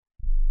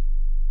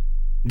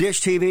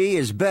Dish TV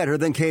is better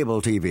than cable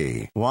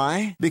TV.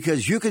 Why?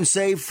 Because you can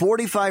save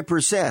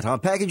 45% on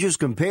packages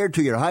compared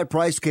to your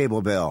high-priced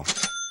cable bill.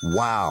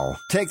 Wow.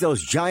 Take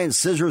those giant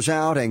scissors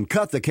out and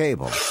cut the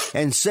cable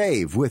and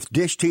save with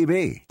Dish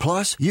TV.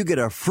 Plus, you get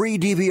a free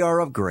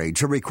DVR upgrade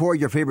to record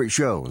your favorite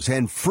shows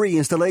and free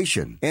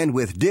installation. And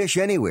with Dish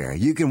Anywhere,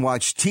 you can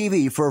watch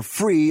TV for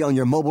free on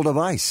your mobile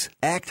device.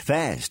 Act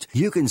fast.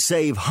 You can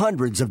save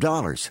hundreds of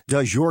dollars.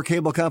 Does your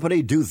cable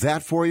company do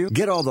that for you?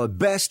 Get all the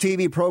best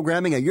TV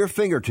programming at your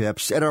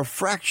fingertips at a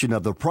fraction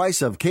of the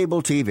price of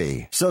cable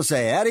TV. So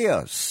say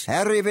adios,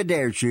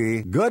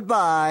 arrivederci,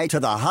 goodbye to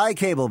the high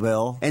cable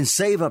bill and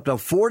save up to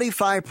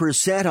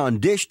 45% on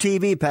Dish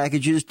TV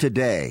packages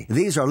today.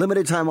 These are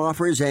limited time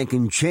offers and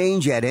can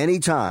change at any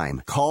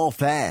time. Call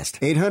fast.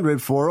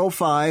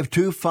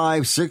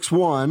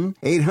 800-405-2561.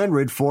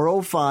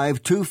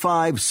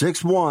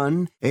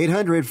 800-405-2561.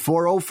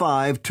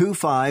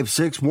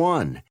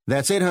 800-405-2561.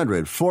 That's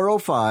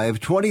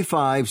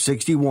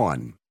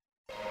 800-405-2561.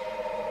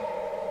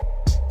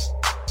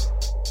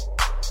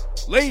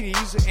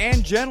 Ladies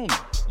and gentlemen,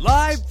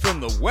 live from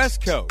the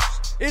West Coast,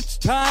 it's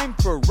time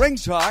for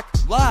Ringtalk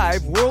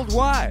Live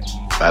Worldwide.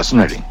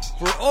 Fascinating.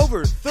 For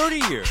over 30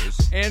 years,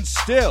 and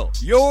still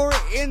your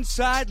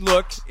inside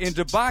look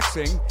into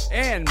boxing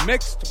and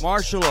mixed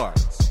martial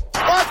arts.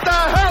 What the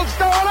hell's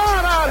going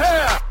on out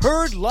here?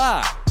 Heard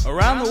live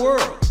around the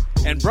world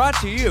and brought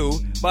to you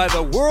by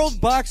the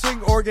World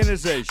Boxing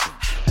Organization.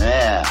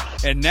 Yeah.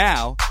 And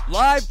now,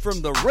 live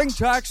from the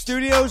Ringtalk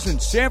Studios in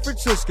San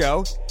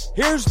Francisco,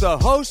 here's the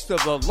host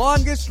of the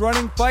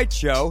longest-running fight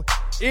show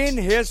in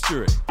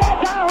history.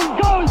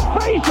 Down goes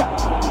Frazier!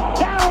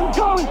 Down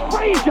goes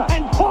Frazier!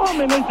 And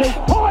Foreman is as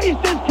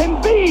poised as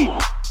can be!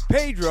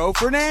 Pedro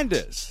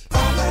Fernandez.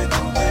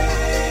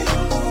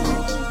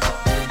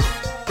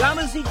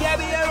 Damas y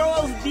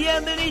caballeros,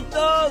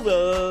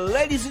 bienvenidos!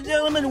 Ladies and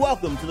gentlemen,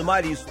 welcome to the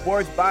Mighty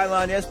Sports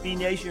Byline SB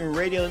Nation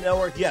Radio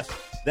Network. Yes,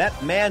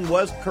 that man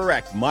was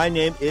correct. My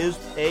name is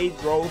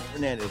Pedro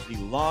Fernandez, the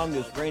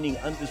longest reigning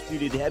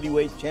undisputed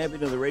heavyweight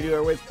champion of the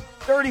radio airwaves.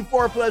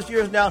 34 plus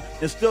years now,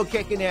 and still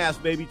kicking ass,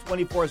 baby,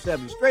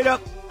 24/7. Straight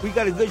up, we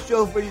got a good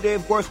show for you today.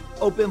 Of course,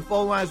 open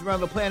phone lines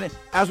around the planet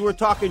as we're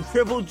talking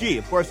Triple G.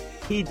 Of course,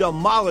 he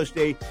demolished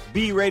a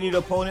B-rated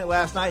opponent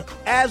last night,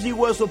 as he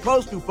was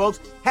supposed to, folks.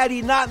 Had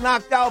he not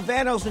knocked out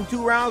Vanos in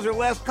 2 rounds or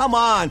less, come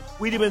on,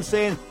 we'd have been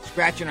saying,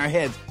 scratching our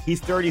heads,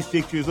 he's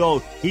 36 years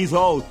old. He's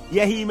old.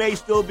 Yeah, he may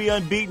still be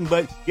unbeaten,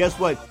 but guess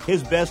what?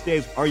 His best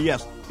days are,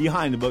 yes,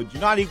 behind him. But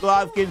Gennady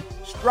Golovkin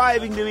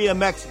striving to be a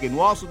Mexican.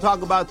 We'll also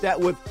talk about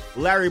that with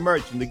Larry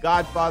Merchant, the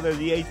godfather of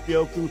the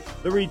HBO crew.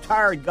 The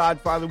retired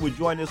godfather will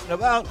join us in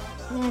about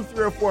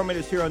 3 or 4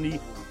 minutes here on the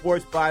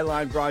Sports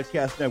Byline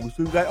Broadcast Network.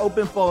 So we've got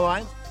open phone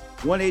lines,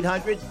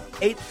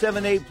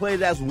 1-800-878-PLAY.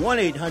 That's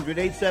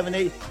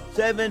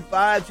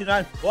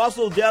 1-800-878-7529. We'll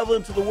also delve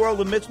into the world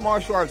of mixed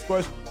martial arts. Of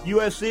course,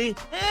 UFC,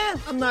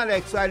 I'm not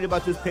excited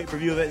about this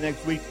pay-per-view event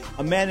next week.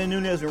 Amanda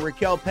Nunes and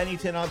Raquel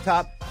Pennington on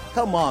top.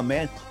 Come on,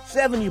 man.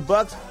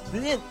 $70.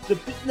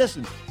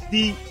 Listen,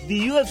 the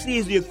UFC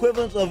is the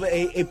equivalent of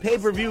a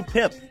pay-per-view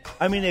pimp.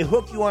 I mean, they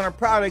hook you on a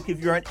product.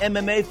 If you're an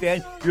MMA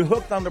fan, you're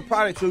hooked on the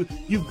product. So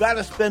you've got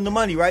to spend the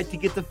money, right, to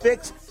get the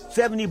fix.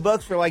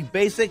 $70 for like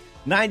basic,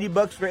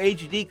 $90 for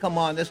HD. Come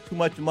on, that's too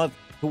much a month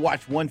to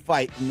watch one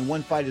fight, and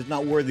one fight is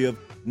not worthy of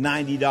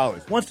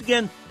 $90. Once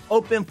again,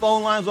 open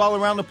phone lines all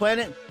around the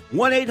planet.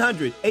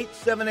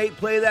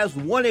 1-800-878-PLAY. That's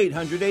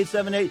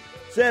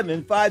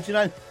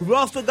 1-800-878-7529. We've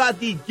also got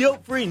the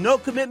guilt-free,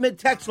 no-commitment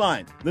text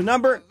line. The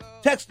number,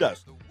 text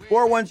us,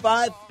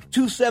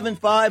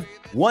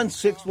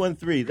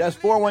 415-275-1613. That's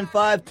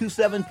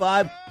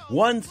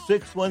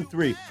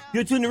 415-275-1613.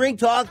 You're tuned to Ring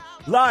Talk,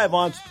 live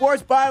on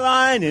Sports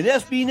Byline and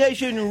SB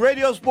Nation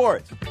Radio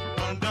Sports.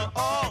 Under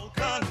all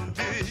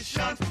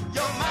conditions,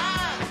 you're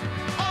mine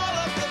all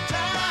of the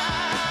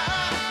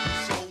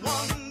time. So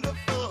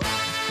wonderful,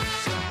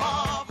 so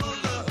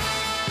marvelous.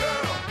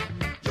 Girl,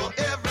 you're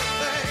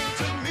everything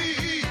to me.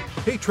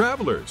 Hey,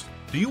 travelers,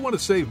 do you want to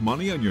save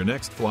money on your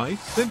next flight?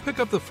 Then pick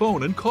up the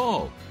phone and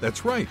call.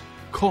 That's right,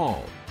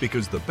 call,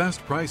 because the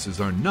best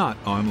prices are not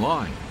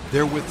online.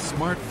 They're with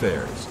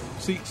SmartFares.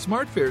 See,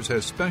 SmartFares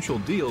has special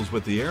deals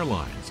with the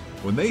airlines.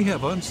 When they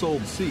have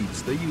unsold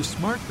seats, they use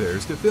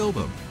SmartFares to fill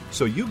them.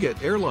 So you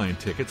get airline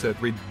tickets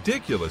at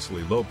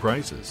ridiculously low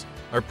prices.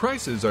 Our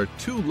prices are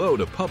too low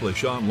to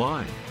publish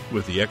online.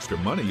 With the extra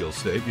money you'll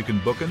save, you can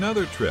book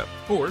another trip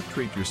or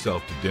treat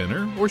yourself to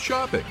dinner or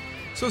shopping.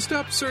 So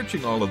stop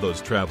searching all of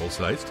those travel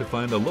sites to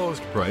find the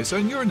lowest price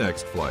on your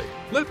next flight.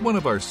 Let one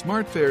of our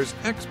SmartFares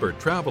expert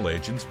travel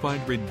agents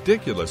find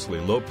ridiculously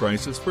low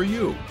prices for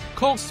you.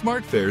 Call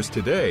SmartFares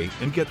today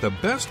and get the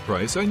best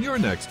price on your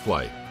next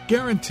flight.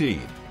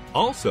 Guaranteed.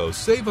 Also,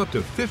 save up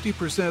to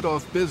 50%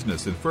 off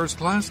business and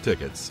first-class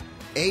tickets.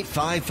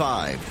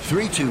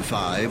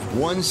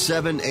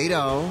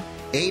 855-325-1780.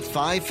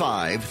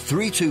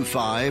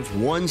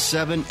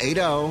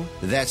 855-325-1780.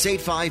 That's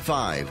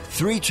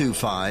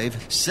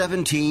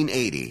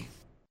 855-325-1780.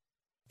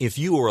 If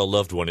you or a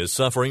loved one is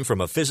suffering from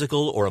a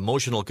physical or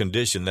emotional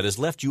condition that has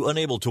left you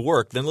unable to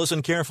work, then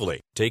listen carefully.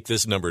 Take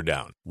this number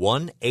down,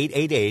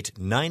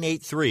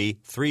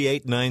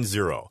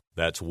 1-888-983-3890.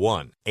 That's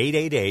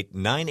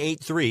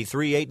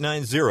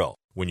 1-888-983-3890.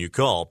 When you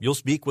call, you'll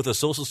speak with a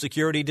Social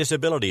Security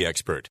disability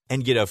expert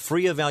and get a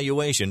free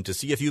evaluation to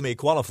see if you may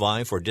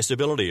qualify for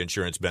disability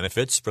insurance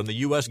benefits from the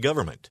U.S.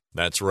 government.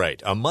 That's right,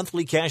 a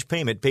monthly cash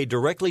payment paid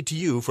directly to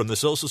you from the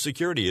Social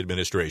Security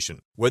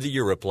Administration. Whether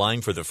you're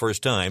applying for the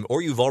first time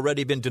or you've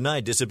already been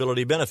denied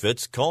disability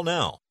benefits, call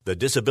now. The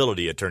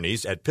disability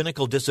attorneys at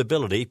Pinnacle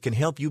Disability can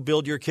help you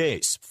build your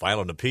case,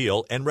 file an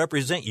appeal, and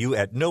represent you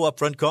at no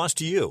upfront cost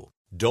to you.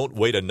 Don't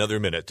wait another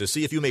minute to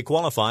see if you may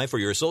qualify for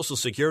your Social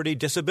Security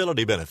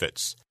disability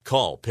benefits.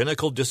 Call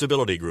Pinnacle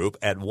Disability Group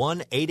at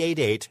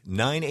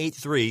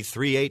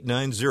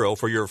 1-888-983-3890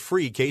 for your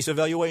free case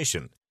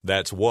evaluation.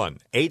 That's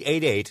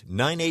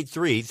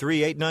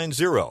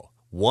 1-888-983-3890.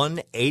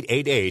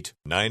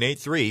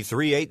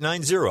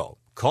 1-888-983-3890.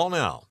 Call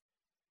now.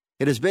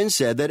 It has been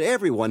said that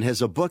everyone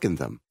has a book in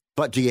them.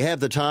 But do you have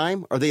the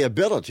time or the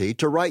ability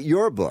to write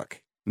your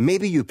book?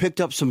 Maybe you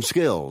picked up some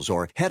skills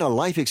or had a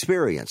life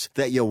experience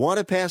that you want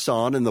to pass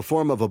on in the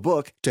form of a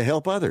book to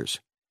help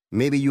others.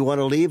 Maybe you want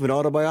to leave an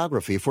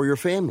autobiography for your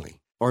family.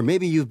 Or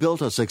maybe you've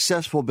built a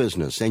successful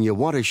business and you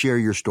want to share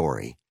your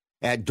story.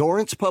 At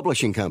Dorrance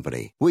Publishing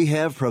Company, we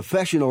have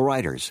professional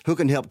writers who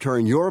can help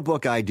turn your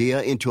book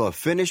idea into a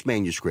finished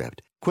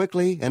manuscript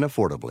quickly and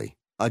affordably.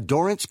 A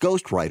Dorrance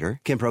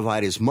ghostwriter can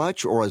provide as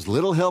much or as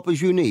little help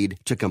as you need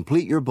to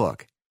complete your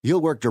book. You'll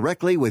work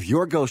directly with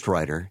your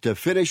ghostwriter to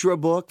finish your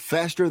book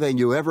faster than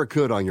you ever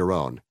could on your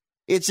own.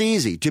 It's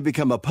easy to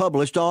become a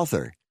published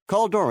author.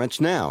 Call Dorrance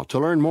now to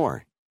learn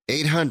more.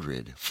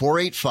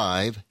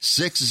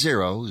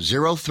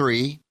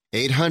 800-485-6003.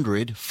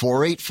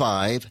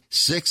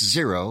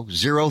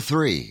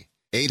 800-485-6003.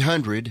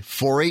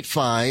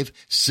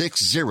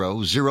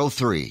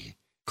 800-485-6003.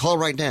 Call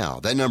right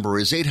now. That number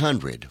is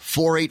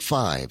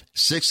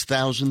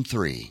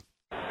 800-485-6003.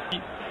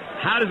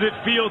 How does it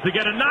feel to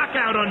get a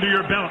knockout under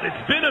your belt?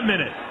 It's been a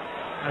minute.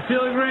 I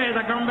feel great.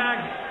 I come back.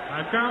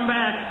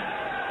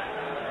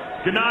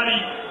 Gennady,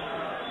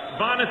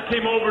 Vanes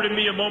came over to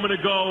me a moment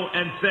ago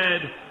and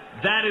said,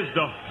 that is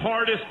the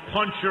hardest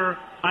puncher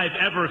I've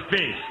ever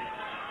faced.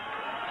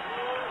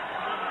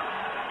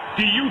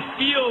 Do you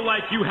feel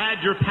like you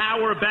had your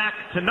power back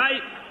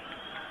tonight?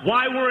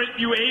 Why weren't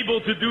you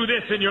able to do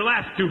this in your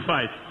last two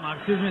fights?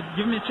 Excuse me,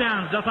 give me a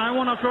chance. Just I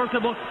want to first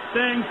of all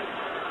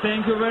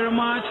thank you very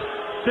much.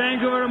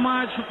 Thank you very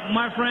much,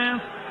 my friends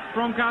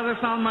from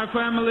Kazakhstan, my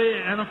family,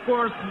 and of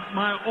course,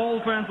 my all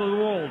fans of the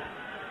world.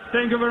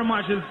 Thank you very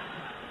much. It's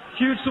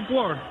huge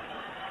support.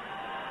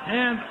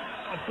 And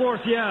of course,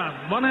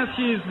 Vanes,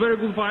 he is a very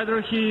good fighter.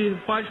 He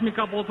punched me a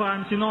couple of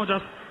times.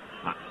 Just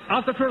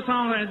after first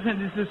round, I said,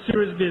 this is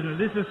serious business.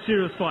 This is a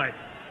serious fight.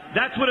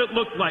 That's what it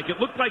looked like.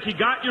 It looked like he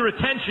got your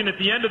attention at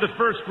the end of the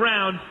first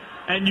round,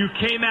 and you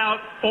came out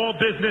all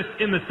business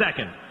in the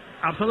second.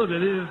 Absolutely.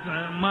 This is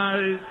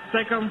my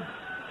second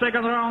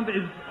round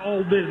is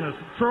all business.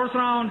 First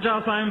round,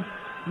 just I'm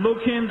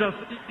looking just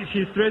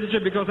his strategy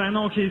because I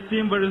know his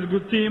team, very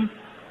good team.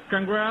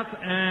 Congrats,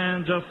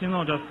 and just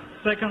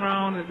second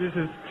round, this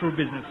is true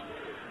business.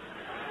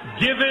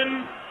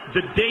 Given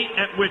the date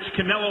at which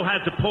Canelo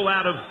had to pull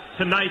out of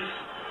tonight's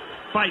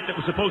fight that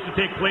was supposed to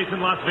take place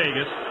in Las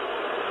Vegas,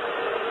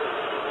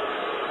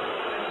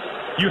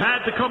 you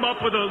had to come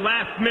up with a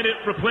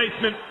last-minute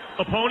replacement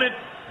opponent.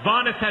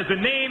 Vanes has a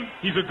name,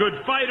 he's a good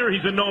fighter,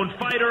 he's a known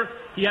fighter,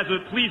 he has a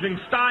pleasing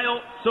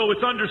style, so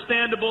it's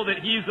understandable that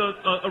he's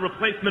a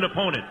replacement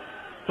opponent.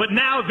 But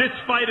now this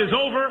fight is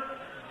over.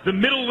 The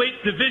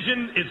middleweight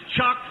division is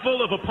chock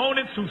full of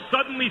opponents who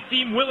suddenly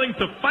seem willing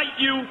to fight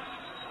you.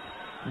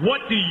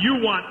 What do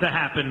you want to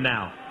happen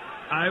now?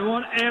 I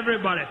want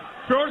everybody.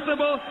 First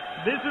of all,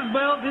 this is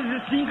belt, this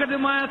is Cinco de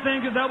Mayo,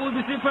 thank you,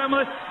 WBC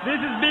family. This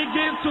is big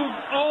gift to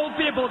all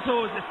people,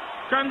 so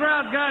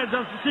congrats, guys,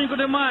 just Cinco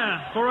de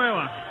Mayo,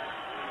 forever.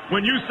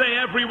 When you say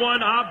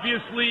everyone,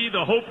 obviously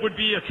the hope would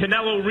be a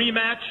Canelo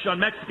rematch on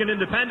Mexican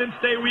Independence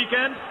Day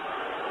weekend.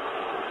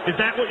 Is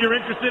that what you're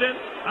interested in?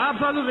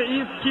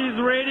 Absolutely. If he's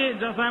ready,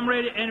 just I'm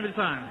ready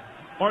anytime.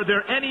 Are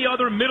there any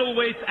other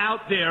middleweights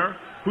out there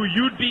who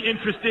you'd be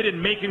interested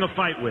in making a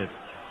fight with?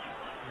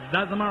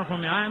 Doesn't matter for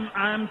me.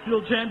 I'm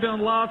still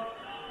champion last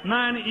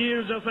 9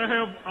 years. Just I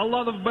have a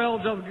lot of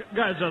belts. Just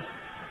guys, just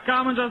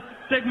come and just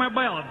take my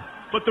belt.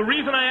 But the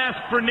reason I ask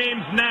for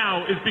names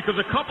now is because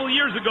a couple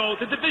years ago,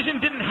 the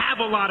division didn't have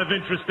a lot of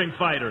interesting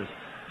fighters.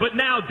 But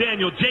now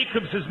Daniel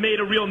Jacobs has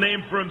made a real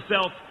name for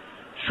himself.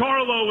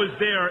 Charlo is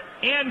there.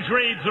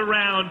 Andrade's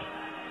around.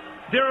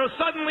 There are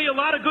suddenly a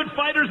lot of good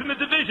fighters in the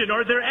division.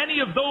 Are there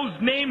any of those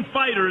named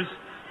fighters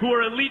who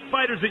are elite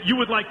fighters that you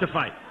would like to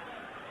fight?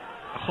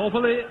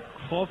 Hopefully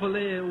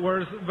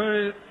we're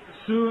very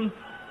soon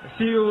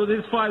see you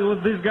this fight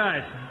with these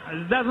guys.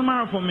 It doesn't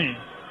matter for me.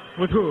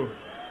 With who?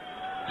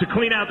 To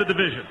clean out the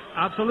division.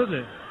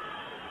 Absolutely.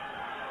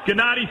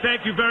 Gennady,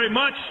 thank you very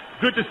much.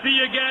 Good to see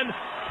you again.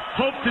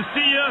 Hope to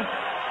see you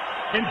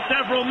in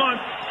several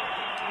months.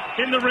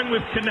 in the ring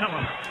with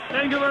Canelo.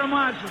 Thank you very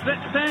much.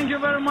 Thank you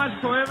very much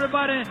for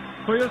everybody,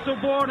 for your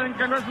support, and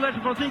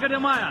congratulations for Cinco de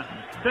Mayo.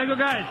 Thank you,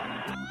 guys.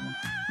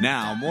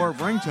 Now, more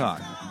of Ring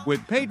Talk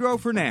with Pedro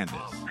Fernandez.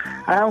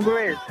 I'm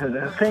great.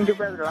 Thank you,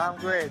 Pedro. I'm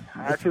great.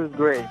 I feel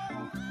great.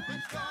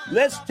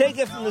 Let's take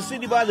it from the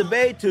city by the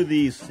bay to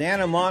the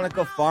Santa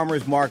Monica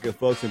Farmers Market,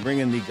 folks, and bring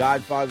in the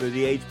godfather of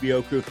the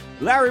HBO crew.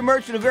 Larry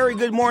Merchant, a very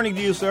good morning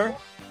to you, sir.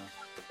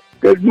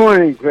 Good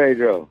morning,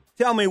 Pedro.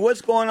 Tell me,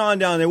 what's going on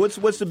down there? What's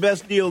the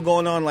best deal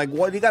going on? Like,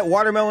 what, you got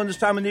watermelon this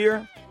time of the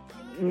year?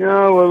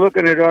 No, we're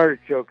looking at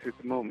artichokes at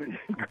the moment.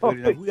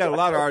 We got a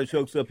lot of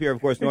artichokes up here,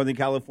 of course, Northern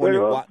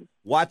California.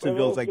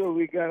 Watsonville's like...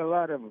 we got a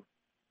lot of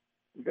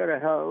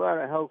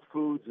health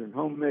foods and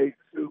homemade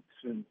soups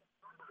and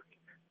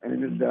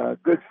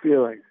good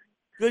feelings.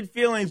 Good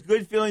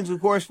feelings, of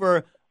course,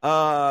 for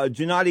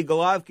Gennady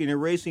Golovkin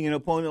erasing an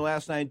opponent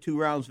last night in 2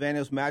 rounds,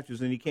 Vanos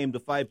matches, and he came to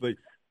fight, but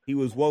he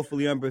was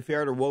woefully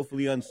unprepared or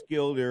woefully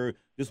unskilled or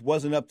just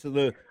wasn't up to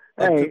the...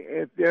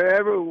 If there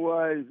ever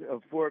was a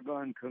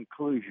foregone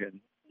conclusion,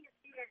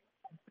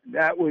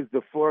 that was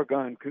the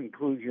foregone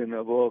conclusion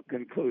of all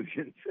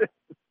conclusions.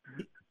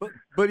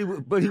 But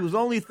he was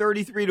only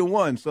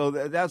 33-1, so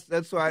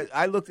that's why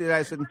I looked at it.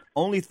 I said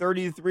only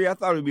 33. I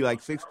thought it would be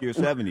like 60 or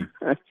 70.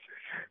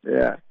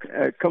 Yeah,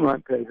 come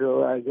on,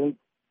 Pedro. I think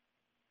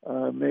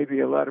maybe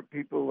a lot of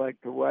people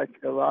like to watch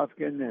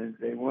Golovkin, and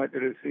they wanted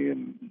to see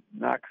him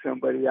knock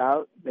somebody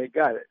out. They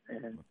got it,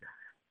 and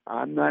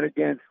I'm not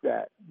against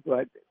that.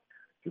 But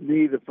to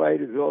me, the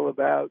fight is all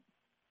about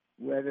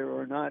whether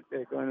or not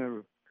they're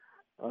going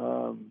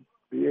to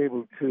be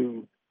able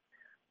to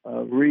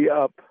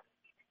re-up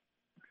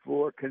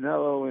for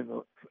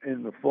Canelo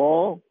in the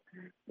fall.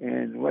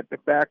 And what the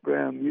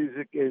background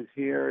music is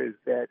here is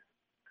that,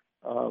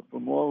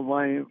 from all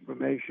my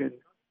information,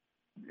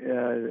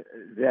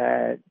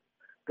 that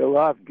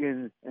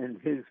Golovkin and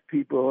his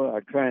people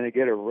are trying to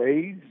get a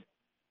raise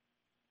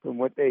from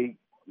what they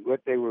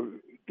were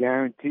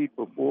guaranteed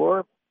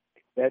before.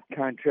 That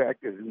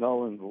contract is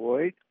null and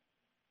void,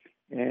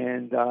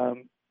 and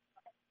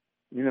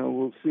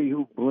we'll see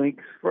who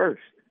blinks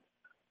first.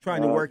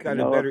 Trying to work out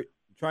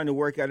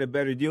a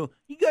better deal.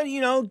 You got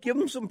to, give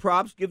him some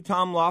props. Give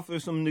Tom Loeffler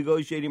some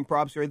negotiating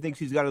props here. I think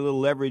he's got a little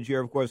leverage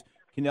here. Of course,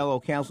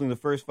 Canelo canceling the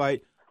first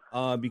fight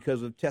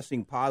because of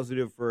testing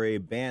positive for a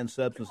banned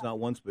substance, not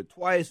once but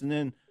twice, and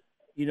then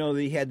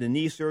they had the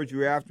knee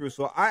surgery after.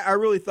 So I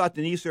really thought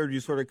the knee surgery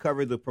sort of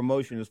covered the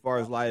promotion as far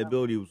as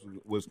liability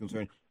was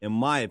concerned, in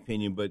my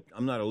opinion, but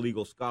I'm not a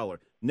legal scholar.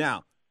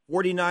 Now,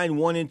 49,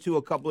 1-2,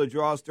 a couple of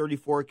draws,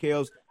 34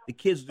 KOs. The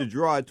kid's to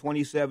draw at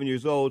 27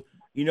 years old.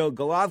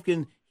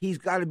 Golovkin, he's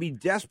got to be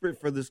desperate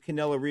for this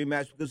Canelo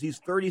rematch because he's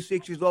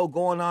 36 years old,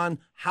 going on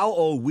how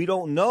old? We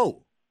don't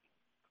know.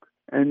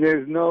 And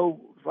there's no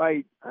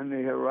fight on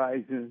the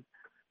horizon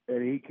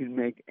that he can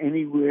make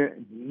anywhere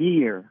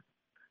near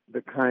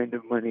the kind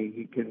of money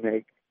he can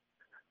make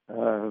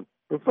for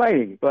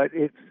fighting, but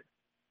it's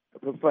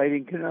for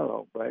fighting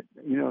Canelo. But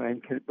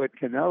but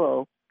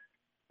Canelo,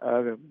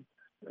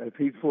 if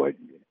he fought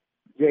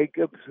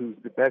Jacobs, who's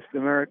the best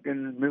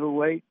American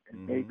middleweight,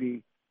 and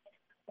maybe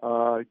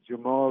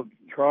Jamal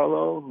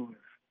Charlo, who's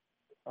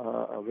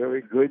a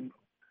very good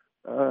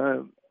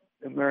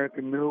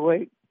American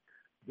middleweight,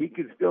 he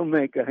could still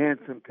make a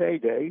handsome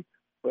payday,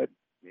 but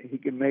he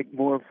can make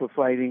more for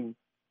fighting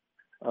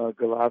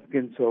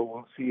Golovkin, so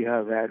we'll see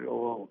how that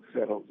all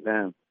settles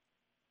down.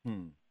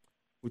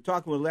 We're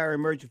talking with Larry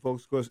Merchant,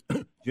 folks. Of course,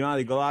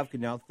 Gennady Golovkin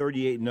now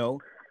 38-0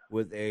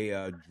 with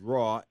a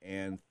draw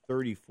and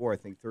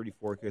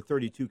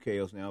 32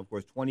 KOs now. Of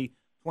course, 20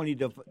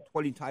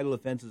 title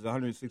offenses,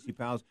 160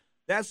 pounds.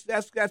 That's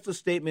a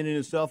statement in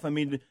itself. I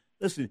mean,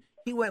 listen,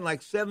 he went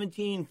like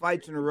 17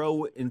 fights in a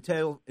row in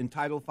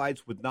title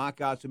fights with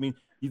knockouts. I mean,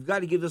 you've got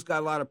to give this guy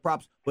a lot of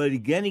props. But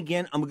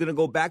again, I'm going to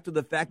go back to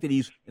the fact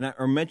that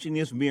I'm mentioning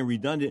this and being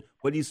redundant,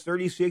 but he's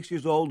 36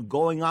 years old,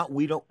 going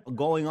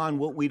on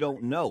what we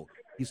don't know.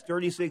 He's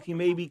 36. He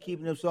may be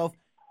keeping himself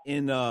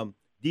in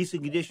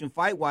decent condition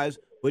fight-wise,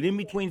 but in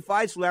between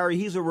fights, Larry,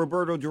 he's a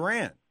Roberto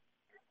Duran.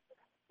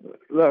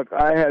 Look,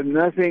 I have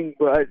nothing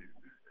but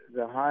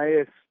the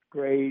highest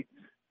grades,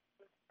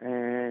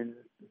 and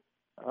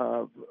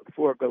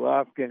for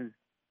Golovkin,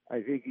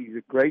 I think he's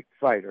a great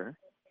fighter.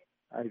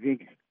 I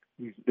think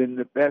he's been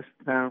the best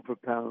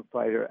pound-for-pound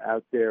fighter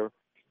out there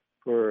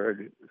for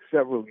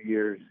several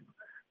years.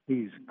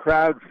 He's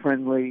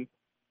crowd-friendly.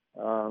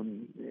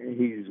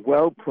 He's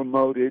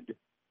well-promoted.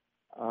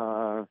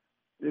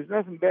 There's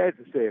nothing bad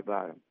to say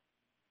about him.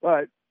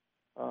 But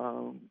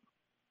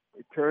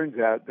it turns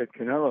out that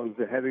Canelo is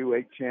the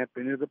heavyweight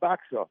champion of the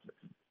box office.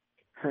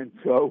 And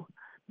so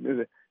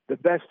the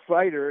best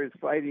fighter is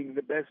fighting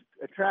the best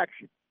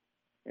attraction.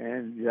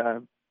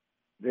 And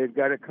they've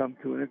got to come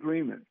to an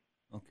agreement.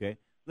 Okay.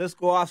 Let's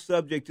go off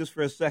subject just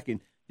for a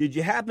second. Did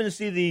you happen to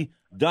see the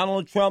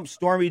Donald Trump,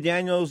 Stormy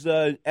Daniels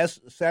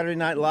Saturday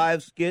Night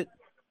Live skit?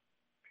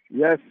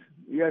 Yes,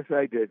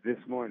 I did this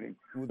morning.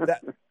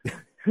 That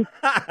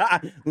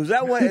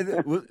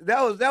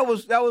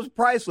was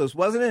priceless,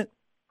 wasn't it?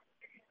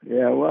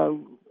 Yeah,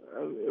 well,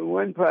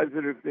 one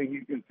positive thing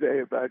you can say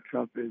about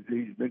Trump is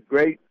he's been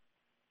great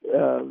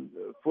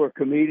for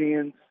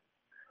comedians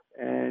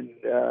and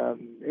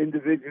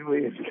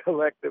individually and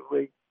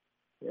collectively.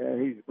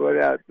 He's brought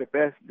out the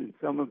best in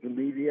some of the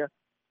media.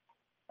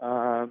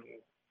 We'll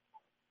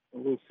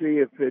see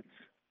if it's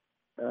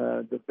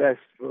the best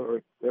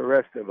for the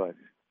rest of us.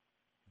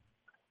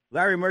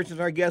 Larry Merchant's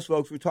our guest,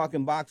 folks. We're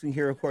talking boxing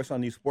here, of course,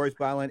 on the Sports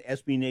Byline,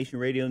 SB Nation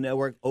Radio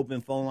Network.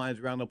 Open phone lines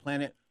around the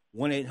planet,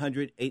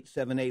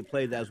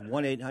 1-800-878-PLAY. That's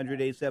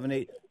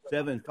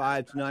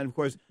 1-800-878-7529. Of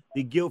course,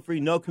 the guilt-free,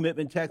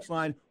 no-commitment text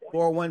line,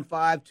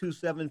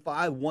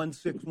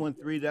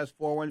 415-275-1613. That's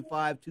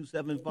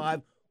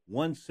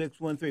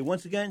 415-275-1613.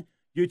 Once again,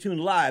 you're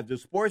tuned live to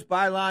Sports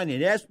Byline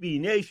and SB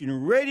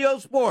Nation Radio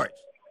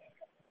Sports.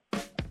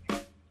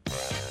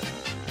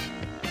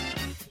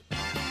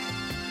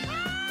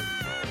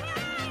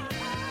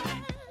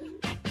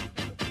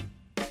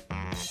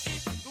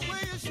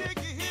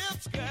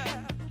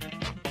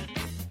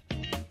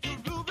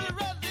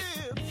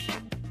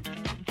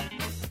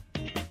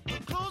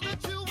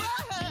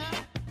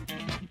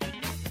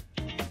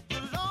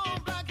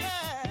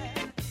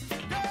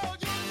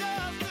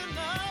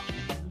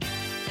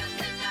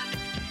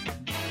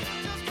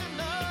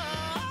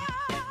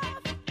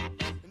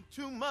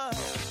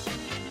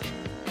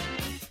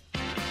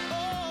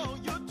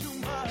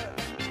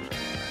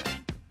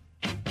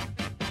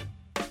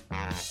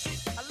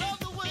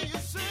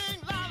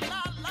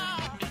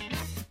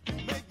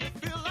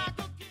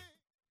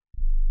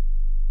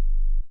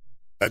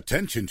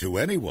 Attention to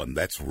anyone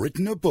that's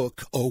written a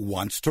book or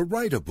wants to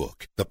write a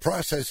book. The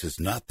process is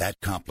not that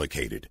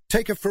complicated.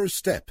 Take a first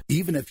step.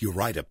 Even if you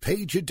write a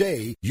page a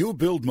day, you'll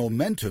build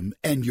momentum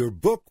and your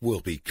book will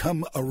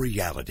become a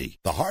reality.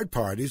 The hard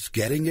part is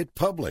getting it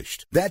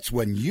published. That's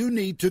when you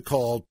need to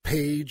call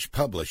Page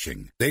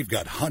Publishing. They've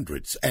got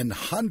hundreds and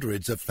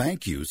hundreds of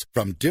thank yous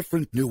from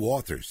different new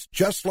authors,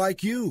 just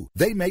like you.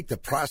 They make the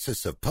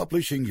process of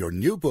publishing your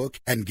new book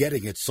and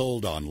getting it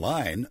sold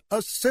online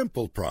a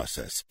simple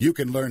process. You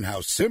can learn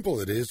how simple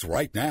it is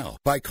right now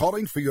by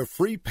calling for your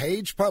free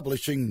Page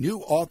Publishing new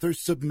author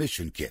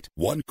submission kit.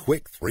 One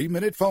quick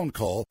 3-minute phone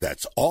call,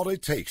 that's all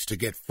it takes to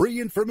get free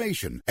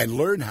information and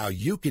learn how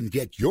you can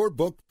get your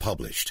book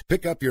published.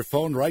 Pick up your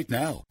phone right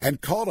now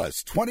and call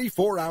us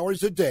 24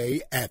 hours a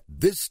day at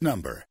this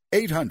number.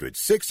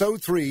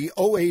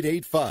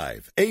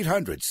 800-603-0885.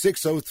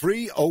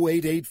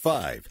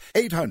 800-603-0885.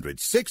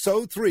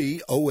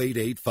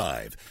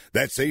 800-603-0885.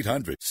 That's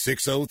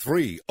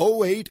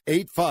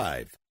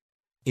 800-603-0885.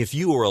 If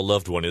you or a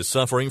loved one is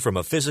suffering from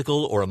a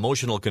physical or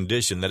emotional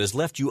condition that has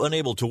left you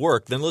unable to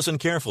work, then listen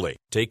carefully.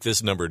 Take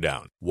this number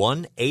down,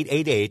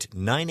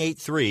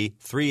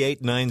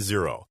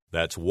 1-888-983-3890.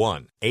 That's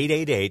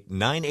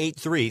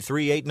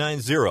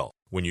 1-888-983-3890.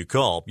 When you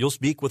call, you'll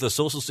speak with a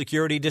Social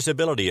Security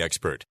disability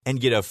expert and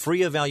get a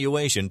free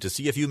evaluation to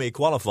see if you may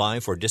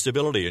qualify for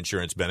disability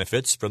insurance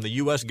benefits from the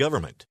U.S.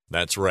 government.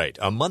 That's right,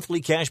 a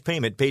monthly cash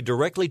payment paid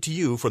directly to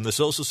you from the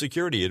Social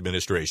Security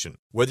Administration.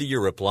 Whether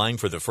you're applying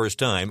for the first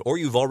time or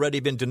you've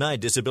already been denied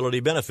disability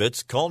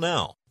benefits, call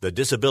now. The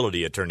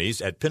disability attorneys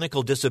at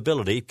Pinnacle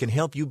Disability can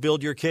help you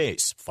build your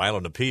case, file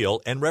an appeal,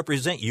 and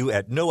represent you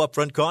at no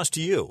upfront cost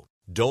to you.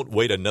 Don't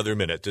wait another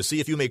minute to see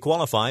if you may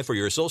qualify for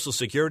your Social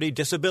Security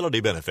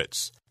disability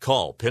benefits.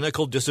 Call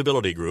Pinnacle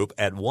Disability Group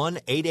at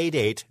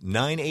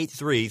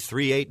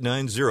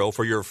 1-888-983-3890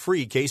 for your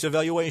free case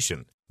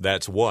evaluation.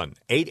 That's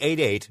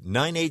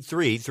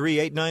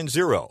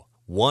 1-888-983-3890.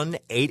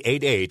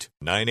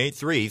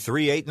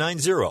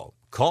 1-888-983-3890.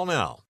 Call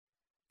now.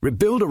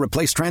 Rebuild or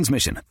replace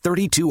transmission,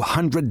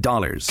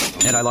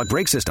 $3,200. Anti-lock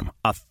brake system,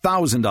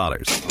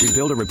 $1,000.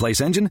 Rebuild or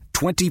replace engine,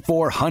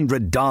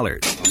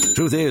 $2,400.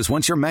 Truth is,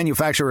 once your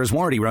manufacturer's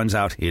warranty runs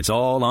out, it's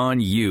all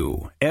on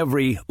you.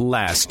 Every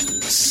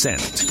last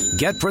cent.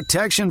 Get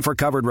protection for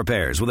covered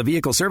repairs with a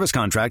vehicle service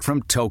contract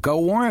from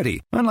Toco Warranty.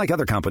 Unlike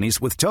other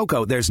companies, with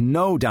Toco, there's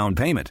no down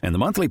payment, and the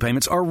monthly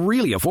payments are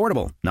really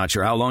affordable. Not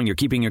sure how long you're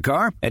keeping your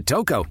car? At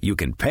Toco, you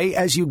can pay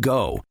as you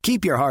go.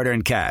 Keep your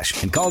hard-earned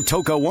cash and call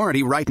Toco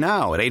Warranty right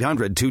now at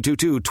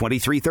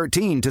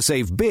 800-222-2313 to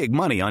save big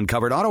money on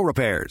covered auto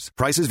repairs.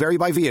 Prices vary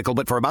by vehicle,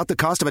 but for about the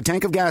cost of a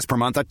tank of gas per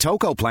month, a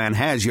Toco plan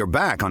has your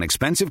back on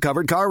expensive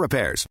covered car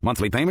repairs.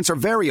 Monthly payments are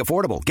very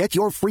affordable. Get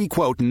your free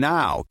quote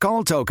now.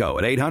 Call Toco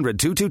at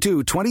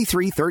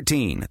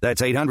 800-222-2313.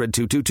 That's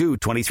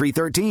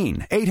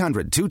 800-222-2313.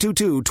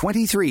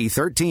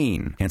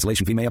 800-222-2313.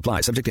 Cancellation fee may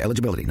apply. Subject to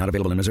eligibility. Not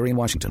available in Missouri and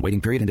Washington.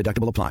 Waiting period and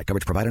deductible apply.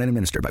 Coverage provided and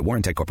administered by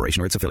Warrantech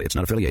Corporation or its affiliates.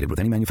 Not affiliated with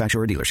any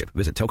manufacturer or dealership.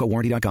 Visit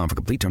TocoWarranty.com for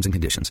complete terms and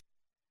conditions.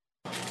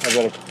 I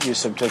gotta use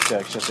some Tic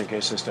Tacs just in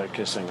case I start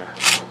kissing her.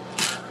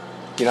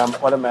 You know, I'm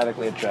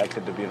automatically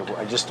attracted to beautiful.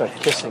 I just start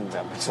kissing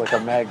them. It's like a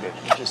magnet.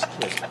 You just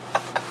kiss.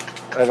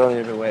 I don't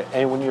even wait.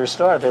 And when you're a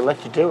star, they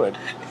let you do it.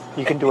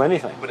 You can do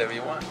anything. Whatever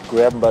you want.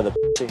 Grab them by the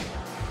pussy.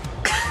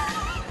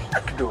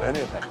 I can do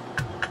anything.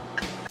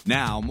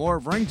 Now, more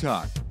of Ring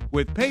Talk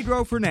with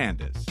Pedro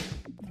Fernandez.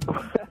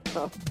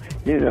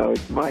 You know,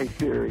 it's my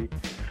theory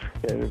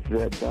that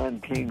if Don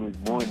King was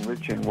born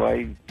rich and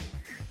white,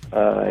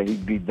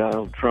 he'd be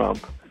Donald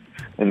Trump.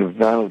 And if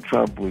Donald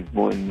Trump was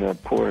born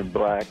poor and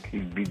black,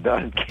 he'd be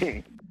Don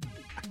King.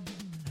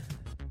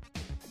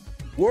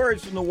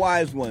 Words from the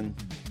wise one,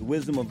 the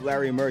wisdom of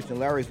Larry Merchant.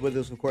 Larry's with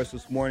us, of course,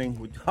 this morning.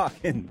 We're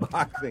talking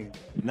boxing,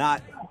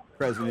 not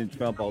President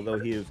Trump, although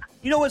he is.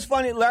 You know what's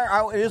funny, Larry?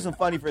 It isn't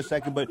funny for a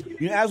second, but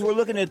as we're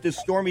looking at this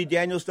Stormy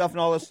Daniels stuff and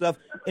all this stuff,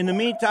 in the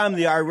meantime,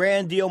 the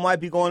Iran deal might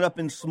be going up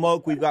in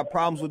smoke. We've got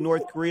problems with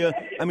North Korea.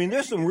 I mean,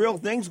 there's some real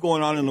things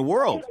going on in the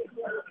world.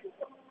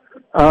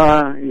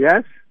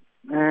 Yes,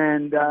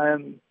 and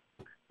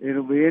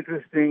it'll be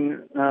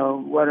interesting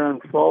what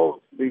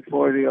unfolds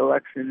before the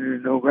election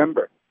in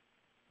November.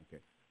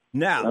 Okay.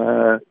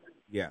 Now,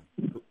 yeah.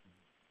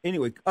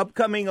 Anyway,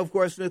 upcoming, of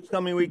course, this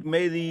coming week,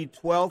 May the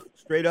 12th,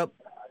 straight up,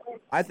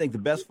 I think the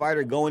best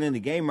fighter going in the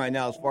game right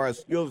now as far as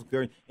skills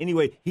concerned.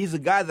 Anyway, he's a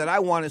guy that I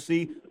want to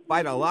see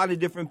fight a lot of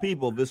different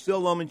people.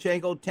 Vasyl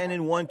Lomachenko,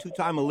 10-1,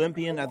 two-time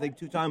Olympian, I think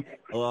two-time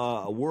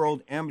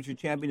world amateur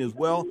champion as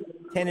well.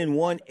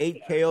 10-1,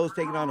 8 KOs,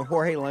 taking on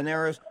Jorge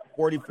Linares,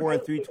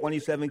 44-3,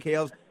 27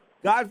 KOs.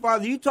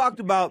 Godfather, you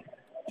talked about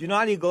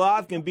Gennady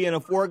Golovkin being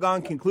a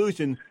foregone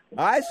conclusion.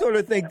 I sort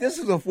of think this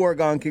is a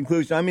foregone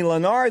conclusion. I mean,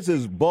 Linares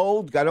is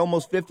bold, got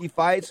almost 50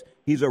 fights.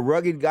 He's a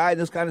rugged guy,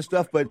 this kind of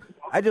stuff. But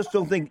I just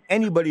don't think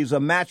anybody's a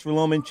match for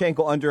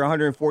Lomachenko under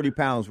 140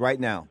 pounds right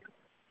now.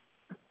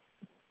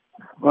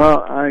 Well,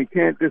 I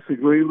can't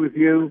disagree with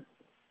you.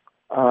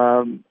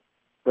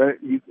 But,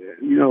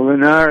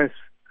 Linares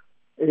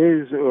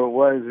is or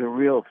was a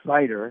real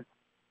fighter.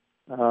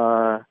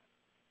 And,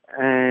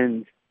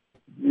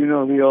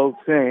 the old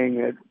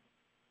saying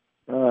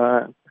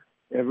that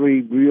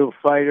every real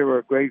fighter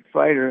or great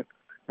fighter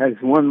has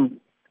one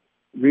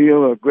real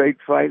or great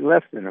fight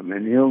left in him,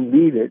 and he'll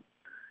need it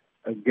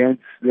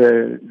against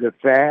the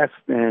fast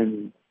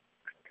and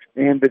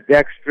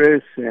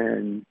ambidextrous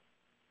and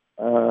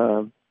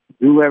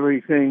do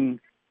everything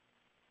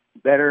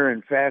better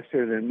and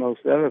faster than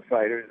most other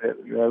fighters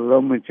that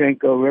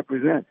Lomachenko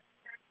represents.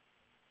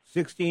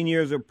 16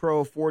 years of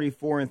pro,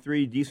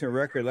 44-3, decent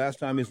record. Last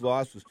time his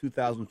loss was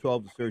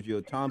 2012 to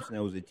Sergio Thompson.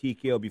 That was a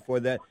TKO. Before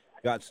that,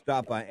 got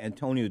stopped by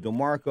Antonio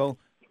DeMarco.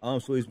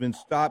 So he's been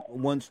stopped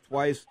once,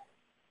 twice.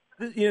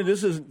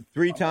 This is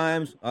 3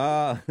 times.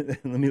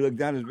 Let me look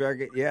down his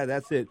record. Yeah,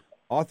 that's it.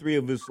 All 3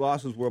 of his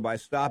losses were by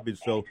stoppage.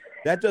 So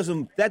that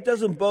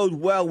doesn't bode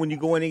well when you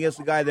go in against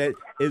a guy that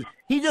is.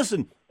 He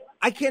doesn't.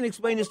 I can't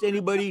explain this to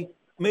anybody,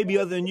 maybe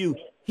other than you.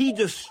 He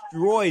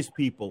destroys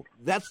people.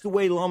 That's the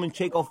way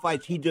Lomachenko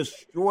fights. He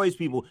destroys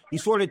people. He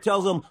sort of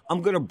tells them,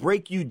 "I'm going to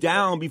break you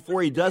down"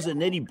 before he does it,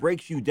 and then he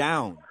breaks you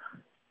down.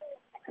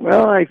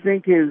 Well, I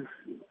think his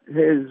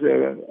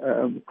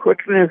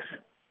quickness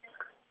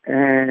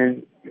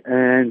and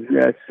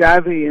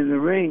savvy in the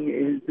ring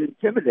is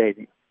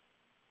intimidating,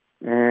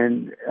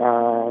 and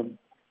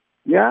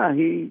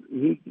he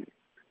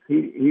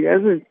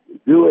doesn't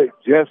do it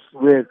just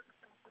with.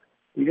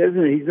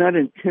 He's not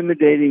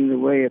intimidating the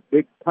way a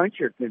big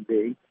puncher can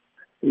be.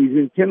 He's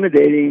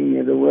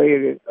intimidating the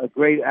way a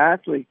great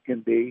athlete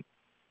can be,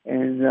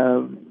 and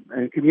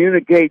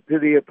communicate to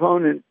the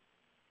opponent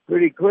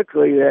pretty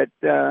quickly that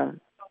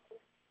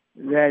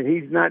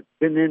he's not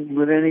been in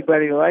with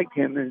anybody like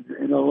him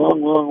in a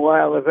long, long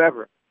while, if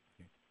ever.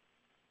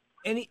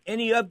 Any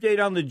update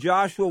on the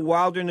Joshua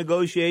Wilder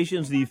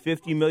negotiations? The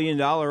 $50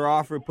 million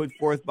offer put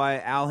forth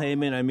by Al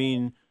Heyman. I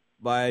mean,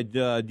 by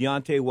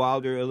Deontay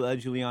Wilder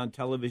allegedly on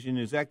television.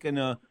 Is there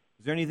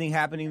anything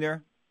happening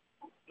there?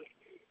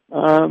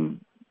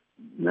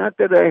 Not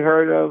that I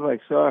heard of. I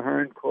saw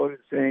Hearn quoted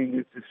saying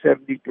it's a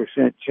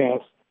 70%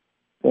 chance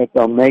that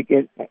they'll make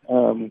it.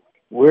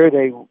 Where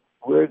they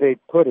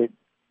put it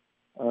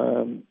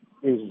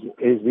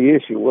is the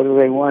issue. What do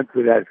they want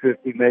for that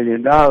 $50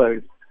 million?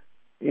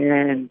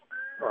 And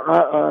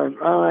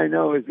all I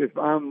know is if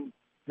I'm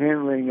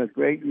handling a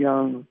great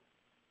young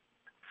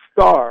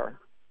star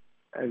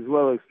as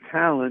well as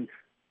talent,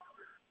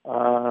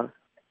 I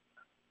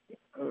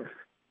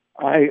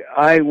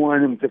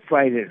want him to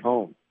fight at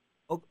home.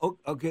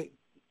 Okay.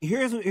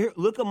 Here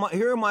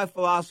are my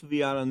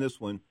philosophy out on this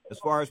one as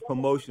far as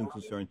promotion is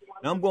concerned.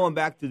 Now I'm going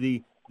back to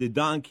the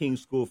Don King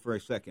school for a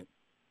second.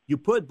 You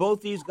put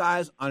both these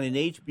guys on an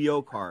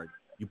HBO card.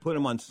 You put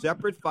them on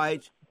separate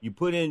fights. You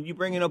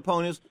bring in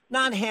opponents,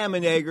 not ham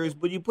and eggers,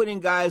 but you put in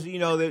guys,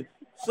 that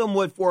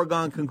somewhat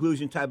foregone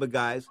conclusion type of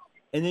guys.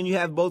 And then you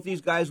have both these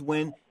guys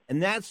win,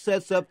 and that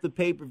sets up the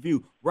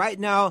pay-per-view. Right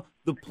now,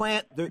 the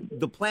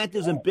plant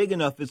isn't big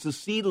enough. It's a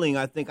seedling,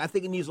 I think. I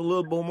think it needs a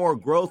little bit more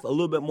growth, a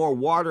little bit more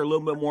water, a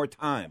little bit more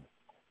time.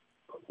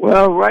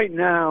 Well, right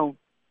now,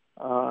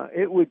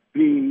 it would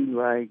be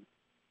like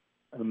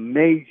a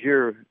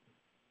major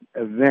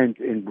event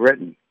in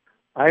Britain.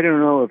 I don't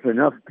know if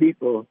enough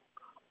people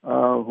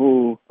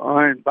who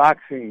aren't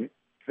boxing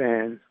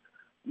fans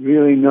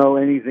really know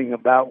anything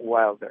about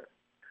Wilder.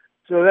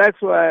 So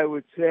that's why I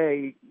would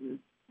say,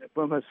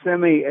 from a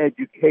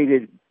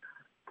semi-educated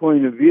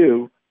point of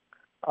view,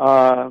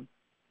 that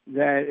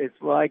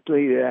it's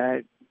likely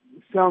that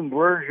some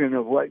version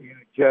of what you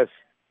just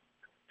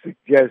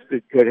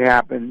suggested could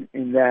happen,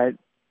 in that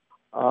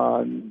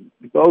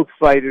both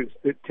fighters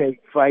to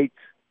take fights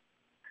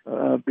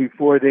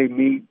before they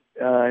meet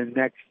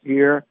next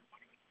year.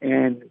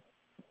 And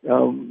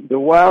the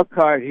wild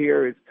card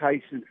here is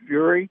Tyson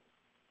Fury,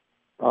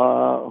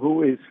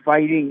 who is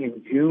fighting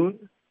in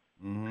June.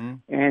 Mm-hmm.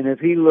 And if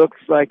he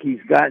looks like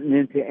he's gotten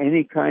into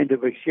any kind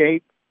of a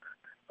shape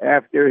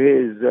after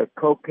his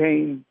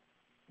cocaine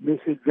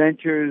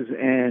misadventures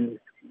and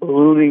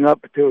ballooning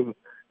up to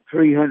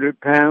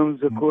 300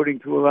 pounds, according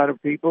to a lot of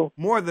people.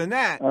 More than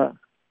that.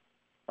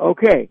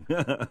 Okay.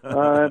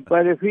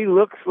 But if he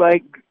looks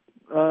like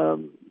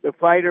the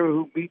fighter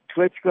who beat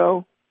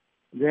Klitschko,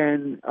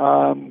 then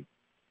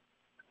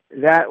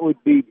that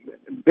would be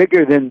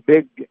bigger than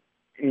big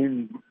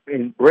in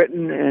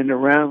Britain and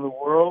around the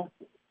world.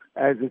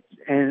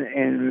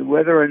 And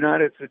whether or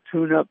not it's a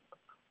tune-up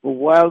for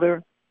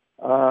Wilder,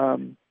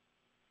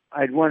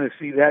 I'd want to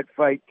see that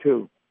fight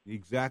too.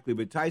 Exactly.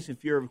 But Tyson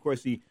Fury, of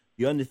course, the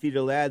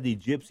undefeated lad, the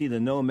gypsy, the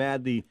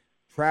nomad, the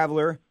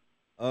traveler,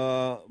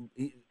 a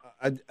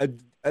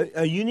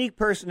unique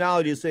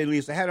personality, to say the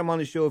least. I had him on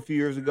the show a few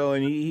years ago,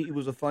 and he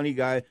was a funny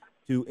guy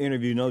to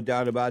interview, no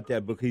doubt about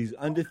that, because he's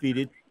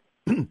undefeated.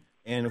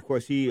 And, of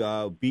course, he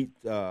beat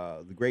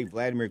the great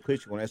Vladimir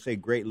Klitschko. When I say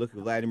great, look at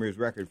Vladimir's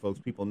record, folks.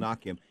 People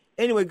knock him.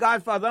 Anyway,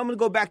 Godfather, I'm going to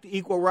go back to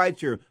equal rights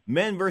here.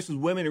 Men versus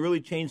women, it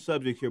really changed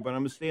subjects here, but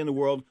I'm going to stay in the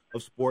world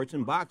of sports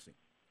and boxing.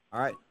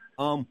 All right?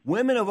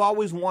 Women have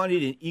always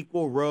wanted an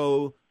equal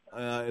row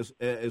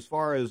as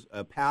far as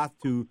a path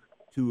to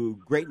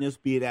greatness,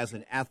 be it as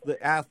an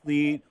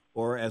athlete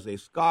or as a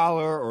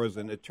scholar or as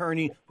an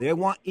attorney. They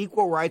want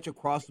equal rights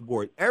across the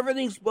board.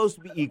 Everything's supposed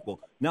to be equal.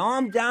 Now,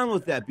 I'm down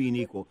with that being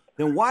equal.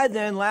 Then why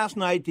then last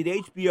night did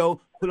HBO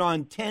put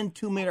on 10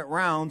 2-minute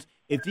rounds?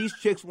 If these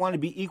chicks want to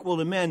be equal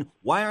to men,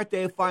 why aren't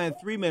they fighting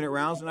 3-minute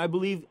rounds? And I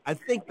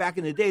think back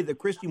in the day that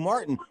Christy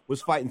Martin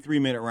was fighting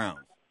 3-minute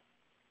rounds.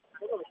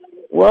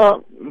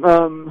 Well,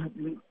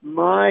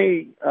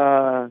 my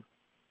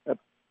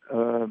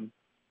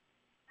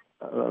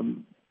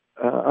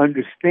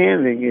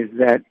understanding is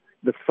that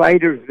the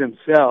fighters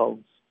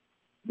themselves,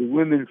 the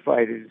women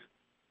fighters,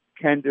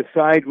 can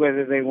decide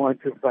whether they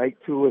want to fight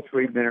 2 or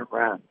 3-minute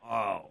rounds.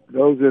 Oh.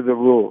 Those are the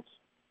rules.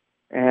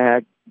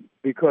 And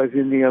because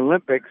in the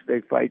Olympics,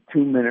 they fight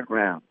 2-minute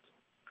rounds,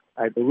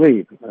 I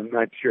believe. I'm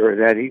not sure of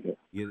that either.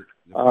 Yeah,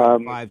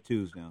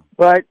 5-2s now.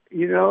 But,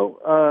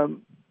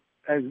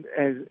 as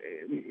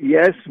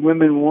yes,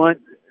 women want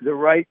the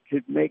right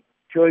to make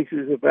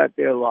choices about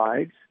their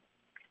lives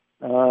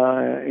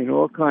in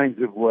all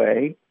kinds of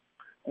ways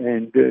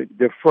and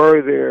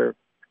defer their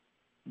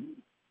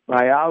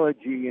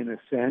biology, in a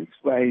sense,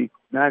 by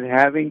not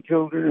having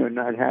children or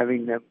not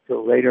having them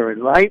till later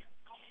in life.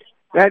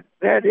 That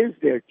is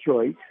their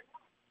choice.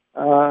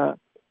 But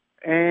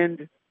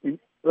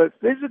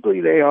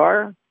physically they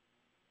are,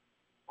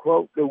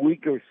 quote, the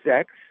weaker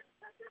sex.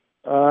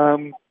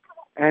 And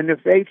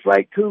if they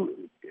fight good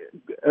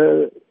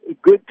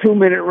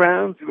 2-minute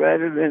rounds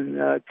rather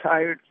than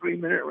tired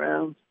 3-minute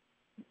rounds,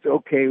 it's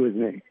okay with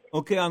me.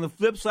 Okay, on the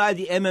flip side,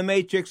 the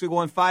MMA chicks are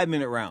going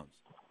 5-minute rounds.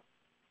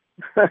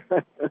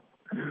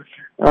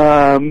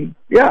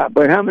 Yeah,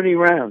 but how many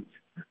rounds?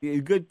 Yeah,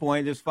 good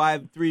point. There's 3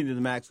 to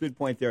the max. Good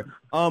point there.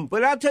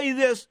 But I'll tell you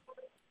this.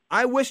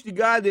 I wish to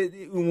God that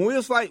when we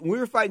were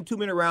fighting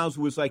 2-minute rounds,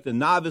 it was like the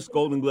novice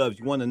Golden Gloves.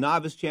 You won the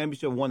novice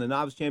championship,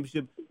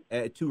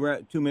 at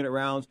 2-minute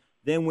rounds.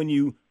 Then when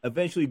you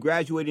eventually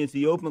graduated into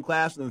the open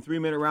class in the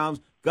 3-minute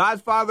rounds,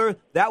 Godfather,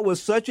 that was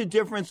such a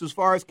difference as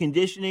far as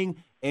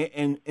conditioning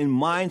and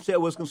mindset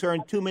was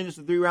concerned. 2 minutes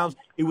to 3 rounds.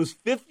 It was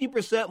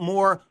 50%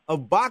 more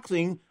of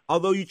boxing.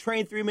 Although you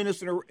train 3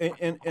 minutes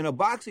in a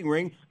boxing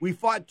ring, we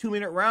fought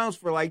 2-minute rounds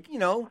for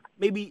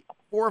maybe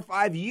 4 or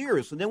 5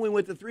 years. So then we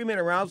went to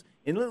 3-minute rounds,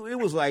 and it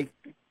was like,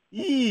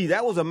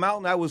 that was a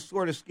mountain I was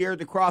sort of scared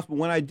to cross. But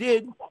when I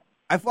did,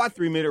 I fought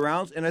 3-minute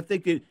rounds, and I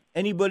think that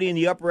anybody in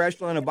the upper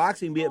echelon of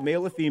boxing, be it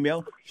male or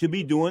female, should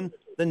be doing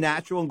the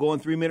natural and going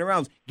 3-minute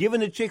rounds.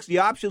 Giving the chicks the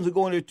options of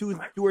going to 2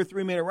 or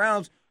 3-minute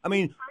rounds. I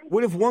mean,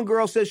 what if one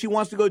girl says she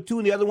wants to go 2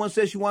 and the other one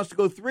says she wants to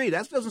go 3?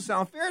 That doesn't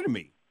sound fair to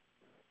me.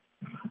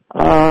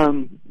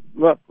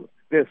 Look,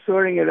 they're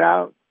sorting it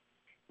out.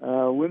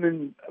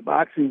 Women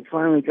boxing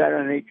finally got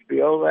on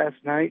HBO last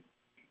night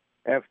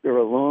after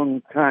a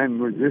long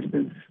time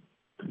resistance.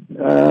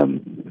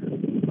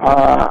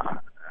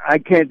 I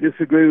can't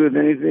disagree with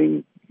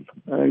anything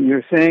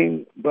you're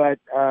saying, but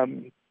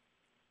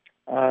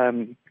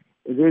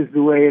it is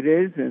the way it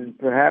is, and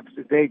perhaps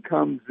the day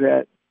comes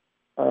that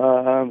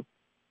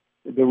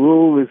the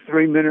rule is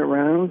 3-minute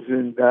rounds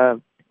and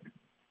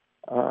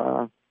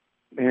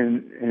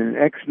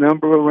X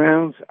number of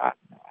rounds.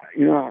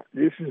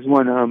 This is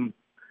one I'm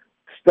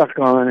stuck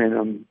on,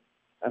 and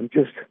I'm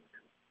just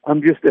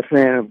a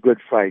fan of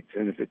good fights.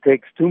 And if it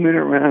takes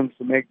 2-minute rounds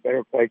to make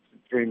better fights than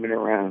 3-minute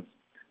rounds,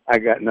 I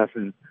got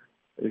nothing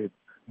to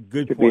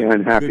be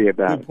unhappy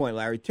about. Good point,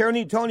 Larry.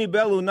 Tony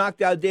Bell, who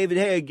knocked out David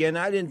Hay again.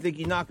 I didn't think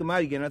he'd knock him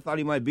out again. I thought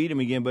he might beat him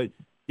again, but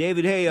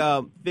David Hay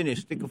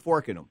finished. Stick a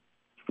fork in him.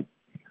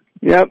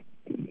 Yep.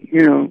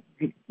 He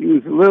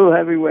was a little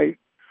heavyweight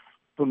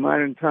for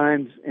Modern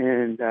Times,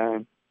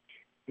 and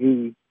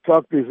he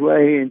talked his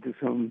way into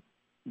some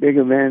big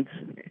events.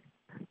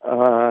 He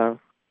was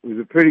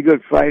a pretty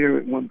good fighter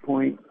at one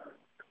point.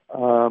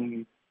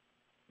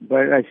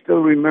 But I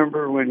still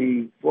remember when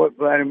he fought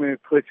Vladimir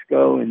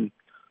Klitschko, and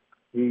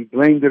he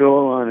blamed it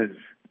all on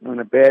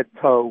a bad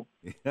toe.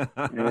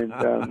 And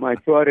my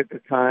thought at the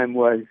time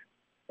was,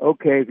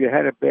 okay, if you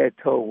had a bad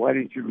toe, why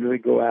didn't you really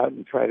go out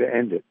and try to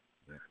end it?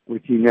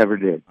 Which he never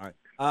did. All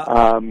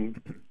right.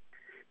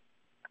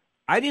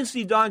 I didn't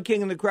see Don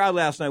King in the crowd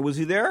last night. Was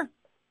he there?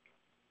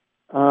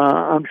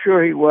 I'm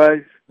sure he was.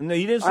 No,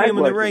 you didn't see him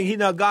in the ring.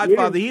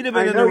 Godfather. He'd have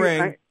been in the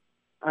ring.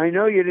 I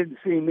know you didn't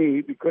see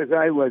me because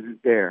I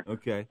wasn't there.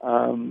 Okay.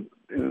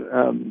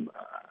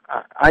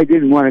 I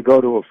didn't want to go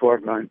to a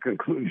foregone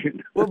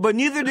conclusion. Well, but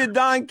neither did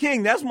Don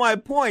King. That's my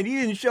point. He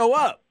didn't show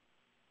up.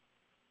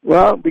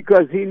 Well,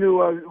 because he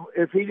knew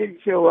if he didn't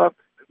show up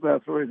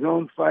for his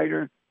own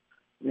fighter,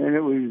 then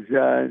it was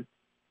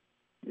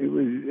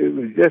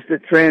just a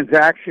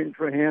transaction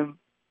for him,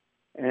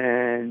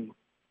 and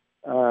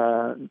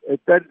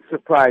it doesn't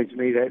surprise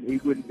me that he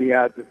wouldn't be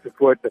out to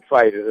support the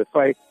fighter. The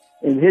fight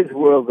in his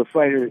world, the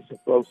fighter is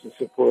supposed to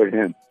support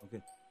him.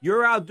 Okay.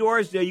 You're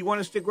outdoors there. You want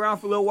to stick around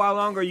for a little while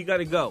longer, or you got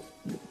to go?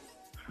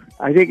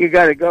 I think you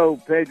got to go,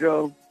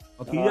 Pedro.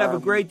 Okay, you have a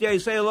great day.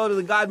 Say hello to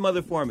the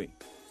godmother for me.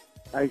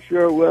 I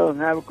sure will, and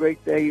have a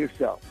great day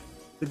yourself.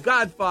 The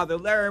Godfather,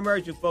 Larry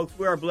Emergent, folks.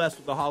 We are blessed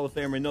with the Hall of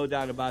Famer, no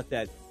doubt about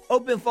that.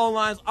 Open phone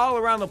lines all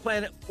around the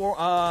planet for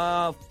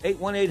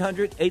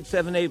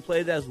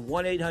 818-878-PLAY. That's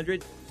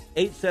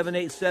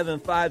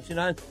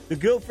 1-800-878-7529. The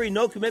guilt-free,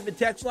 no-commitment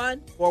text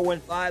line,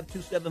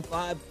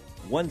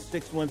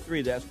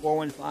 415-275-1613. That's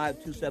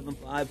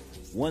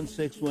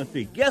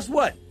 415-275-1613. Guess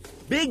what?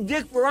 Big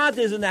Dick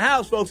Ferrante is in the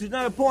house, folks. He's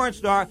not a porn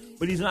star,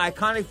 but he's an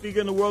iconic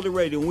figure in the world of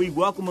radio, and we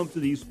welcome him to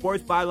the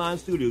Sports Byline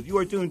Studios. You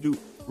are tuned to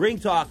Ring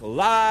Talk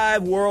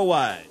Live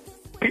Worldwide.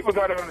 People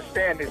got to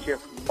understand this here.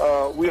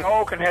 We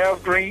all can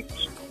have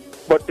dreams,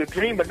 but the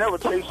dream will never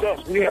chase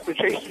us. We have to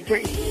chase the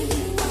dream.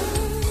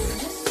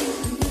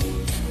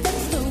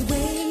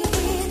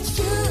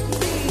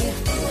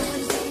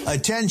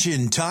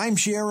 Attention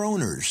timeshare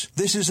owners.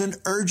 This is an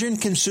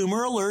urgent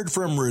consumer alert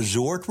from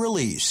Resort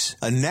Release,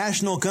 a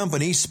national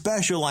company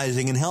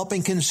specializing in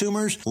helping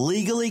consumers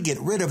legally get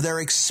rid of their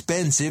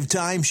expensive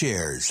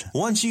timeshares.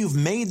 Once you've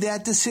made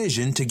that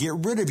decision to get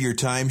rid of your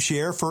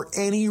timeshare for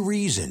any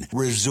reason,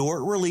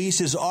 Resort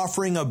Release is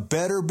offering a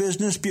Better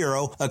Business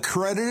Bureau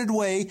accredited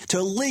way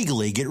to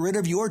legally get rid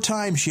of your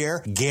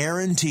timeshare,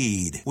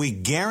 guaranteed. We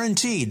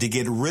guaranteed to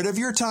get rid of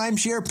your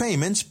timeshare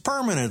payments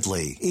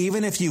permanently.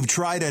 Even if you've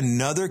tried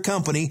another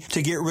company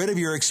to get rid of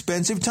your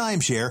expensive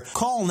timeshare,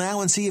 call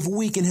now and see if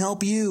we can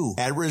help you.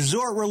 At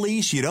Resort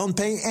Release, you don't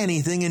pay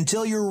anything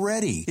until you're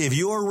ready. If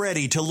you're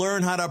ready to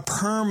learn how to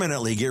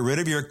permanently get rid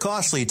of your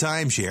costly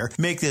timeshare,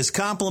 make this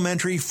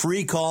complimentary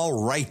free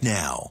call right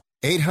now.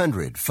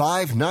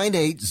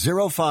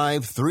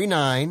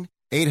 800-598-0539.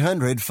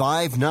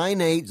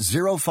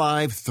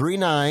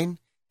 800-598-0539.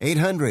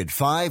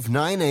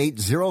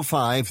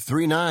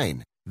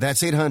 800-598-0539.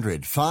 That's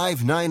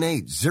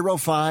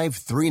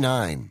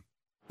 800-598-0539.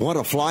 Want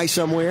to fly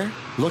somewhere?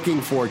 Looking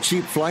for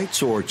cheap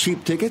flights or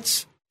cheap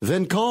tickets?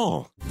 Then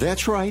call.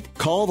 That's right.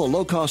 Call the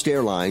low-cost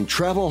airline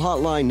travel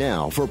hotline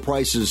now for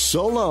prices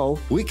so low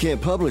we can't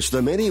publish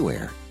them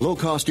anywhere. Low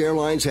Cost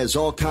Airlines has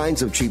all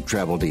kinds of cheap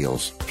travel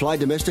deals. Fly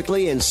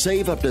domestically and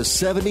save up to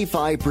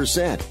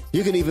 75%.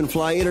 You can even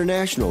fly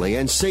internationally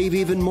and save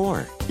even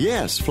more.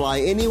 Yes, fly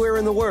anywhere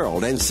in the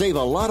world and save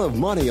a lot of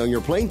money on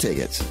your plane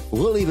tickets.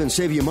 We'll even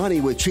save you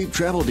money with cheap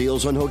travel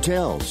deals on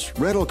hotels,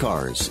 rental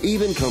cars,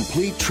 even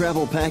complete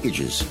travel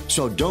packages.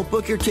 So don't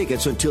book your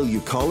tickets until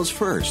you call us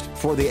first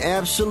for the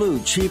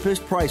absolute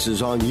cheapest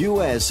prices on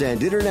U.S.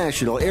 and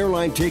international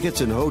airline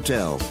tickets and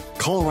hotels.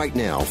 Call right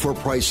now for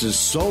prices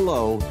so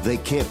low they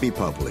can't be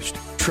published.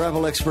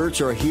 Travel experts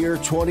are here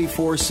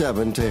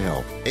 24/7 to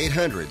help.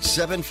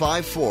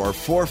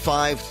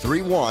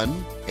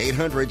 800-754-4531.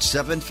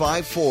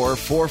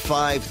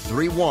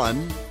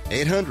 800-754-4531.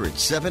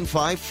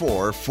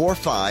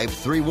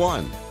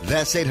 800-754-4531.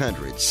 That's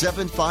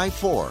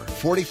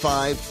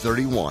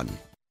 800-754-4531.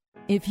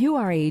 If you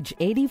are age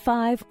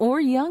 85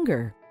 or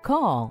younger,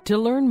 call to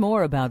learn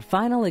more about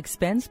final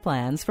expense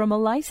plans from a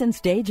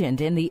licensed agent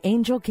in the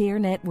Angel Care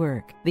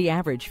Network. The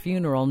average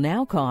funeral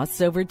now costs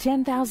over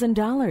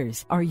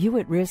 $10,000. Are you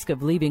at risk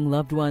of leaving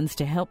loved ones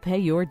to help pay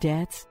your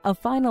debts? A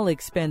final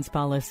expense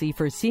policy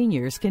for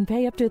seniors can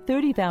pay up to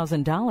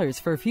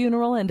 $30,000 for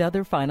funeral and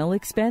other final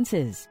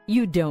expenses.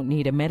 You don't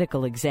need a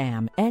medical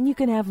exam, and you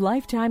can have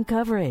lifetime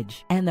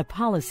coverage, and the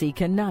policy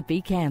cannot be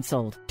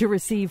canceled. To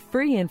receive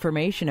free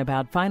information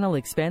about final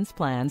expense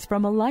plans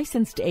from a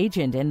licensed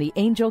agent in the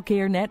Angel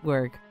Care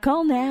Network,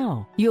 call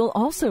now. You'll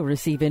also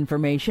receive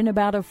information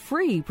about a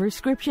free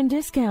prescription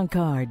discount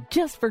card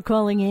just for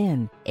calling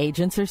in.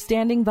 Agents are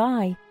standing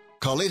by.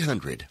 Call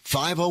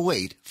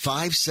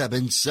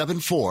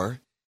 800-508-5774.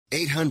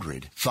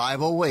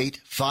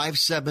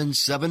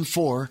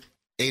 800-508-5774.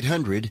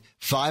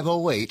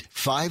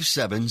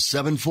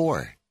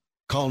 800-508-5774.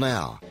 Call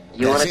now.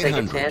 You want That's to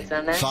take a chance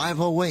on that?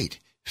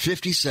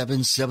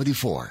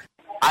 508-5774.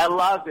 I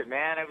loved it,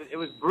 man. It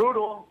was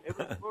brutal. It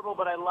was brutal,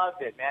 but I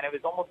loved it, man. It was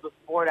almost a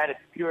sport at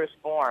its purest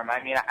form.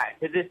 I mean,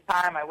 to this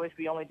time, I wish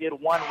we only did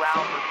one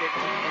round for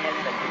 15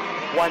 minutes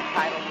and one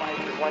title fight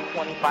for one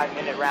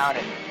 25-minute round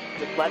and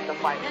just let the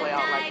fight play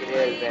out like it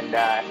is. And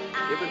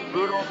it was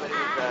brutal, but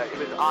it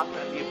was awesome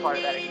to be a part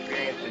of that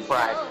experience and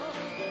pride.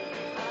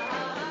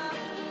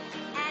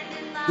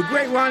 The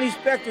great Ronnie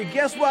Spector.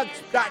 Guess what,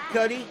 Scott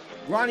Cuddy?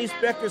 Ronnie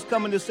Spector's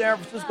coming to San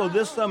Francisco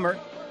this summer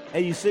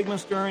at the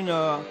Sigmund Stern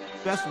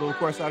Festival, of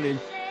course, out in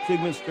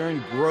Sigmund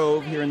Stern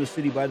Grove here in the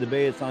city by the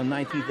bay. It's on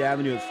 19th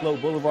Avenue at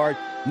Sloat Boulevard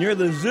near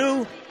the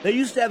zoo. They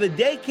used to have a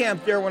day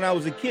camp there when I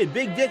was a kid.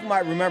 Big Dick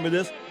might remember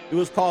this. It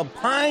was called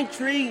Pine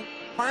Tree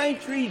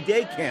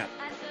Day Camp,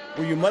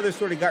 where your mother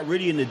sort of got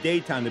rid of you in the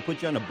daytime. They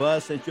put you on a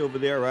bus, sent you over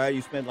there, right?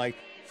 You spent like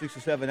 6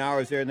 or 7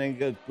 hours there and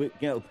then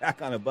go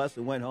back on a bus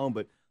and went home.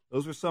 But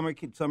those were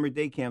summer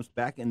day camps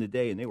back in the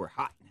day, and they were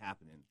hot and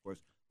happening, of course.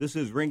 This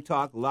is Ring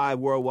Talk live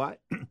worldwide,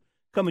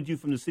 coming to you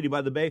from the city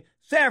by the bay,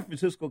 San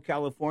Francisco,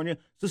 California.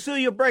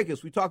 Cecilia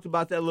Brækhus, we talked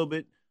about that a little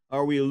bit,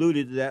 or we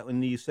alluded to that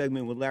in the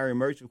segment with Larry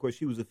Merch. Of course,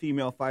 she was a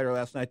female fighter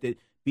last night that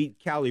beat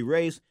Callie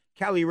Race.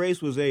 Callie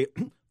Race was a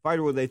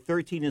fighter with a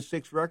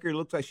 13-6 record. It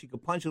looks like she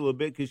could punch a little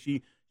bit because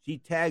she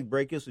tagged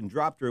Brækhus and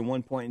dropped her at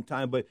one point in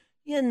time. But,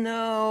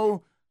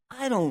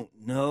 I don't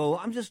know.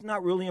 I'm just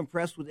not really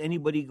impressed with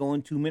anybody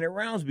going 2-minute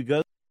rounds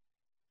because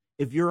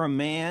if you're a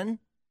man,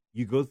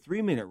 you go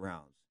 3-minute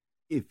rounds.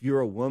 If you're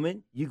a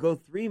woman, you go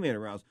 3-minute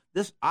rounds.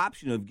 This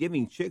option of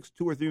giving chicks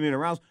 2 or 3-minute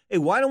rounds, hey,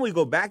 why don't we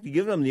go back to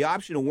give them the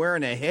option of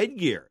wearing a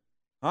headgear?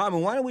 I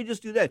mean, why don't we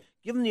just do that?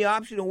 Give them the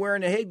option of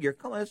wearing a headgear.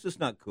 Come on, that's just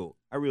not cool.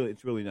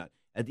 It's really not.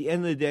 At the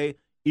end of the day,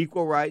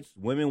 equal rights.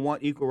 Women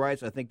want equal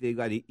rights. I think they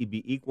got to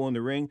be equal in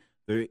the ring.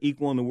 They're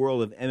equal in the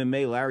world of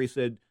MMA. Larry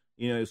said,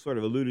 sort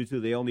of alluded to,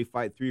 they only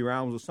fight 3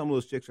 rounds. Well, some of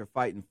those chicks are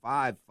fighting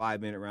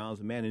 5-minute rounds.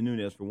 Amanda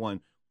Nunes, for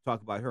one. We'll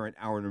talk about her in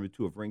hour number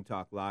 2 of Ring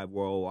Talk Live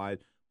worldwide.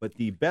 But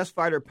the best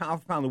fighter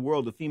pound for pound in the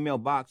world of female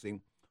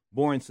boxing,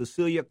 born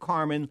Cecilia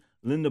Carmen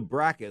Linda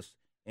Brækhus,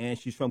 and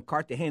she's from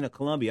Cartagena,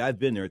 Colombia. I've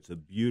been there. It's a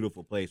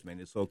beautiful place, man.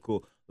 It's so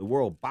cool. The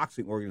World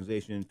Boxing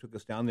Organization took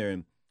us down there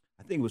in,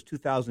 I think it was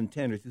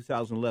 2010 or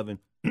 2011.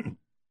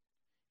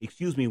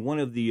 Excuse me, one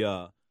of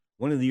the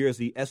years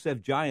the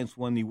SF Giants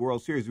won the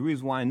World Series. The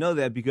reason why I know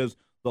that because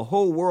the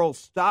whole world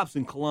stops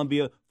in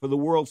Colombia for the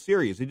World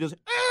Series. It just,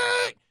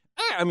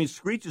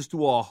 screeches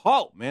to a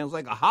halt, man. It's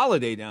like a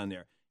holiday down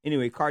there.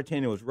 Anyway,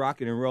 Cartagena was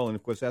rocking and rolling.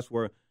 Of course, that's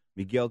where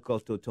Miguel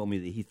Cotto told me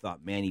that he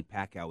thought Manny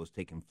Pacquiao was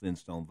taking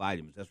Flintstone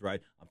vitamins. That's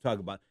right. I'm talking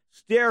about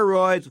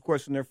steroids, of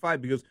course, in their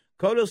fight because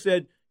Cotto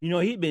said,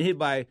 he'd been hit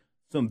by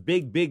some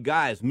big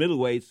guys,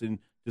 middleweights, and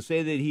to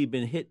say that he'd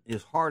been hit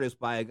his hardest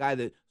by a guy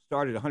that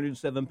started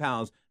 107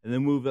 pounds and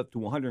then moved up to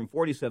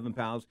 147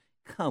 pounds,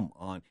 come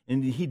on.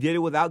 And he did it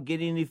without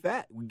gaining any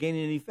fat.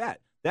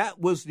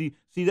 That's the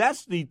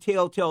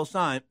telltale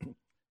sign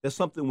that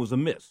something was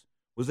amiss.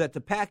 Was that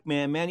the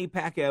Pac-Man, Manny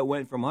Pacquiao,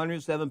 went from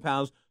 107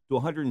 pounds to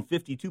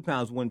 152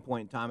 pounds at one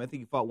point in time. I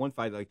think he fought one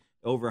fight like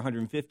over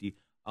 150,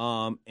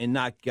 and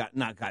not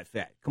got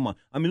fat. Come on.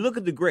 I mean, look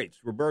at the greats.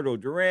 Roberto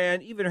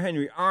Duran, even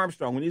Henry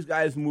Armstrong. When these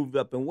guys moved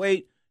up in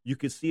weight, you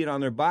could see it on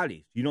their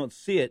bodies. You don't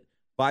see it,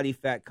 body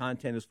fat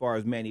content, as far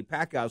as Manny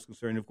Pacquiao is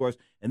concerned, of course.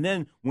 And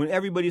then when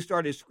everybody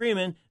started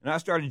screaming, and I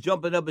started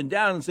jumping up and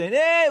down and saying,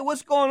 hey,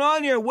 what's going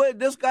on here? What,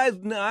 this guy's,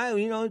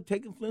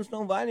 taking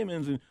Flintstone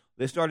vitamins, and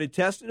they started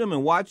testing him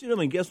and watching him,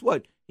 and guess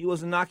what? He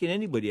wasn't knocking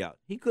anybody out.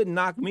 He couldn't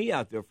knock me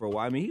out there for a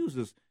while. I mean,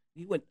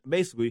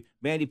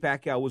 Manny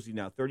Pacquiao, was he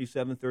now,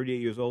 37, 38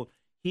 years old?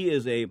 He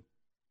is a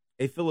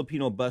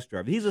Filipino bus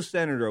driver. He's a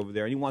senator over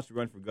there, and he wants to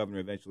run for governor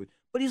eventually.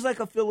 But he's like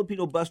a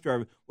Filipino bus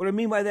driver. What I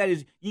mean by that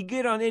is you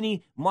get on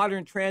any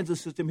modern transit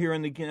system here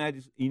in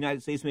the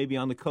United States, maybe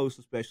on the coast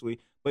especially,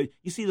 but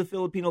you see the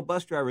Filipino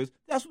bus drivers.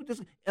 That's what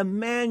this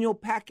Emmanuel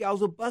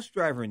Pacquiao's a bus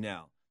driver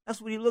now. That's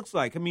what he looks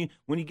like. I mean,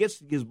 when he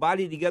gets his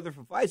body together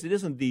for fights, it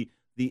isn't the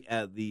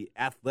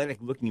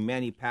athletic-looking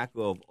Manny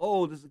Pacquiao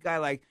of, this is a guy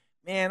like,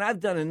 man, I've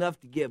done enough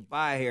to get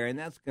by here, and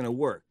that's going to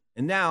work.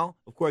 And now,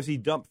 of course, he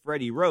dumped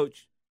Freddie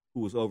Roach, who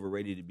was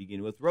overrated to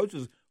begin with. Roach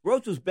was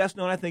best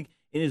known, I think,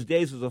 in his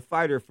days as a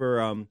fighter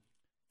for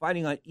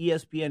fighting on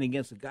ESPN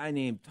against a guy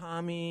named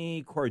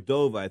Tommy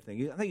Cordova, I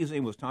think. I think his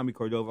name was Tommy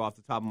Cordova off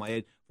the top of my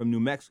head, from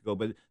New Mexico.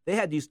 But they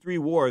had these 3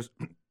 wars,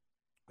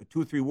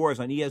 2 or 3 wars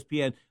on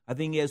ESPN. I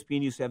think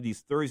ESPN used to have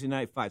these Thursday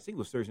night fights. I think it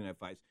was Thursday night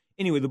fights.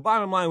 Anyway, the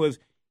bottom line was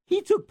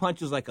he took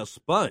punches like a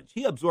sponge.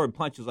 He absorbed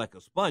punches like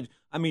a sponge.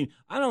 I mean,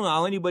 I don't know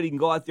how anybody can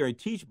go out there and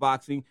teach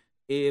boxing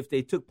if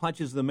they took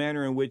punches the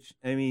manner in which,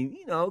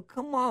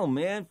 come on,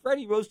 man.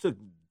 Freddie Roach took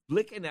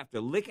licking after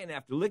licking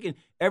after licking.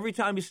 Every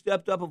time he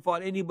stepped up and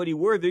fought anybody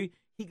worthy,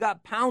 he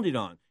got pounded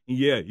on. And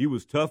yeah, he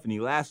was tough and he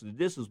lasted the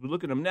distance, but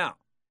look at him now.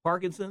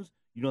 Parkinson's,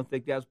 you don't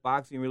think that's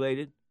boxing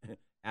related?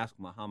 Ask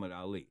Muhammad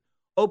Ali.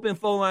 Open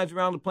phone lines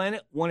around the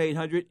planet,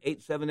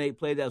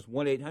 1-800-878-PLAY. That's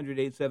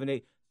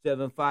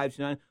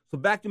 1-800-878-7529. So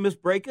back to Miss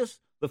Brækhus,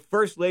 the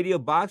first lady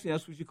of boxing.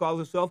 That's what she calls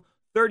herself.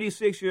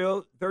 36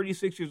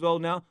 years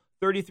old now,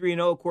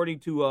 33-0 according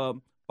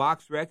to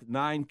BoxRec,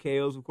 9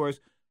 KOs, of course,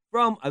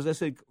 from, as I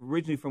said,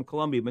 originally from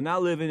Colombia, but now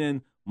living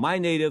in my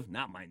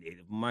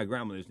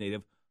grandmother's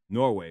native,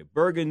 Norway.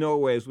 Bergen,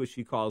 Norway is what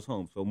she calls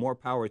home, so more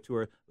power to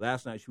her.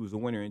 Last night she was a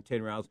winner in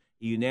 10 rounds.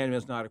 A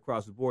unanimous nod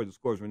across the board. The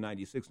scores were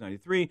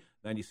 96-93,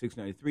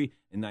 96-93,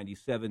 and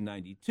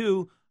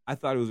 97-92. I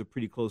thought it was a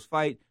pretty close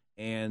fight,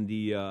 and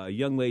the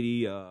young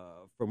lady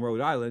from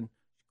Rhode Island,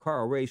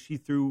 Callie Race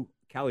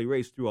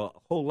threw a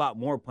whole lot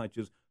more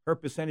punches. Her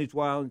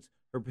percentage-wise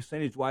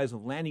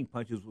of landing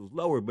punches was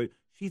lower, but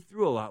she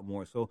threw a lot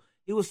more. So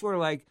it was sort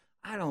of like,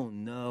 I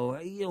don't know,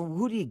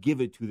 who do you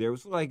give it to there? It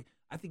was sort of like,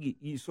 I think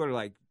you sort of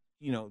like,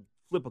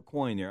 flip a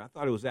coin there. I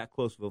thought it was that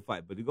close of a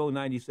fight. But to go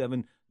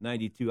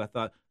 97-92, I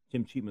thought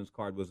Tim Cheatman's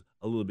card was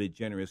a little bit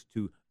generous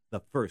to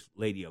the First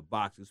Lady of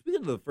Boxing.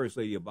 Speaking of the First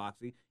Lady of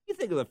Boxing, you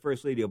think of the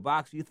First Lady of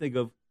Boxing, you think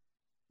of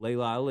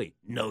Layla Ali.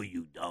 No,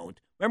 you don't.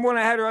 Remember when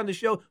I had her on the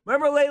show?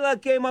 Remember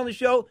Layla came on the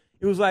show?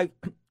 It was like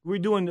we were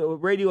doing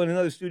radio in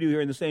another studio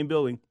here in the same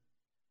building.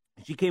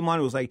 She came on,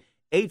 it was like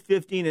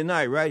 8:15 at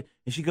night, right?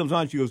 And she comes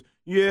on, she goes,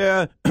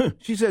 yeah.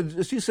 she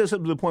said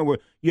something to the point where,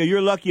 yeah,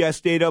 you're lucky I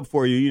stayed up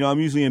for you. I'm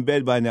usually in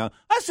bed by now.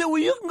 I said,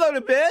 well, you can go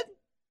to bed.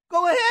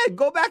 Go ahead.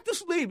 Go back to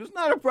sleep. It's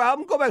not a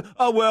problem. Go back.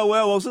 Oh,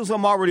 well, since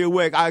I'm already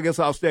awake, I guess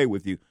I'll stay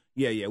with you.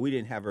 Yeah, we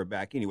didn't have her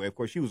back anyway. Of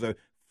course, she was a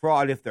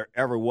fraud if there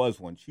ever was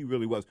one. She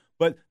really was.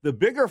 But the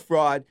bigger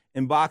fraud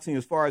in boxing,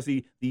 as far as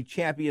the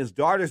champion's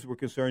daughters were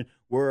concerned,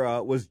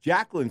 was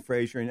Jacqueline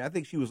Frazier, and I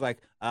think she was like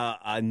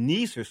a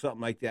niece or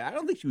something like that. I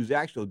don't think she was the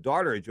actual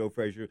daughter of Joe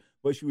Frazier,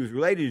 but she was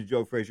related to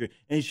Joe Frazier,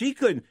 and she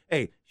couldn't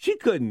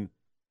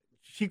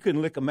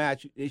lick a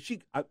match.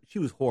 She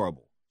was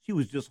horrible. She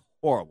was just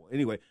horrible.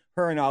 Anyway,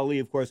 her and Ali,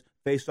 of course,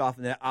 faced off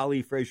in that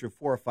Ali-Frazier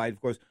 4 fight.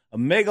 Of course, a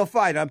mega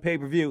fight on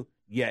pay-per-view.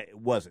 Yeah, it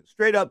wasn't.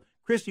 Straight up,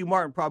 Christy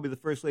Martin, probably the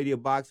First Lady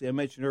of Boxing. I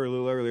mentioned her a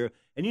little earlier.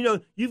 And,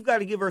 you've got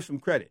to give her some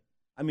credit.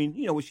 I mean,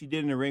 what she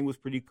did in the ring was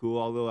pretty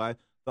cool, although I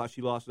thought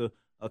she lost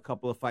a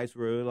couple of fights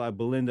where like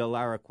Belinda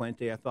Lara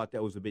Quente. I thought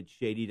that was a bit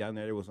shady down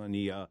there. It was on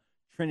the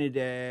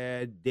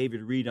Trinidad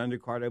David Reed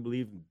undercard, I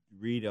believe.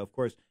 Reed, of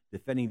course,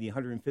 defending the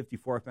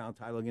 154-pound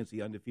title against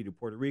the undefeated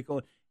Puerto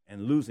Rico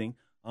and losing.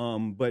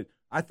 But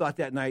I thought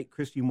that night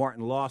Christy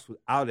Martin lost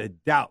without a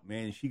doubt,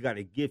 man. She got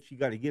a gift.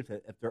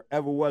 If there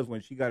ever was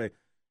one, she got a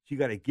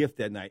gift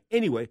that night.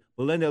 Anyway,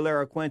 Belinda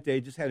Lara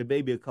Quente just had a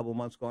baby a couple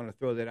months ago, and I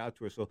throw that out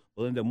to her. So,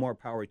 Belinda, more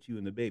power to you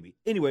and the baby.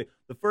 Anyway,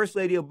 the First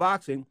Lady of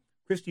Boxing,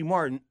 Christy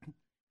Martin,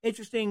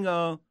 interesting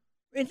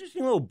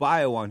little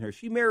bio on her.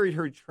 She married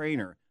her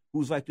trainer, who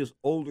was like this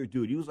older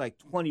dude. He was like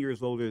 20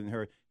 years older than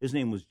her. His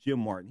name was Jim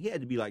Martin. He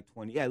had to be like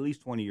at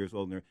least 20 years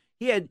older than her.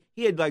 He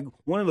had like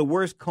one of the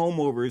worst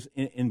comb-overs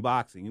in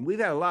boxing. And we've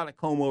had a lot of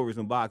comb-overs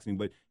in boxing,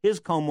 but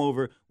his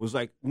comb-over was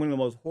like one of the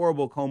most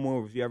horrible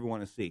comb-overs you ever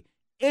want to see.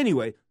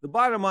 Anyway, the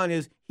bottom line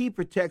is he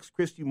protects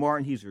Christy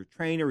Martin. He's her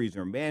trainer. He's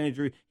her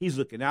manager. He's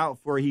looking out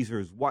for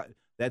her.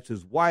 That's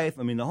his wife.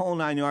 I mean, the whole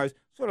 9 yards.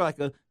 Sort of like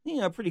a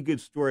pretty good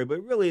story,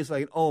 but really it's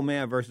like an old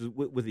man versus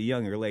with a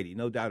younger lady,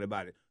 no doubt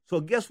about it. So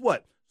guess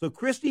what? So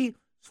Christy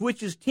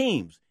switches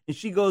teams, and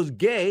she goes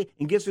gay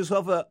and gets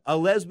herself a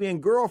lesbian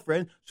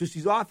girlfriend. So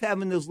she's off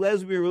having this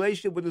lesbian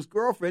relationship with this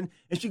girlfriend,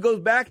 and she goes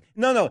back.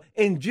 No.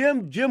 And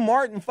Jim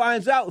Martin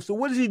finds out. So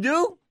what does he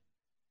do?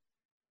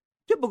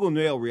 Typical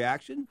male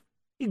reaction.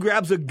 He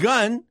grabs a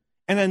gun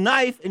and a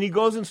knife, and he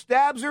goes and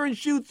stabs her and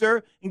shoots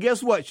her, and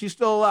guess what? She's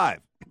still alive.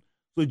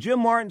 So Jim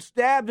Martin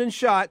stabbed and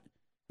shot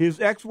his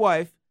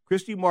ex-wife,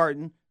 Christy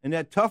Martin, and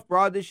that tough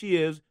broad that she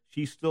is,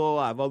 she's still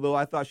alive. Although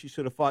I thought she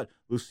should have fought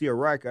Lucia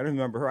Riker. I don't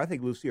remember her. I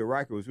think Lucia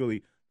Riker was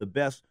really the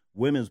best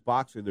women's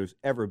boxer there's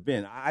ever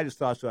been. I just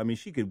thought so. I mean,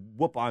 she could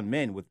whoop on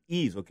men with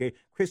ease, okay?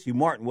 Christy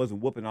Martin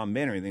wasn't whooping on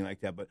men or anything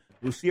like that, but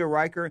Lucia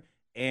Riker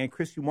and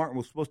Christy Martin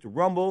were supposed to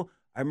rumble.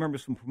 I remember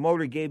some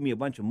promoter gave me a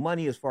bunch of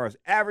money as far as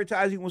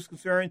advertising was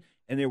concerned,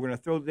 and they were going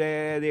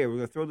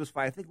to throw this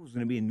fight. I think it was going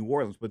to be in New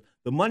Orleans, but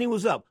the money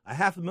was up,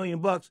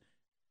 $500,000,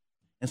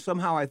 and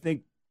somehow I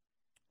think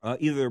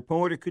either the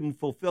promoter couldn't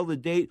fulfill the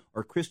date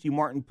or Christy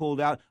Martin pulled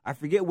out. I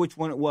forget which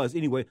one it was.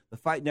 Anyway, the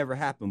fight never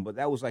happened, but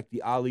that was like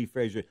the Ali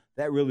Frazier.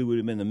 That really would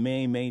have been the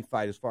main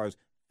fight as far as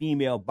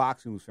female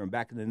boxing was from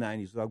back in the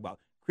 90s. Talk about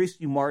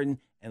Christy Martin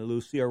and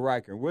Lucia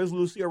Riker. Where does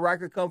Lucia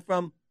Riker come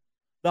from?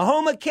 The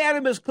home of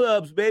cannabis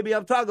clubs, baby.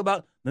 I'm talking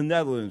about the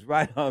Netherlands.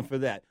 Right on for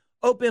that.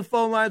 Open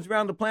phone lines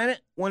around the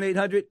planet,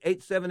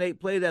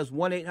 1-800-878-PLAY. That's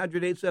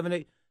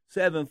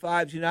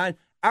 1-800-878-7529.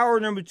 Hour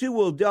number 2,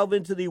 we'll delve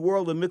into the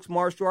world of mixed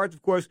martial arts.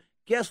 Of course,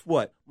 guess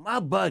what? My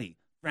buddy,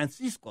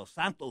 Francisco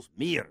Santos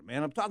Mir,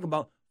 man. I'm talking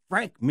about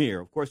Frank Mir,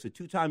 of course, the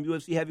 2-time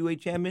UFC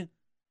heavyweight champion,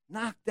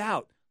 knocked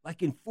out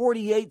like in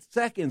 48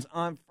 seconds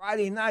on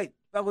Friday night,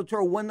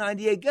 Bellator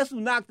 198. Guess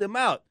who knocked him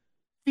out?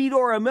 Fedor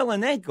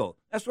Emelianenko.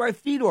 That's right,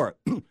 Fedor.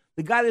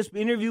 The guy that's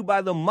been interviewed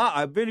by the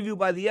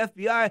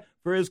FBI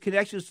for his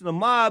connections to the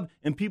mob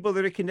and people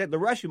that are connected, the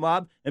Russian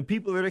mob, and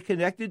people that are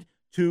connected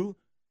to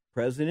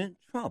President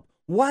Trump.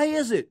 Why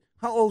is it?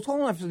 Hold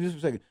on for just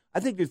a second. I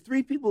think there's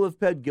 3 people have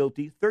pled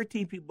guilty,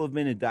 13 people have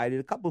been indicted,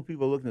 a couple of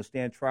people are looking to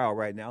stand trial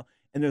right now,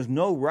 and there's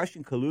no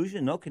Russian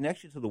collusion, no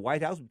connection to the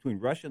White House between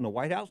Russia and the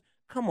White House.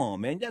 Come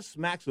on, man. That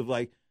smacks of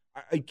like,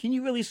 can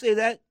you really say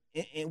that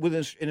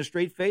in a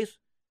straight face?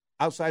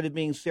 Outside of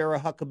being Sarah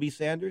Huckabee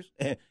Sanders?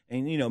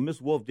 And you know,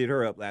 Miss Wolf did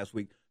her up last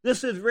week.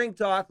 This is Ring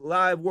Talk,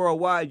 live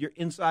worldwide. Your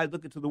inside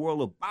look into the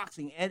world of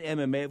boxing and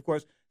MMA. Of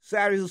course,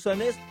 Saturdays and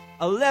Sundays,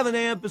 11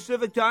 a.m.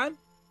 Pacific time,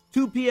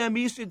 2 p.m.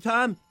 Eastern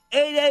time, 8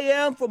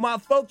 a.m. for my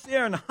folks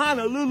there in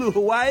Honolulu,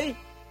 Hawaii.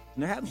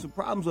 And they're having some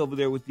problems over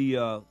there with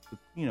the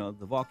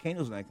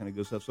volcanoes and that kind of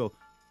good stuff. So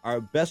our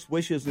best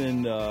wishes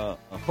and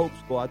hopes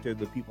go out there to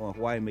the people in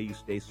Hawaii. May you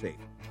stay safe.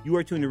 You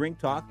are tuned to Ring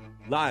Talk,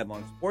 live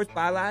on Sports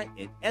Byline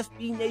and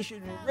SB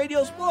Nation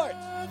Radio Sports.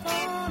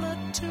 On a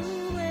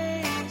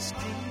two-way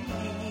street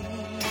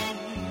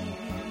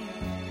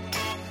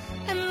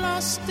and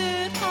lost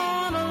it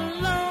on a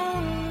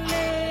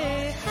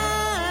lonely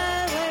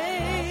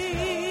highway.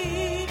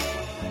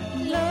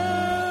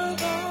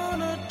 Love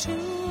on a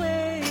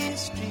two-way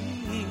street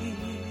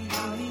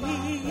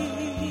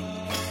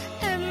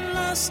and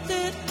lost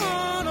it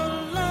on a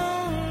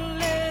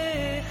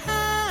lonely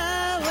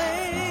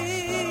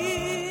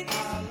highway.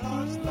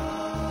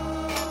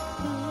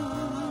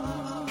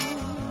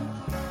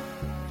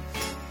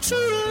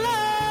 True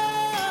love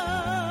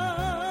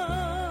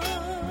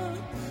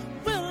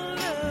will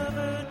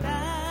never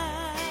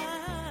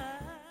die.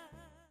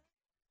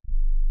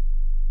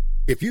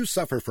 If you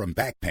suffer from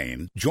back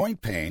pain,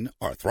 joint pain,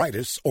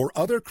 arthritis, or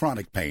other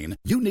chronic pain,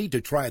 you need to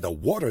try the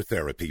water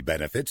therapy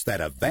benefits that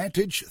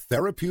Advantage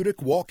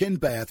Therapeutic Walk-In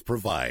Bath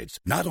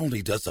provides. Not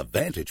only does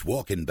Advantage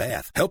Walk-In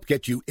Bath help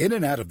get you in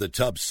and out of the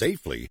tub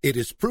safely, it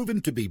is proven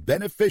to be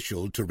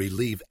beneficial to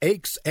relieve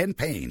aches and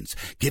pains,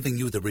 giving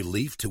you the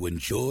relief to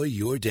enjoy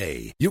your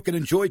day. You can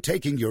enjoy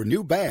taking your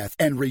new bath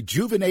and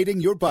rejuvenating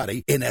your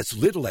body in as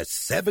little as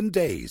 7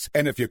 days.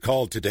 And if you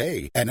call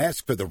today and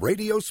ask for the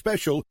radio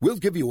special, we'll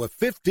give you a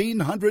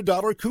 $1,500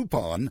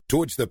 coupon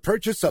towards the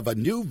purchase of a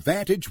new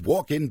Vantage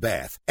walk-in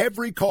bath.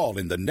 Every call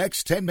in the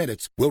next 10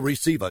 minutes will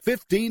receive a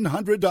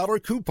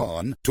 $1,500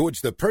 coupon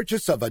towards the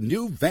purchase of a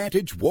new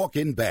Vantage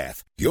walk-in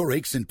bath. Your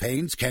aches and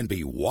pains can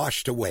be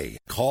washed away.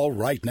 Call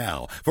right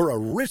now for a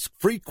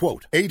risk-free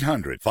quote.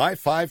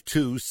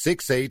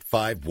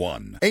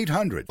 800-552-6851.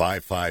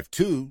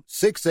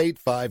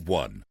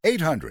 800-552-6851.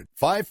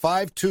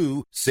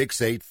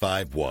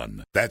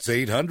 800-552-6851. That's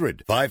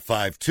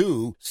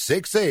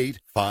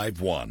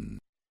 800-552-6851.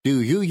 Do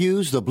you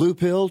use the blue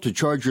pill to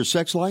charge your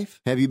sex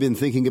life? Have you been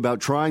thinking about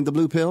trying the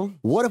blue pill?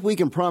 What if we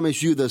can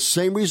promise you the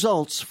same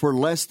results for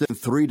less than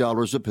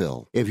 $3 a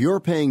pill? If you're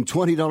paying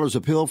 $20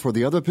 a pill for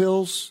the other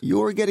pills,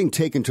 you're getting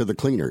taken to the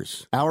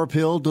cleaners. Our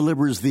pill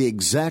delivers the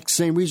exact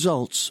same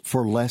results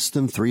for less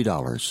than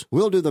 $3.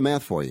 We'll do the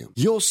math for you.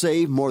 You'll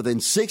save more than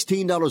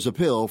 $16 a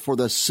pill for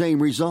the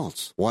same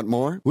results. Want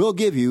more? We'll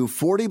give you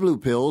 40 blue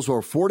pills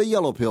or 40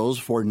 yellow pills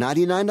for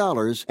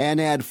 $99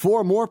 and add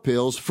 4 more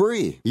pills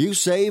free. You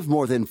save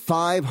more than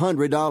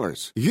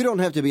 $500. You don't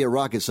have to be a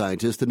rocket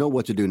scientist to know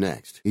what to do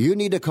next. You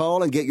need to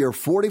call and get your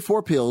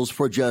 44 pills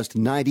for just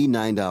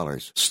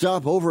 $99.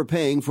 Stop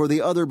overpaying for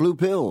the other blue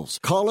pills.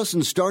 Call us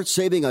and start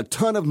saving a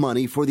ton of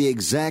money for the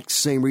exact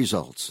same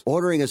results.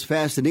 Ordering is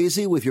fast and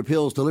easy with your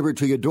pills delivered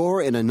to your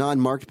door in a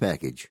non-marked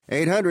package.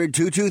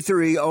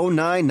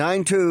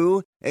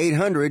 800-223-0992.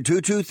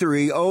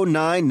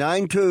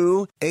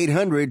 800-223-0992.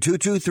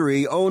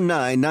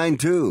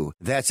 800-223-0992.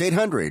 That's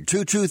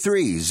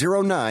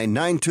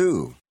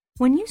 800-223-0992.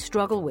 When you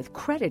struggle with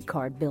credit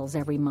card bills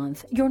every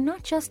month, you're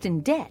not just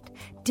in debt.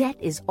 Debt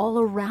is all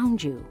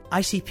around you.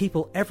 I see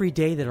people every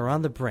day that are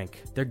on the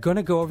brink. They're going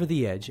to go over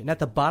the edge, and at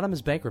the bottom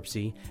is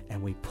bankruptcy,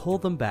 and we pull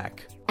them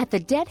back. At the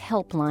Debt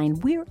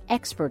Helpline, we're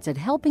experts at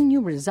helping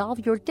you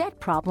resolve your debt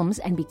problems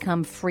and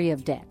become free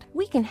of debt.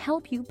 We can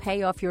help you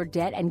pay off your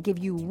debt and give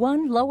you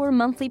one lower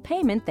monthly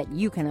payment that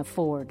you can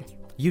afford.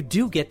 You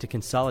do get to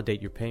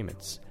consolidate your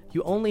payments.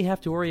 You only have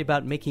to worry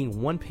about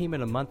making one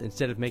payment a month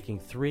instead of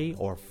making 3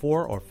 or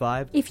 4 or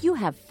 5. If you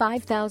have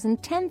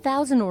 $5,000,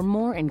 $10,000 or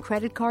more in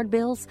credit card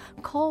bills,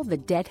 call the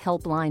Debt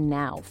Helpline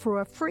now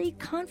for a free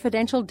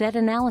confidential debt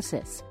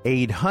analysis.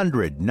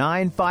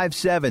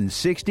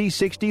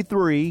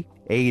 800-957-6063.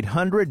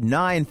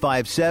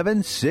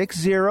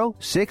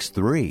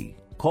 800-957-6063.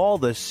 Call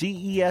the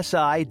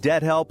CESI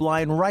Debt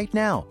Helpline right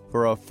now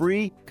for a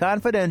free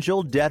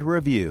confidential debt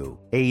review.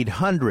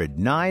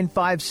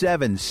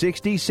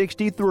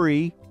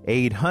 800-957-6063.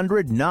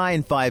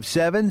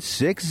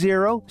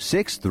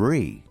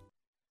 800-957-6063.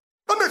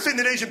 I'm not saying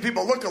that Asian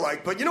people look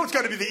alike, but you know it's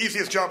got to be the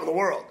easiest job in the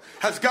world.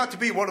 Has got to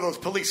be one of those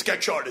police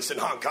sketch artists in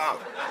Hong Kong.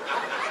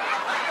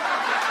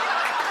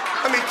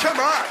 I mean, come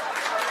on.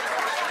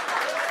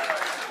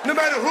 No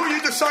matter who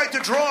you decide to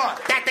draw,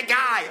 that's the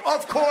guy.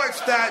 Of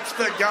course that's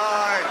the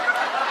guy.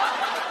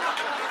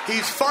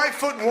 He's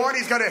 5'1",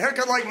 he's got a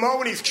haircut like Mo,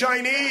 and he's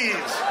Chinese.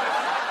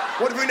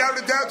 What have we narrowed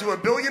it down to, 1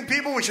 billion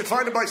people? We should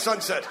find him by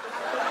sunset.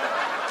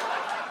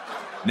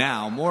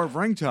 Now, more of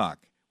Ring Talk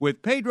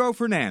with Pedro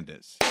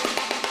Fernandez.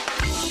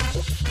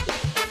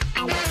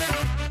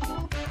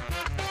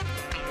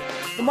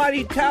 The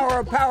mighty Tower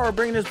of Power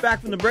bringing us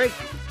back from the break.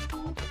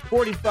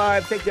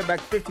 45, take that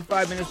back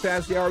 55 minutes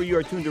past the hour. You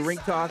are tuned to Ring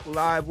Talk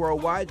live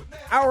worldwide.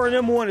 Hour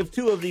number one of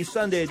two of the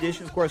Sunday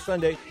edition. Of course,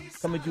 Sunday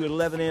coming to you at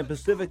 11 a.m.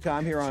 Pacific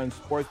time here on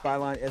Sports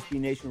Byline, SB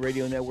Nation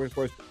Radio Network. Of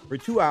course, for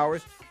 2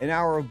 hours, an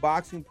hour of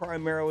boxing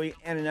primarily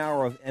and an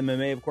hour of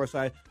MMA. Of course,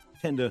 I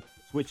tend to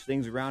switch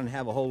things around and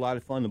have a whole lot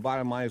of fun. The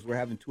bottom line is we're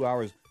having 2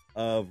 hours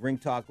of Ring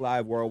Talk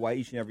live worldwide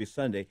each and every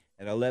Sunday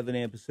at 11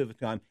 a.m. Pacific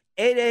time,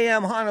 8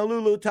 a.m.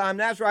 Honolulu time.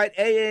 That's right,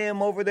 8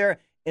 a.m. over there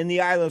in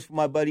the islands for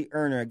my buddy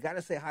Erner. I got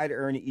to say hi to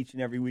Ernie each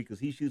and every week because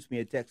he shoots me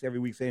a text every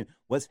week saying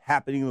what's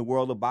happening in the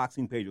world of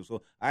boxing, Pedro.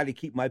 So I had to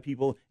keep my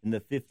people in the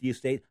 50th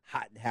state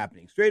hot and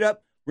happening. Straight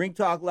up, Ring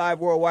Talk Live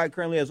Worldwide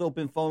currently has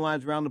open phone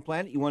lines around the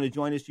planet. You want to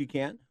join us, you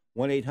can.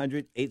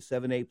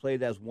 1-800-878-PLAY.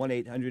 That's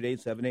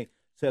 1-800-878-75.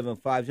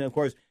 And, of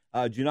course,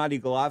 Gennady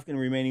Golovkin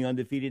remaining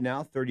undefeated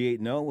now,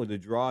 38-0 with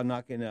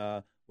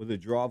a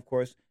draw, of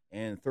course,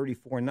 and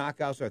 34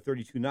 knockouts or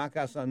 32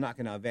 knockouts on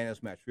knocking out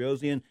Vanes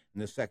Matriosian in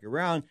the second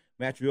round.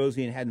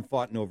 Matriosian hadn't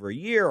fought in over a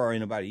year or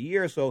in about a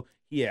year, so,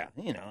 yeah,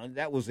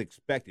 that was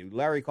expected.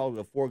 Larry called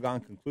it a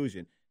foregone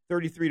conclusion.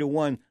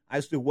 33-1,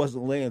 I still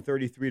wasn't laying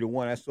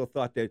 33-1. I still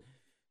thought that,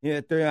 I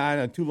don't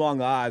know, too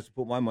long odds to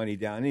put my money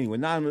down. Anyway,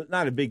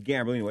 not a big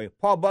gamble anyway.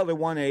 Paul Butler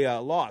won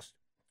lost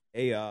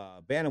a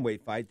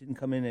bantamweight fight, didn't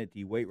come in at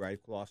the weight right,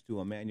 lost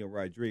to Emmanuel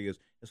Rodriguez.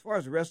 As far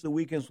as the rest of the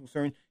weekend's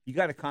concerned, you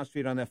got to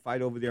concentrate on that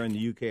fight over there in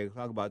the UK.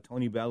 Talk about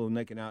Tony Bellew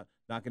knocking out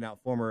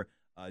former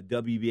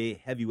WBA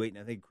heavyweight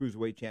and I think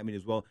cruiserweight champion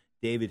as well,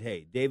 David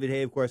Haye. David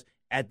Haye, of course,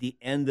 at the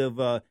end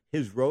of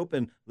his rope,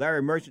 and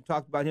Larry Merchant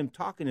talked about him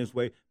talking his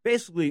way.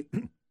 Basically,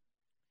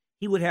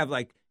 he would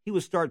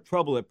start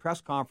trouble at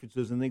press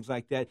conferences and things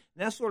like that.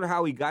 And that's sort of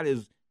how he got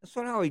his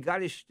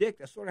shtick.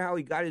 That's sort of how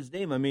he got his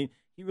name. I mean,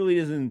 he really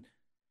isn't.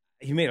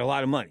 He made a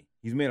lot of money.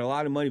 He's made a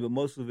lot of money, but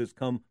most of it's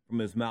come from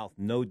his mouth,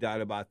 no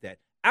doubt about that.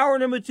 Hour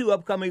number 2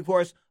 upcoming, of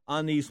course,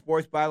 on the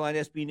Sports Byline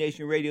SB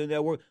Nation Radio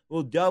Network.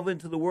 We'll delve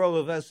into the world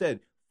of, as I said,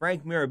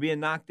 Frank Mir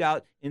being knocked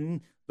out in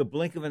the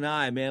blink of an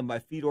eye, man, by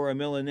Fedor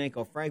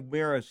Emelianenko. Frank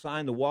Mir has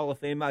signed the Wall of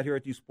Fame out here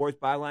at the Sports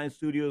Byline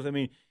studios. I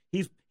mean,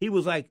 he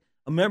was like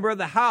a member of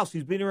the House.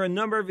 He's been here a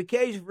number of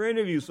occasions for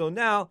interviews. So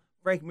now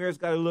Frank Mir's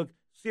got to look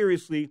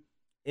seriously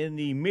in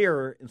the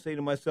mirror and say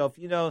to myself,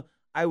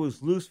 I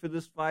was loose for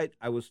this fight.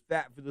 I was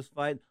fat for this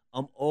fight.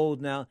 I'm old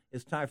now.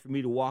 It's time for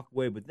me to walk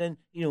away. But then,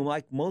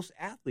 like most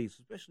athletes,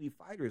 especially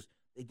fighters,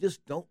 they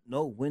just don't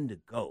know when to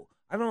go.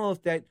 I don't know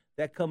if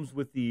that comes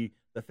with the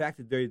fact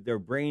that their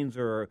brains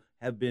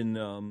have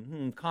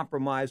been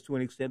compromised to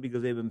an extent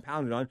because they've been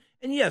pounded on.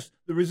 And yes,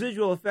 the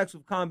residual effects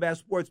of combat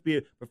sports, be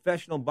it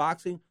professional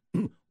boxing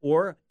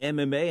or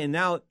MMA, and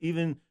now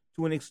even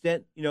to an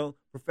extent,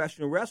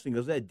 professional wrestling,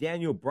 because that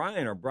Daniel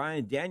Bryan or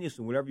Bryan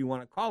Danielson, whatever you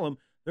want to call him,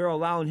 they're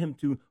allowing him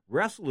to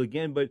wrestle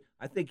again, but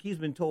I think he's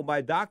been told by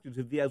doctors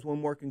if he has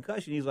one more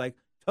concussion, he's like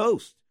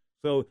toast.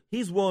 So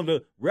he's willing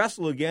to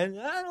wrestle again.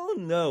 I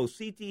don't know.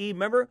 CTE,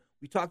 remember?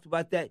 We talked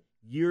about that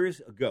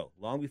years ago,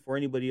 long before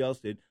anybody else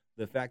did,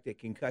 the fact that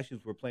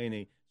concussions were playing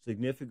a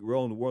significant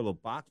role in the world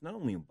of boxing, not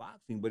only in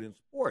boxing, but in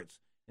sports.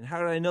 And how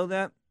did I know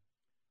that?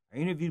 I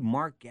interviewed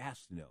Mark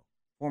Gastineau,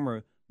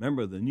 former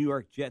member of the New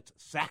York Jets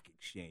sack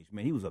exchange.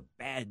 Man, he was a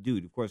bad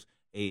dude. Of course,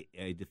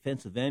 a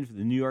defensive end for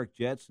the New York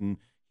Jets, and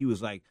he was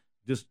like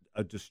just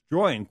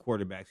destroying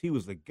quarterbacks. He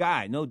was the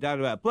guy, no doubt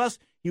about it. Plus,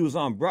 he was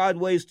on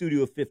Broadway,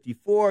 Studio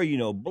 54,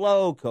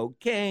 blow,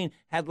 cocaine,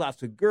 had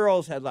lots of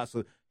girls, had lots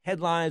of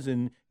headlines,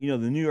 and, the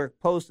New York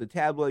Post, the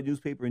tabloid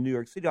newspaper in New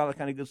York City, all that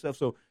kind of good stuff.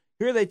 So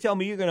here they tell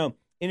me you're going to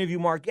interview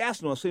Mark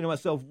Gastineau. I say to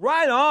myself,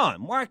 right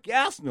on, Mark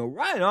Gastineau,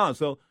 right on.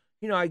 So,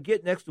 I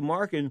get next to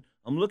Mark, and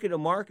I'm looking at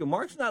Mark, and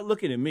Mark's not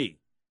looking at me.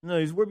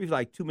 He's with me for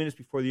like 2 minutes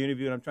before the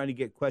interview, and I'm trying to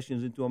get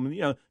questions into him,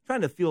 and trying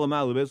to feel him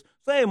out a little bit.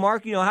 So, hey,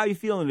 Mark, how you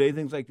feeling today?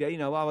 Things like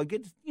that. I'll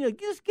get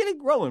just get it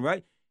growing,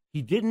 right?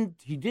 He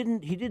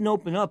didn't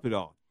open up at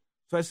all.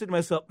 So I said to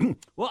myself,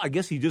 well, I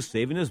guess he's just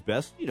saving his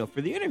best,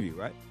 for the interview,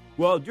 right?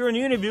 Well, during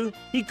the interview,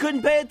 he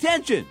couldn't pay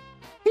attention.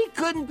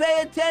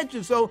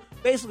 So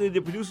basically,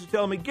 the producers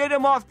telling me, get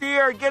him off the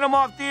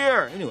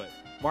air. Anyway,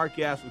 Mark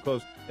asked,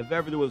 because if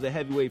ever there was a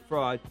heavyweight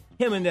fraud,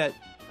 him and that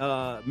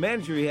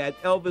manager he had,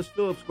 Elvis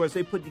Phillips, of course,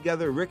 Rick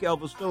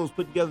Elvis Phillips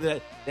put together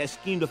that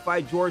scheme to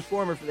fight George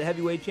Foreman for the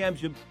heavyweight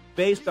championship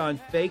based on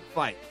fake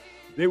fights.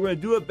 They were going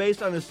to do it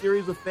based on a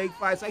series of fake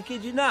fights. I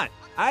kid you not.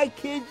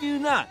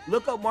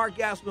 Look up Mark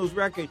Gastineau's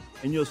record,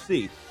 and you'll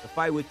see. The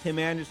fight with Tim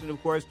Anderson,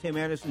 of course. Tim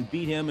Anderson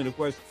beat him, and, of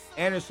course,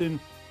 Anderson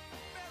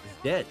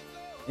is dead.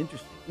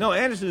 Interesting. No,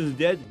 Anderson is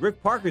dead.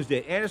 Rick Parker's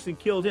dead. Anderson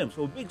killed him.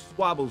 So big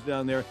squabbles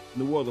down there in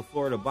the world of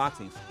Florida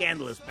boxing.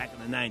 Scandalous back in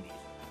the 90s.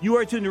 You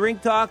are tuned to Ring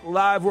Talk,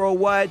 live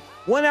worldwide.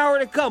 1 hour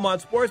to come on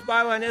Sports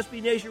Byline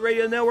SB Nation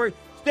Radio Network.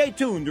 Stay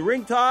tuned to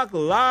Ring Talk,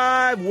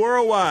 live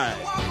worldwide.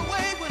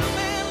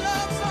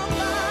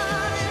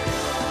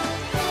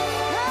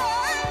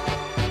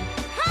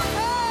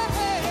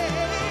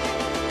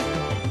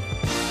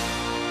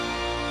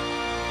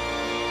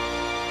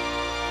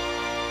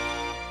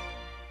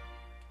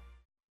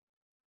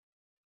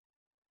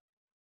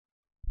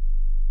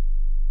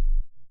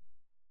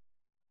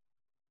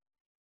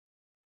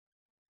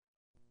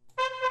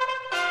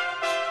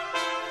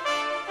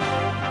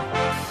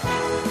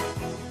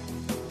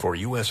 For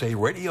USA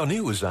Radio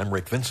News, I'm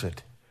Rick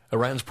Vincent.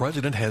 Iran's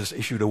president has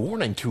issued a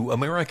warning to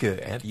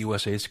America, and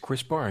USA's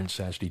Chris Barnes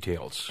has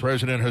details.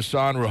 President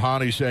Hassan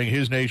Rouhani saying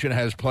his nation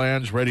has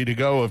plans ready to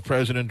go if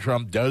President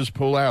Trump does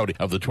pull out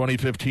of the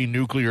 2015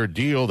 nuclear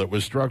deal that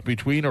was struck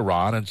between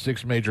Iran and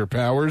 6 major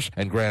powers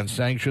and grants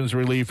sanctions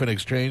relief in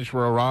exchange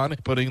for Iran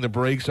putting the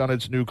brakes on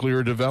its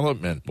nuclear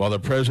development. While the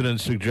president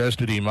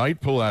suggested he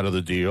might pull out of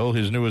the deal,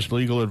 his newest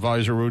legal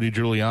advisor Rudy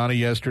Giuliani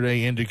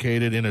yesterday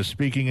indicated in a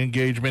speaking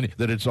engagement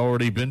that it's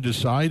already been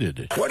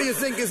decided. What do you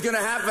think is going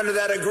to happen to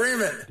that agreement?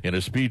 In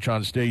a speech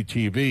on state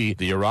TV,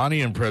 the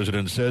Iranian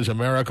president says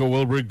America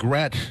will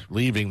regret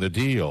leaving the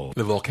deal.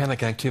 The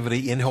volcanic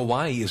activity in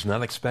Hawaii is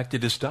not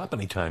expected to stop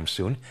anytime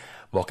soon.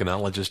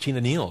 Volcanologist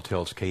Tina Neal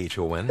tells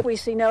KHON. We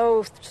see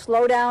no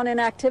slowdown in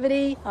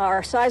activity.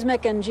 Our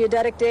seismic and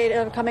geodetic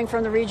data coming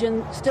from the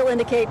region still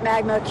indicate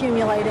magma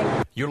accumulating.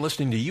 You're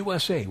listening to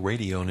USA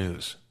Radio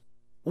News.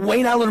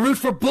 Wayne Allen Root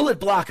for Bullet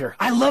Blocker.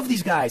 I love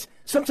these guys.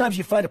 Sometimes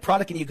you find a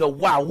product and you go,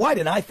 wow, why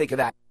didn't I think of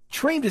that?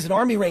 Trained as an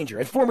Army Ranger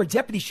and former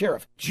deputy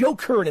sheriff, Joe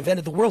Kern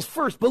invented the world's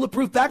first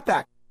bulletproof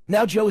backpack.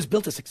 Now Joe has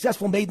built a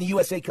successful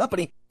made-in-the-USA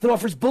company that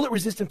offers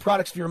bullet-resistant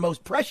products for your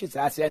most precious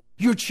asset,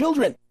 your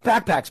children.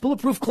 Backpacks,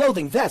 bulletproof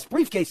clothing, vests,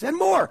 briefcase, and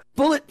more.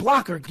 Bullet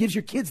Blocker gives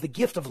your kids the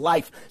gift of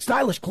life.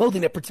 Stylish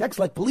clothing that protects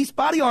like police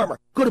body armor.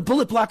 Go to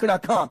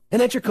bulletblocker.com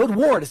and enter code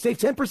WAR to save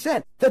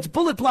 10%. That's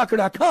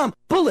bulletblocker.com,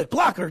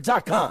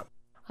 bulletblocker.com.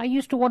 I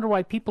used to wonder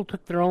why people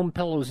took their own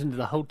pillows into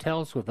the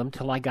hotels with them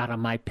till I got on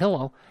My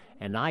Pillow.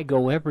 And I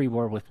go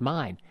everywhere with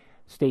mine.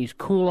 Stays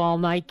cool all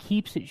night,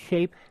 keeps its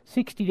shape,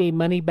 60-day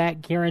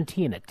money-back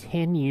guarantee, and a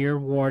 10-year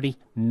warranty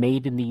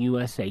made in the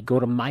USA. Go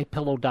to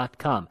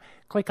MyPillow.com.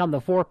 Click on the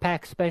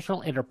 4-pack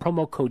special, enter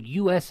promo code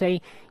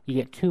USA. You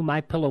get 2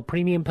 MyPillow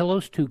premium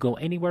pillows, 2 Go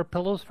Anywhere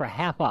pillows for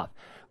half off.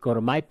 Go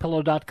to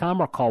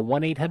MyPillow.com or call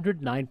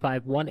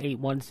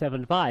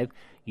 1-800-951-8175.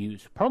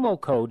 Use promo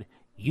code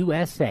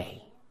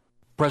USA.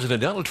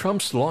 President Donald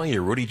Trump's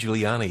lawyer, Rudy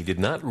Giuliani, did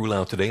not rule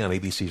out today on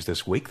ABC's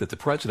This Week that the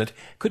president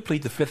could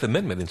plead the Fifth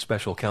Amendment in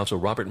special counsel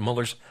Robert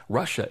Mueller's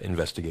Russia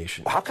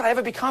investigation. How can I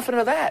ever be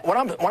confident of that? When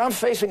I'm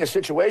facing a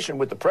situation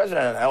with the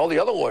president and all the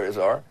other lawyers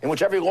are, in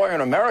which every lawyer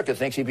in America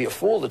thinks he'd be a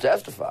fool to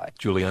testify.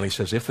 Giuliani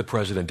says if the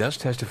president does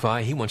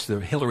testify, he wants the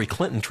Hillary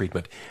Clinton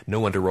treatment.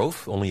 No under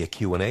oath, only a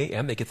Q&A,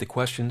 and they get the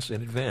questions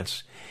in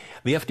advance.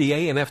 The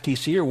FDA and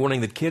FTC are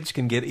warning that kids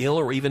can get ill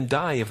or even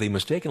die if they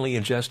mistakenly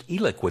ingest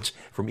e-liquids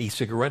from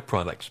e-cigarette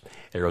products.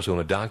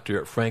 Arizona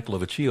doctor Frank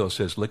Lovicchio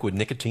says liquid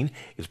nicotine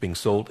is being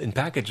sold in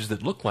packages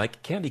that look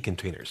like candy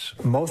containers.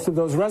 Most of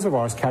those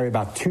reservoirs carry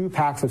about 2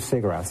 packs of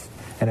cigarettes,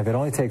 and if it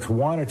only takes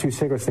 1 or 2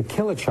 cigarettes to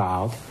kill a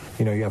child,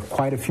 you have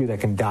quite a few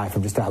that can die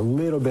from just a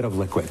little bit of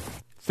liquid.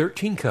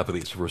 13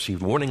 companies have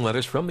received warning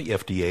letters from the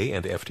FDA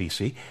and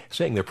FTC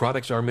saying their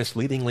products are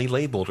misleadingly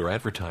labeled or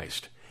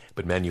advertised.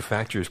 But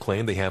manufacturers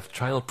claim they have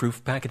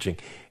child-proof packaging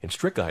and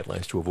strict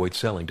guidelines to avoid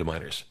selling to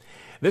minors.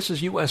 This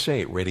is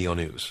USA Radio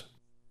News.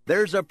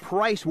 There's a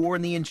price war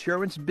in the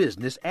insurance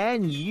business,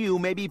 and you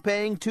may be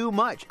paying too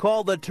much.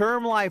 Call the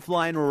Term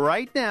Lifeline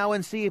right now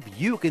and see if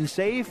you can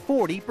save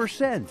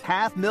 40%.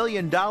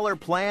 $500,000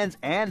 plans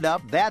and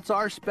up, that's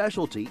our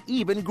specialty.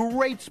 Even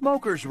great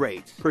smokers'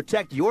 rates.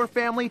 Protect your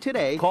family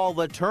today. Call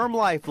the Term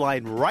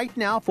Lifeline right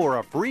now for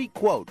a free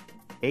quote.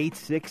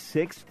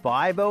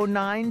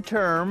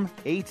 866-509-TERM,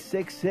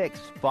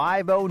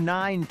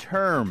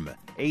 866-509-TERM,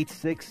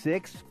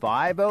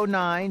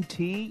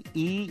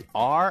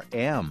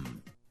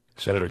 866-509-TERM.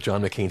 Senator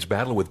John McCain's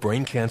battle with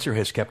brain cancer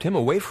has kept him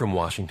away from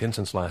Washington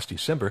since last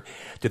December.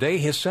 Today,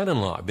 his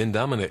son-in-law, Ben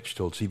Domenech,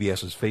 told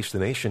CBS's Face the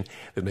Nation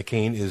that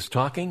McCain is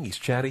talking, he's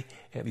chatty,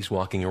 and he's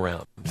walking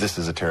around. This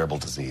is a terrible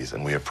disease,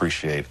 and we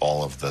appreciate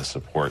all of the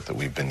support that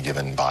we've been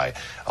given by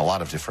a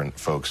lot of different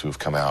folks who have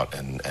come out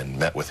and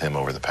met with him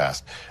over the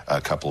past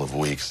couple of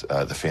weeks.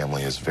 The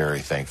family is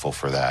very thankful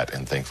for that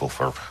and thankful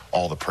for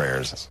all the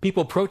prayers.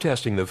 People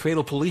protesting the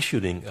fatal police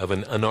shooting of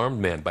an unarmed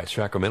man by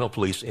Sacramento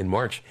police in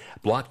March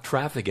blocked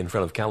traffic in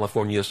front of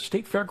California's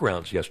state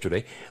fairgrounds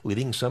yesterday,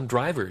 leading some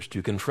drivers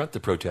to confront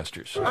the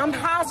protesters. I'm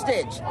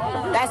hostage.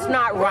 That's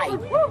not right.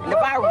 And if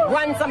I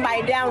run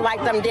somebody down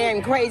like them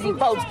damn crazy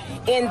folks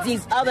in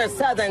these other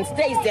southern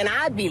states, then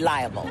I'd be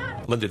liable.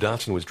 Linda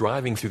Dotson was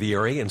driving through the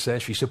area and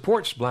says she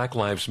supports Black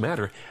Lives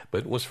Matter,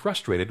 but was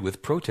frustrated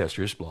with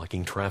protesters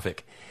blocking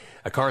traffic.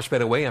 A car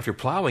sped away after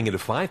plowing into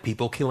 5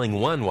 people, killing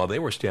 1 while they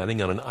were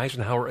standing on an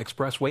Eisenhower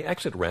Expressway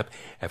exit ramp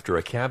after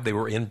a cab they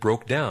were in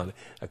broke down,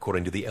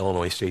 according to the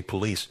Illinois State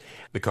Police.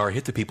 The car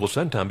hit the people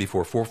sometime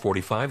before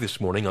 4:45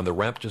 this morning on the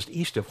ramp just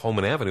east of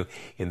Homan Avenue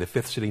in the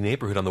Fifth City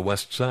neighborhood on the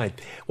west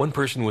side. 1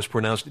 person was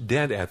pronounced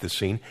dead at the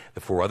scene. The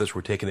 4 others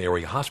were taken to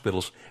area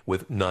hospitals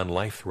with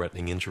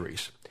non-life-threatening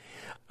injuries.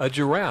 A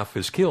giraffe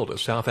has killed a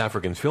South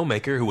African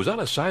filmmaker who was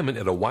on assignment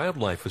at a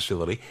wildlife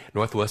facility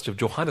northwest of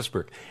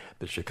Johannesburg.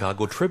 The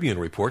Chicago Tribune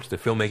reports the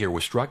filmmaker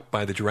was struck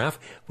by the giraffe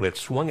when it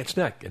swung its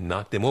neck and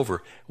knocked him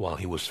over while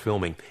he was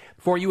filming.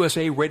 For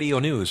USA Radio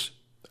News,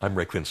 I'm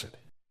Rick Vincent.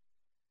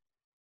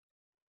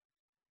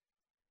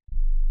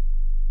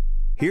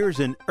 Here's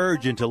an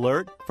urgent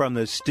alert from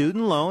the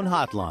Student Loan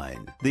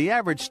Hotline. The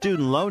average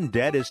student loan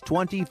debt is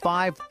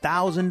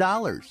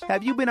 $25,000.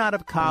 Have you been out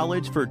of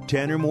college for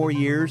 10 or more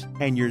years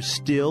and you're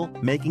still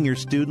making your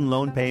student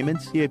loan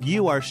payments? If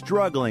you are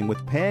struggling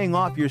with paying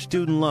off your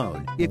student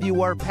loan, if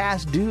you are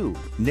past due,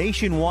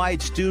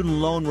 Nationwide Student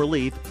Loan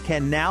Relief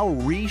can now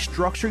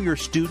restructure your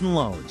student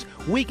loans.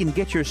 We can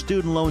get your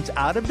student loans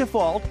out of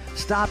default,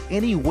 stop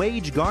any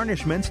wage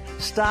garnishments,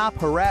 stop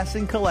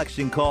harassing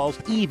collection calls,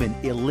 even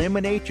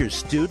eliminate your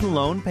student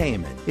loan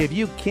payment. If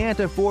you can't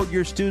afford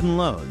your student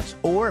loans,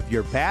 or if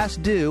you're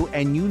past due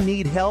and you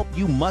need help,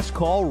 you must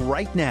call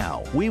right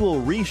now. We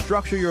will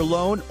restructure your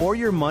loan or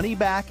your money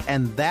back,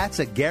 and that's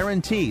a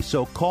guarantee.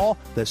 So call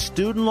the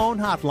Student Loan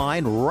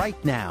Hotline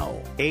right now.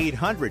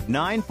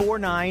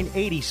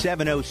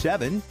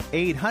 800-949-8707.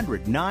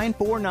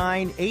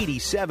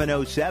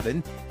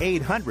 800-949-8707.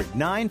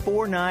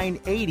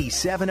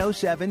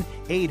 800-949-8707.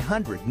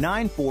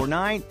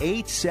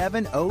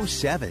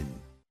 800-949-8707.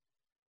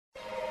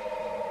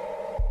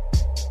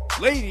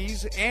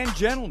 Ladies and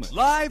gentlemen,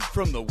 live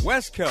from the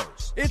West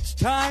Coast, it's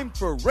time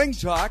for Ring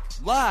Talk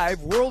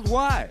Live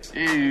Worldwide.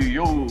 Hey,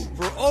 yo.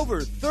 For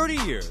over 30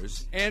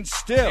 years, and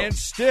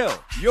still,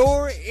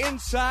 your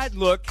inside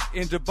look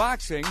into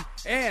boxing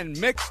and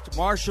mixed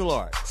martial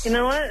arts. You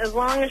know what? As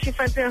long as she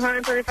fights at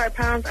 135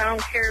 pounds, I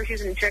don't care if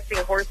she's injecting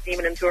a horse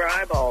demon into her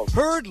eyeballs.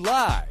 Heard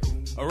live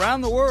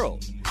around the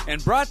world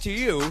and brought to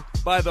you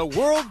by the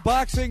World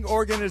Boxing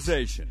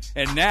Organization.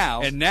 And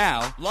now,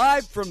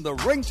 live from the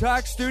Ring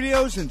Talk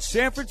studios in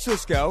San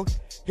Francisco,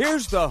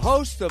 here's the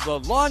host of the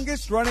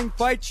longest-running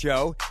fight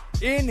show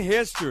in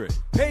history,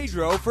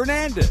 Pedro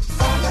Fernandez.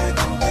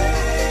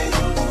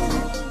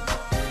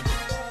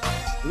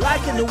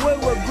 Liking the way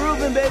we're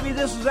grooving, baby.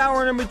 This is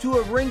hour number 2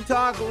 of Ring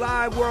Talk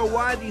Live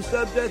Worldwide. The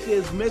subject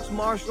is mixed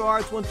martial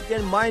arts. Once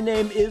again, my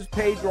name is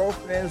Pedro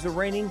Fernandez, the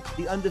reigning,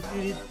 the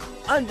undisputed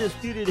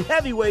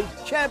heavyweight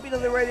champion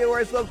of the radio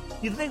wars, folks.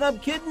 You think I'm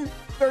kidding?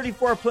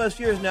 34 plus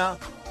years now.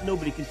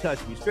 Nobody can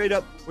touch me. Straight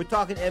up, we're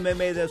talking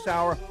MMA this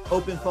hour.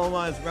 Open phone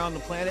lines around the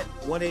planet.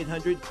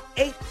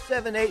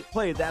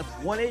 1-800-878-PLAY. That's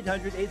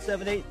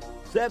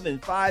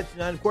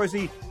 1-800-878-7529. Of course,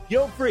 the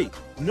guilt-free,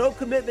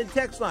 no-commitment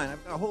text line.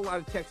 I've got a whole lot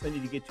of texts I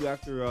need to get to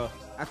after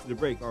the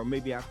break, or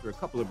maybe after a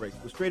couple of breaks.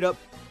 But straight up,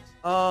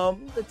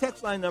 the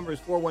text line number is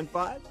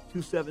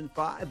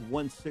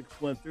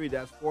 415-275-1613.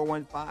 That's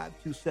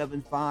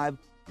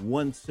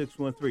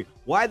 415-275-1613.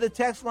 Why the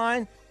text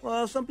line?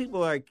 Well, some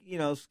people are,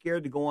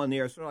 scared to go on the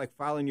air. Sort of like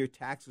filing your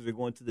taxes or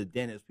going to the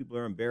dentist. People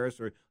are embarrassed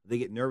or they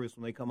get nervous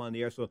when they come on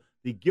the air. So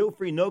the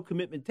guilt-free,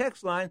 no-commitment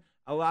text line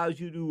allows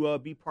you to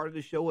be part of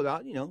the show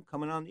without,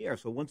 coming on the air.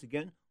 So once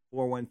again,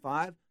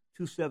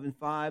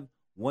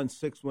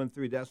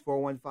 415-275-1613. That's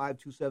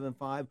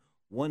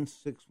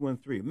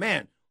 415-275-1613.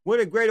 Man, what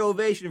a great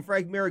ovation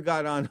Frank Mir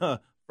got on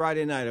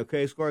Friday night,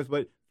 okay, of course.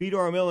 But Fedor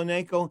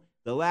Emelianenko,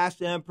 the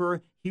last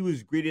emperor, he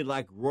was greeted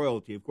like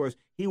royalty. Of course,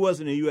 he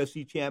wasn't a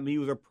UFC champion. He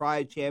was a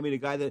Pride champion, a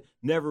guy that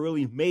never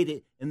really made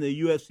it in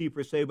the UFC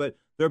per se. But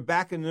they're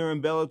back in there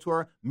in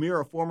Bellator. Mir,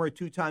 a former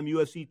 2-time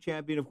UFC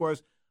champion, of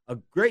course, a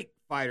great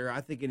fighter,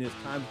 I think, in his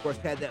time. Of course,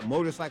 had that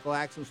motorcycle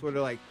accident, sort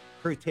of like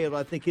curtailed,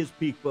 I think, his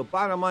peak. But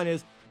bottom line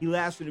is, he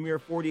lasted a mere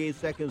 48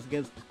 seconds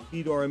against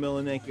Fedor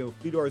Emelianenko.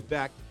 Fedor's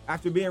back.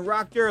 After being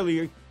rocked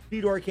earlier,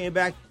 Fedor came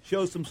back,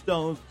 showed some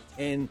stones,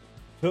 and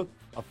took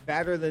a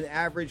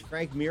fatter-than-average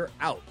Frank Mir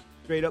out.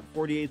 Straight up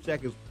 48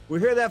 seconds.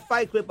 We'll hear that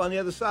fight clip on the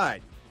other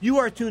side. You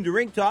are tuned to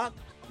Ring Talk,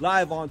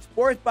 live on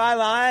Sports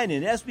Byline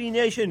and SB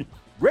Nation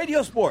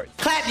Radio Sports.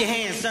 Clap your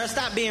hands, sir.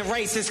 Stop being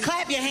racist.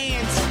 Clap your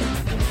hands.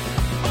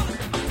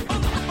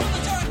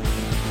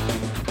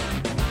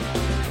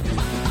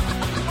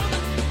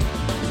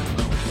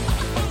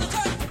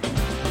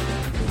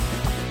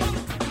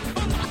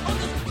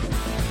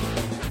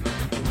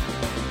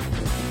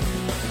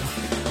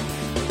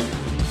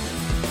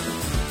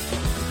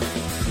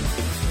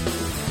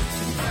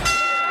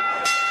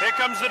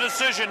 The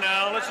decision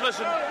now. Let's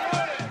listen.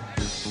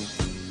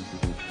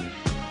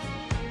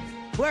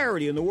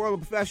 Clarity in the world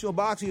of professional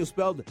boxing is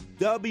spelled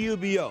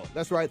WBO.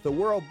 That's right, the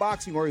World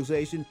Boxing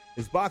Organization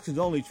is boxing's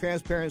only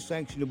transparent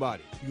sanctioned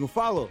body. You can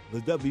follow the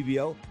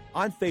WBO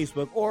on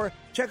Facebook or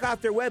check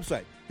out their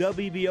website,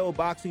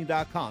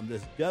 WBOboxing.com.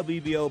 That's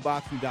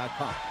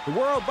WBOboxing.com. The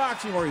World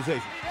Boxing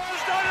Organization.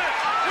 Has done it.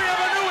 We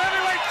have a new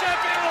heavyweight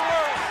champion of the world.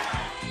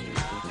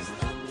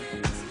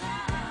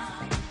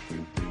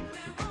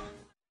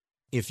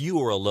 If you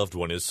or a loved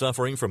one is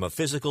suffering from a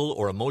physical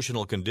or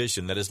emotional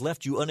condition that has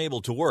left you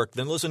unable to work,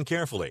 then listen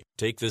carefully.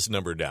 Take this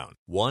number down,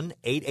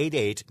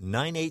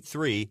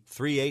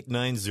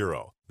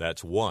 1-888-983-3890.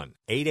 That's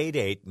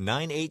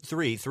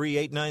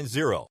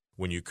 1-888-983-3890.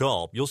 When you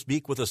call, you'll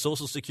speak with a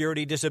Social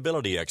Security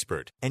disability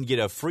expert and get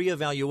a free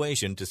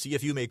evaluation to see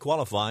if you may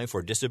qualify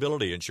for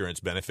disability insurance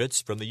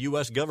benefits from the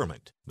U.S.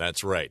 government.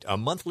 That's right, a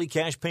monthly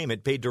cash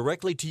payment paid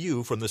directly to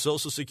you from the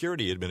Social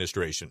Security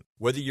Administration.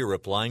 Whether you're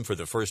applying for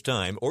the first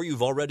time or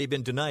you've already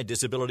been denied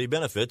disability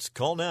benefits,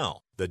 call now.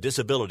 The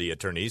disability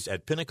attorneys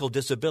at Pinnacle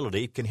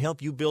Disability can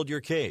help you build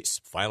your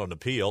case, file an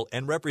appeal,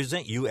 and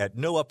represent you at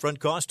no upfront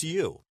cost to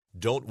you.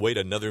 Don't wait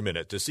another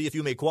minute to see if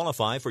you may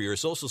qualify for your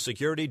Social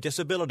Security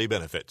disability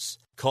benefits.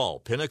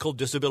 Call Pinnacle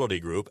Disability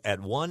Group at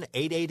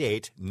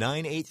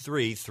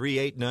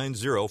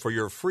 1-888-983-3890 for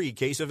your free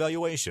case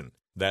evaluation.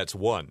 That's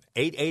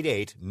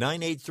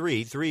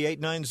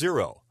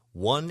 1-888-983-3890.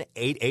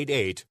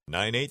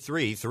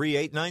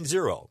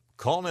 1-888-983-3890.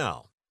 Call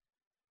now.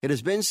 It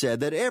has been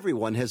said that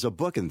everyone has a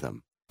book in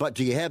them. But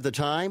do you have the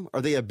time or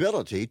the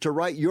ability to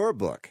write your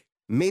book?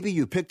 Maybe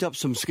you picked up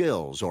some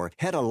skills or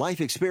had a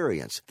life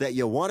experience that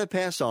you want to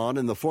pass on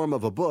in the form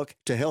of a book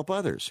to help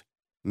others.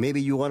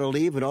 Maybe you want to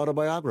leave an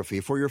autobiography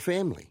for your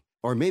family.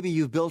 Or maybe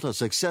you've built a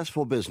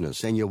successful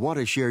business and you want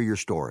to share your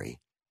story.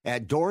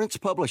 At Dorrance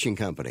Publishing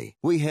Company,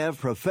 we have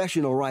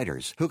professional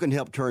writers who can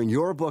help turn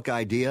your book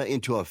idea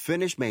into a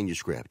finished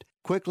manuscript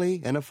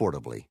quickly and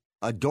affordably.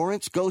 A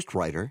Dorrance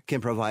ghostwriter can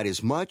provide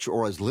as much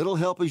or as little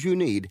help as you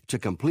need to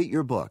complete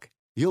your book.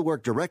 You'll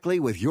work directly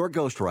with your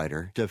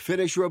ghostwriter to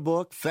finish your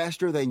book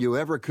faster than you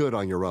ever could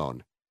on your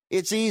own.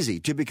 It's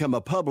easy to become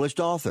a published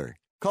author.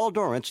 Call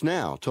Dorrance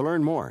now to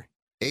learn more.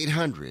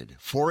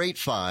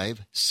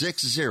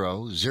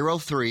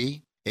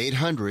 800-485-6003.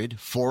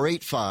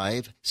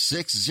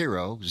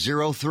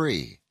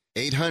 800-485-6003.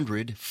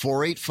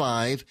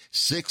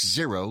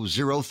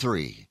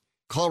 800-485-6003.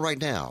 Call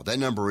right now. That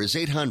number is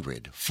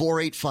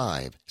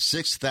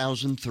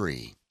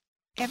 800-485-6003.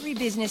 Every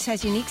business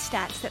has unique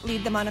stats that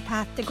lead them on a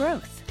path to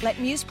growth. Let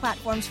Muse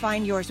Platforms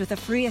find yours with a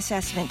free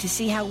assessment to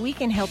see how we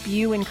can help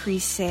you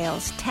increase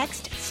sales.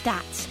 Text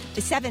STATS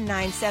to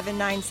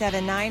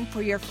 797979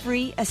 for your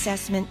free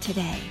assessment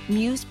today.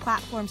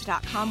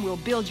 MusePlatforms.com will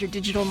build your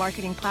digital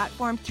marketing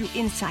platform through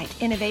insight,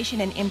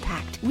 innovation, and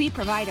impact. We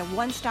provide a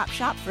one-stop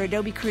shop for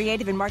Adobe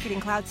Creative and Marketing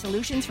Cloud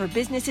solutions for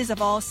businesses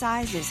of all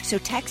sizes. So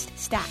text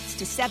STATS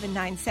to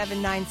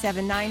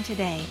 797979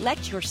 today.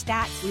 Let your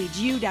stats lead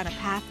you down a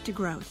path to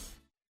growth.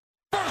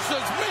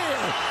 Versus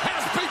Meal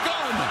has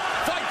begun.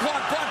 Fight Club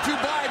brought to you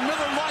by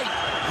Miller Lite.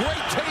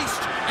 Great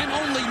taste and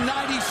only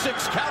 96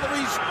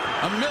 calories.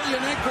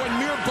 Emelianenko and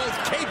Mir both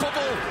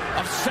capable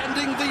of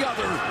sending the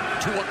other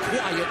to a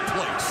quiet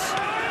place.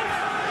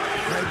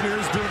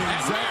 Mir's doing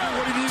exactly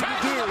what he needs to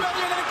do.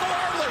 Emelianenko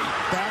early.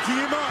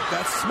 Backing him up.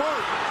 That's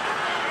smart.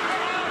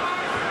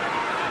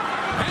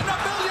 And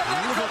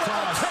Emelianenko with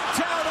a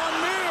takedown on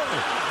Mir.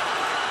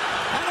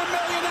 And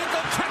Emelianenko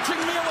catching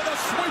Mir with a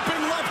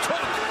sweeping left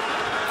hook.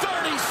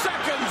 30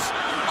 seconds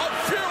of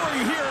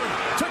fury here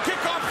to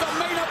kick off the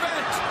main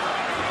event.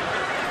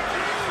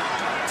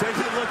 Take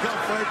a look on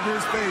Frank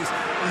Mir's face.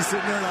 He's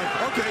sitting there like,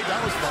 okay,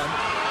 that was fun.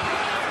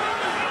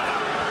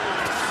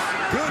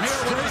 Good Mir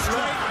with a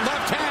straight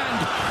left hand.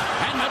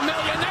 And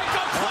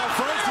Emelianenko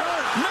Frank's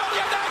hurt.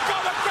 Emelianenko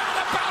the ground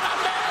about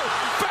on Mir.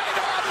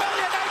 Fedor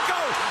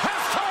Emelianenko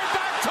has turned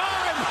back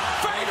time.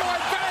 Fedor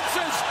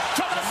advances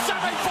to the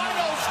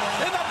semifinals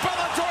in the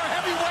Bellator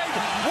Heavyweight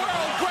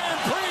World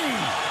Grand Prix.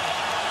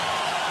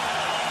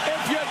 If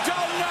you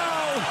don't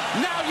know,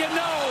 now you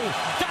know.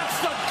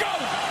 That's the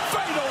GOAT,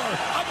 Fedor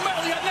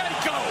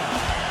Emelianenko.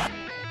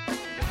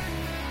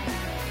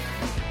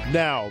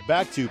 Now,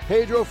 back to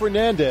Pedro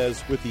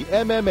Fernandez with the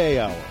MMA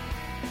Hour.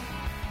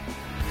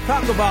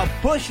 Talk about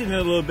pushing it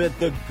a little bit.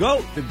 The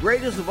GOAT, the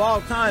greatest of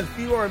all time,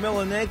 Fedor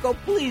Emelianenko.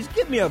 Please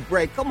give me a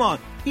break. Come on.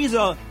 He's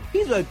a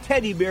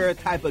teddy bear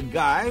type of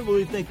guy. I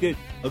really think that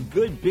a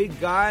good big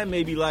guy,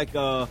 maybe like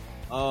a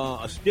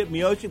Stip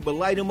Miocic, but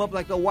light him up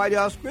like a White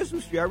House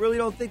Christmas tree. I really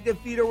don't think that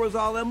Fedor was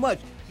all that much.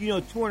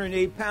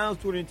 208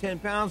 pounds, 210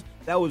 pounds.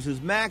 That was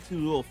his max. He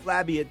was a little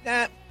flabby at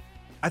that.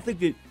 I think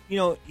that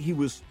he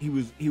was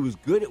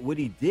good at what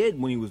he did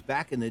when he was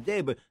back in the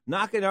day. But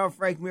knocking out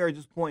Frank Mir at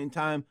this point in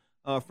time,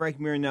 Frank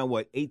Mir now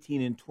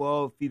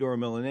 18-12. Fedor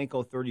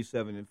Emelianenko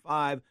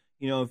 37-5.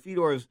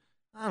 Fedor's,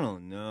 I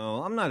don't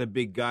know. I'm not a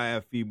big guy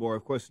at Fedor.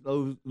 Of course,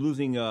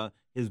 losing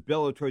his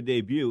Bellator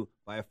debut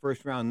by a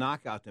first-round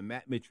knockout to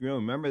Matt Mitrione.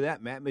 Remember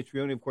that? Matt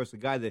Mitrione, of course, the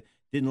guy that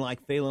didn't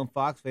like Phelan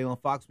Fox. Phelan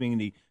Fox being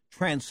the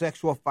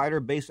transsexual fighter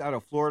based out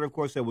of Florida, of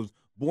course, that was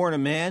born a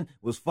man,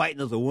 was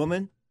fighting as a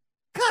woman.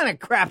 Kind of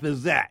crap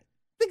is that?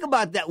 Think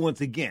about that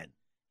once again.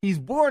 He's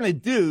born a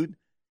dude,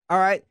 all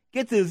right,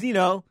 gets his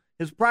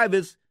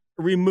privates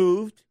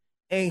removed,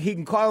 and he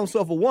can call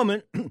himself a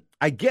woman,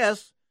 I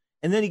guess,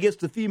 and then he gets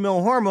the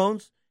female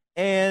hormones,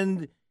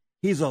 and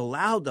he's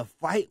allowed to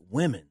fight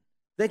women.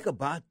 Think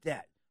about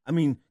that. I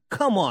mean,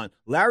 come on.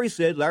 Larry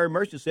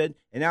Merchant said,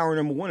 in hour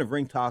number 1 of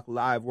Ring Talk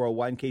Live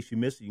Worldwide, in case you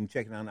missed it, you can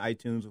check it out on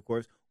iTunes, of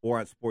course, or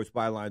on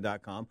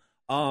sportsbyline.com.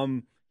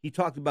 He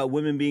talked about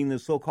women being the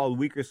so-called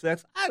weaker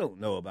sex. I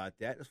don't know about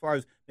that. As far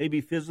as maybe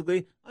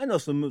physically, I know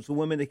some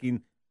women that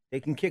can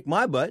kick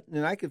my butt,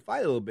 and I can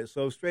fight a little bit.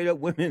 So straight up,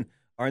 women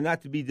are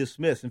not to be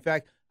dismissed. In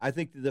fact, I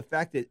think that the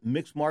fact that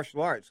mixed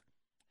martial arts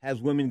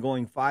has women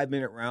going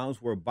 5-minute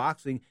rounds, where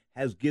boxing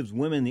gives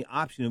women the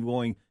option of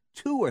going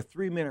 2 or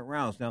 3 minute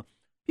rounds. Now,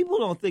 people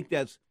don't think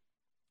that's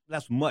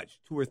much,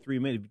 2 or 3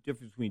 minutes. The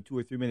difference between 2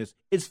 or 3 minutes.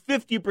 It's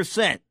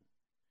 50%.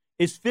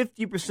 It's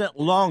 50%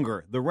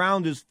 longer. The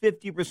round is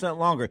 50%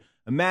 longer.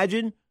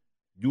 Imagine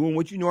doing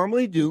what you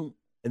normally do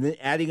and then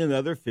adding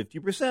another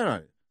 50% on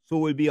it. So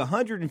it would be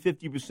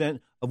 150%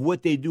 of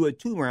what they do at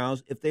 2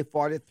 rounds if they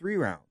fought at 3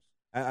 rounds.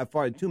 I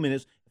fought at 2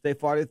 minutes if they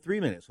fought at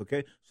 3 minutes,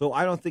 okay? So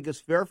I don't think it's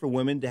fair for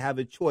women to have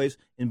a choice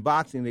in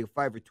boxing. They can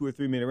fight for 2 or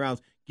 3 minute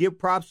rounds. Give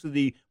props to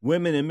the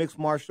women in mixed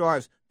martial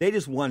arts. They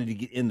just wanted to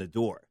get in the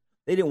door.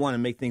 They didn't want to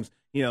make things,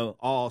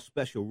 all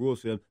special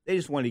rules for them. They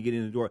just wanted to get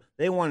in the door.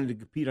 They wanted to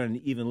compete on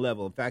an even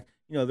level. In fact,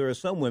 there are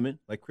some women,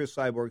 like Chris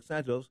Cyborg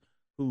Santos,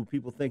 who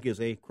people think is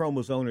a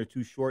chromosome or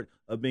 2 short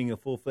of being a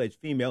full-fledged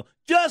female.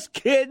 Just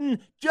kidding.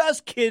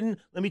 Just kidding.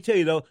 Let me tell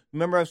you, though,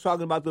 remember I was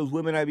talking about those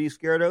women I'd be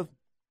scared of?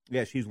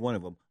 Yeah, she's one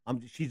of them. I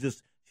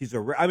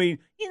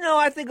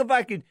think if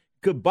I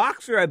could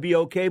box her, I'd be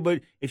okay,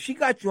 but if she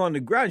got you on the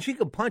ground, she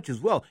could punch as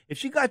well. If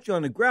she got you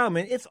on the ground,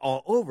 man, it's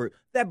all over.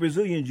 That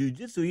Brazilian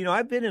jiu-jitsu,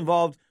 I've been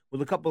involved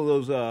with a couple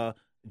of those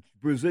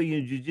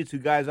Brazilian jiu-jitsu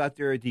guys out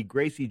there at the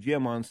Gracie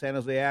Gym on San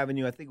Jose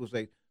Avenue. I think it was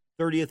like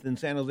 30th and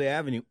San Jose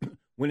Avenue.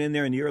 Went in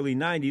there in the early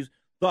 90s,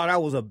 thought I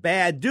was a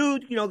bad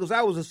dude, because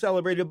I was a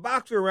celebrated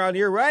boxer around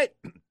here, right?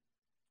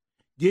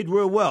 Did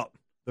real well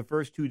the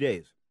first 2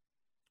 days.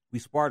 We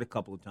sparred a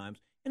couple of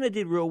times, and I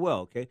did real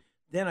well, okay?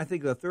 Then I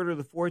think the third or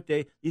the fourth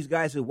day, these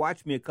guys had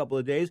watched me a couple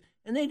of days,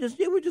 and they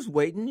were just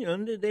waiting.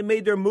 They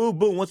made their move.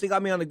 Boom. Once they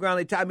got me on the ground,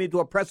 they tied me into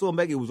a pretzel and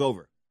it was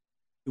over.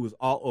 It was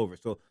all over.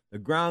 So the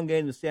ground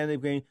game, the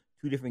stand-up game,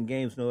 2 different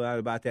games, no doubt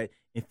about that.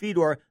 And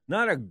Fedor,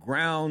 not a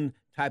ground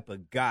type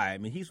of guy. I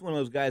mean, he's one of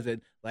those guys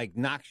that,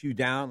 knocks you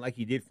down like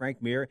he did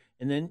Frank Mir,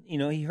 and then,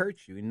 he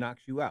hurts you and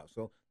knocks you out.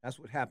 So that's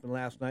what happened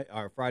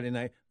Friday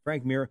night.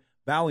 Frank Mir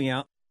bowing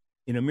out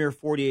in a mere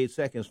 48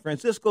 seconds.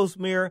 Francisco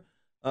Mir,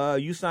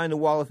 you signed the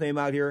Wall of Fame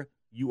out here.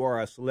 You are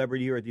a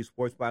celebrity here at these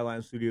Sports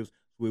Byline Studios. So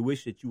we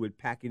wish that you would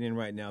pack it in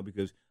right now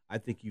because I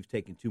think you've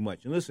taken too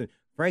much. And listen,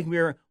 Frank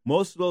Mir,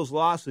 most of those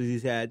losses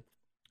he's had,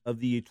 of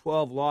the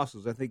 12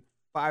 losses, I think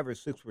 5 or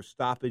 6 were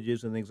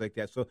stoppages and things like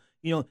that. So,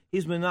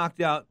 he's been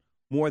knocked out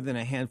more than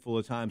a handful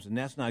of times, and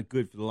that's not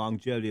good for the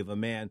longevity of a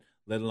man,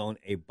 let alone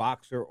a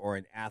boxer or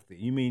an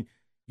athlete.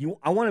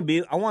 I want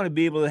to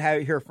be able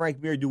to hear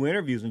Frank Mir do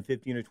interviews in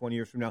 15 or 20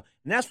 years from now,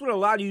 and that's what a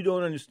lot of you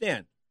don't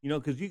understand.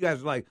 Because you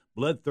guys are like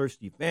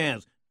bloodthirsty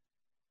fans.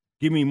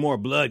 Give me more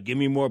blood,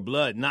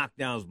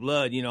 knockdowns,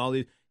 blood, all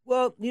these.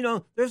 Well,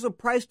 there's a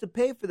price to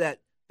pay for that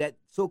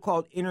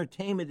so-called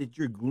entertainment that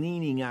you're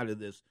gleaning out of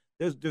this.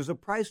 There's a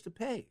price to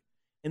pay.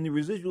 And the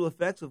residual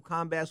effects of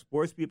combat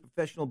sports, be it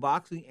professional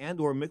boxing and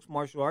or mixed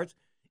martial arts,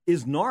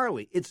 is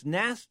gnarly. It's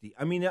nasty.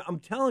 I'm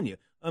telling you.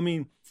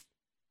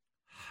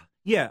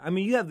 You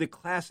have the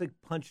classic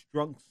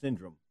punch-drunk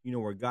syndrome,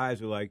 where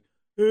guys are like,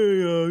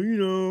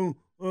 hey,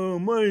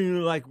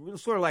 money,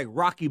 sort of like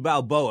Rocky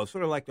Balboa,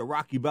 sort of like the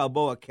Rocky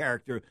Balboa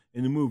character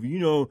in the movie,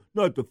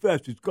 not the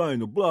fastest guy in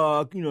the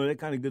block, that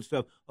kind of good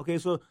stuff. Okay,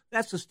 so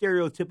that's the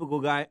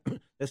stereotypical guy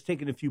that's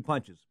taking a few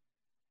punches.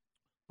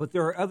 But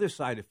there are other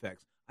side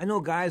effects. I know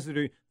guys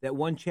that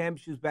won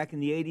championships back in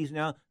the 80s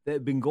now that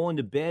have been going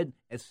to bed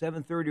at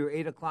 7:30 or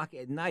 8 o'clock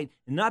at night,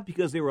 and not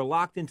because they were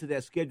locked into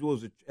that schedule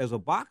as a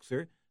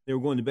boxer. They were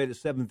going to bed at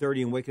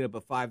 7:30 and waking up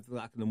at 5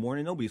 o'clock in the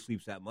morning. Nobody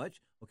sleeps that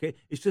much, okay?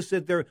 It's just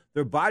that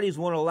their bodies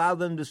won't allow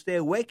them to stay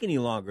awake any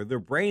longer. Their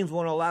brains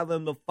won't allow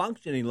them to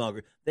function any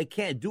longer. They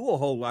can't do a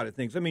whole lot of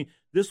things.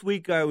 This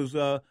week I was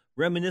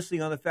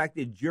reminiscing on the fact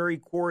that Jerry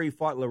Quarry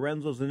fought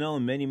Lorenzo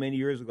Zanone many, many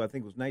years ago. I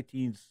think it was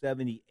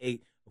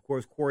 1978. Of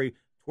course, Quarry,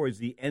 towards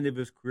the end of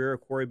his career,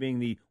 Quarry being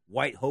the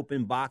white hope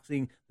in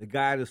boxing, the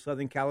guy out of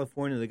Southern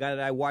California, the guy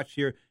that I watched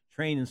here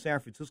train in San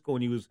Francisco,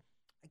 and he was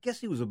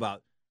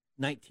about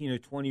 19 or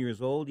 20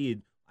 years old.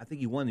 I think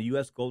he won the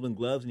U.S. Golden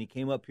Gloves, and he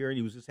came up here, and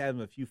he was just having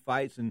a few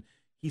fights, and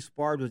he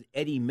sparred with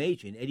Eddie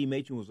Machen. Eddie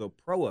Machen was a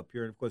pro up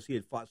here, and, of course, he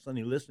had fought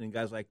Sonny Liston and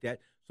guys like that.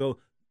 So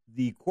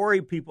the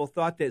Quarry people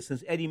thought that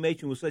since Eddie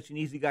Machen was such an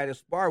easy guy to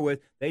spar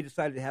with, they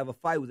decided to have a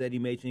fight with Eddie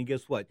Machen, and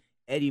guess what?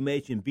 Eddie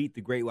Machen beat the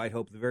Great White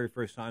Hope the very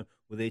first time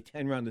with a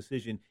 10-round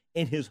decision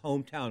in his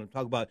hometown. I'm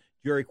talking about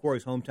Jerry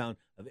Quarry's hometown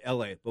of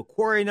L.A. But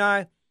Quarry and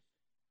I,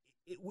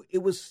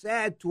 it was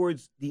sad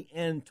towards the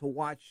end to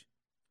watch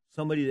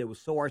somebody that was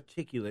so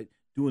articulate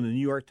doing the New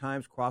York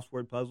Times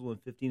crossword puzzle in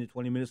 15 to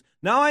 20 minutes.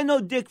 Now, I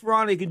know Dick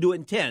Ferrante can do it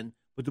in 10,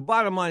 but the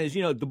bottom line is,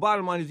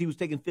 he was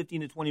taking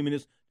 15 to 20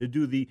 minutes to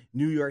do the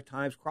New York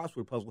Times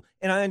crossword puzzle.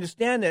 And I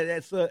understand that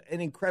that's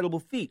an incredible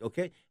feat,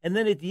 okay? And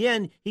then at the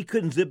end, he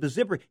couldn't zip a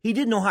zipper. He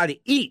didn't know how to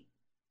eat.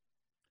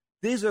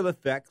 These are the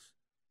effects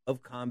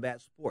of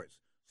combat sports.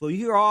 So you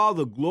hear all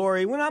the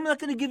glory. Well, I'm not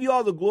going to give you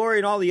all the glory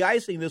and all the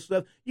icing, this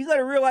stuff. You got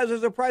to realize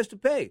there's a price to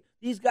pay.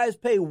 These guys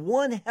pay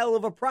one hell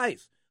of a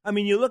price.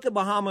 You look at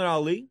Muhammad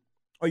Ali,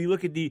 or you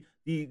look at the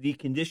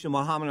condition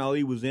Muhammad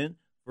Ali was in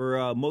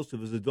for most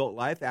of his adult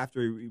life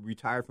after he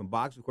retired from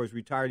boxing. Of course,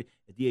 retired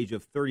at the age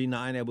of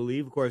 39, I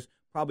believe. Of course,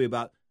 probably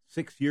about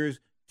 6 years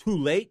too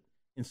late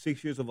and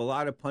 6 years of a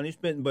lot of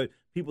punishment. But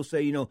people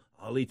say, you know,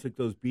 Ali took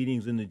those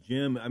beatings in the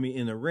gym,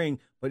 in the ring,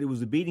 but it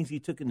was the beatings he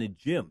took in the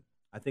gym,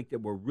 I think,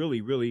 that were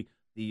really, really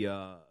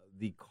the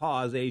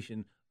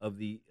causation of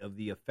the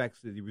effects,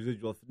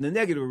 the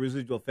negative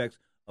residual effects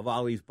of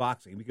Ali's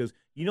boxing. Because,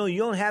 you know, you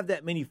don't have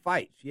that many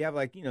fights. You have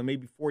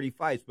maybe 40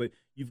 fights, but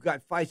you've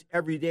got fights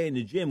every day in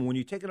the gym. And when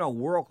you're taking on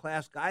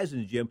world-class guys in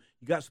the gym,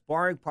 you got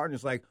sparring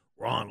partners like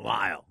Ron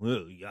Lyle,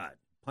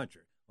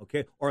 puncher,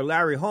 okay, or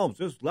Larry Holmes.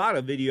 There's a lot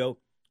of video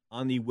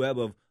on the web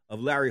of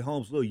Larry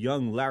Holmes, little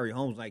young Larry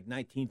Holmes, like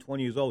 19,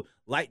 20 years old,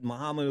 lighting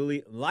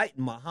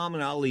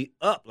Muhammad Ali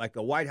up like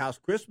a White House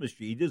Christmas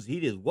tree. He just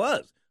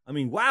was. I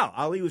mean, wow,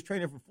 Ali was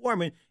training for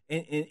Foreman,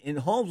 and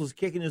Holmes was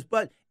kicking his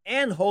butt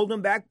and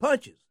holding back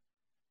punches.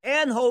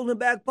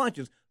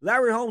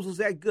 Larry Holmes was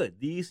that good.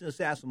 The Eastern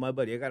Assassin, my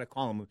buddy. I got to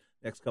call him the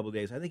next couple of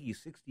days. I think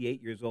he's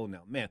 68 years old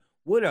now. Man,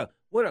 what a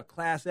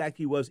class act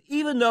he was.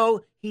 Even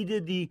though he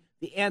did the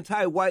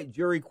anti-white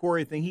Jerry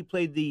Quarry thing, he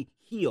played the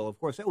heel. Of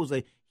course, that was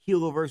a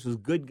heel versus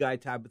good guy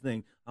type of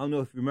thing. I don't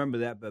know if you remember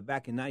that, but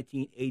back in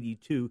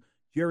 1982,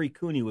 Jerry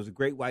Cooney was a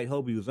great white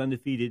hope. He was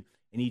undefeated,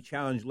 and he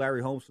challenged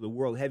Larry Holmes for the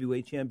World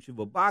Heavyweight Championship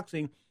of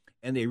Boxing,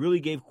 and they really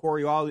gave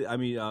Cooney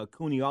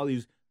all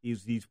these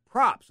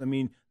props. I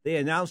mean, they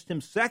announced him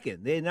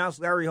second. They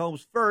announced Larry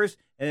Holmes first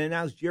and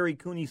announced Jerry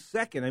Cooney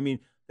second. I mean,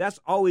 that's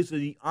always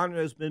the honor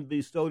that's been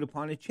bestowed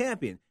upon a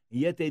champion. And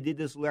yet they did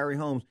this to Larry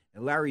Holmes,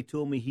 and Larry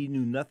told me he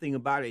knew nothing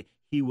about it.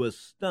 He was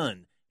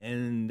stunned.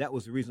 And that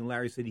was the reason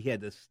Larry said he had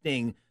to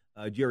sting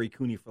Jerry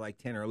Cooney for like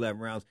 10 or 11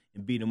 rounds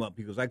and beat him up,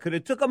 because I could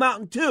have took him out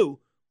in 2,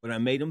 but I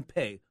made him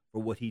pay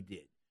for what he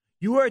did.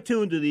 You are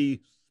tuned to the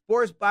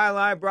Sports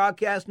Byline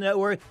Broadcast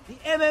Network, the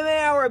MMA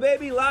Hour,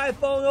 baby. Live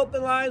phone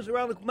open lines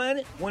around the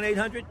planet,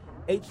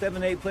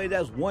 1-800-878-PLAY.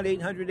 That's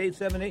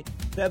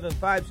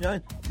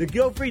 1-800-878-7529. The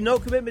guilt-free,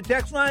 no-commitment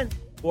text line,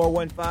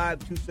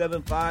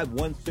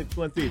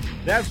 415-275-1613.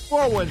 That's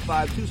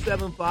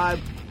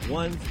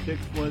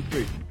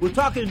 415-275-1613. We're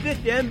talking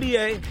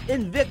Invicta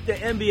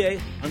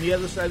NBA on the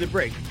other side of the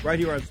break, right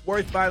here on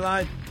Sports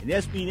Byline and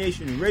SB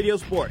Nation Radio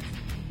Sports.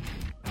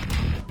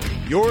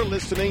 You're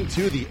listening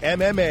to the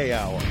MMA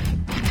Hour.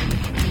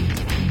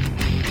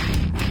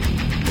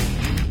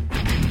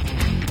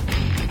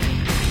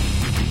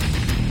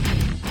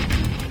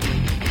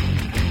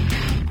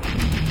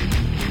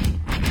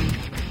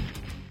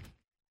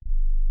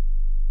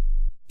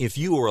 If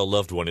you or a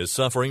loved one is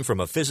suffering from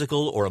a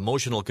physical or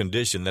emotional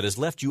condition that has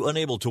left you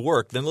unable to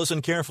work, then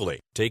listen carefully.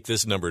 Take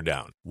this number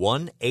down,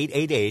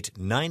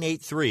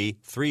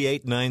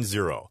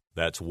 1-888-983-3890.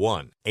 That's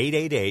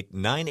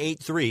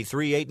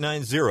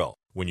 1-888-983-3890.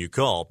 When you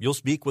call, you'll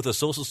speak with a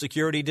Social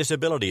Security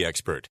disability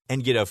expert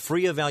and get a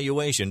free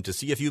evaluation to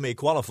see if you may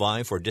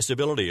qualify for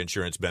disability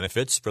insurance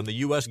benefits from the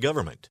U.S.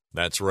 government.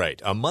 That's right,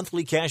 a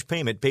monthly cash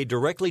payment paid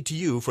directly to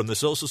you from the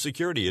Social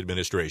Security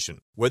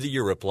Administration. Whether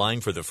you're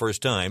applying for the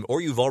first time or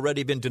you've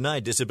already been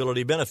denied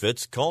disability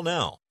benefits, call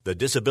now. The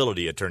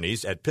disability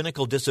attorneys at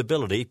Pinnacle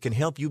Disability can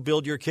help you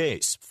build your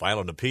case, file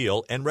an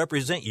appeal, and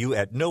represent you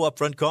at no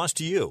upfront cost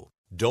to you.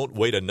 Don't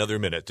wait another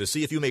minute to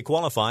see if you may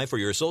qualify for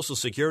your Social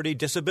Security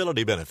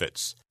disability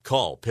benefits.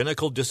 Call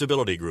Pinnacle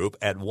Disability Group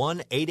at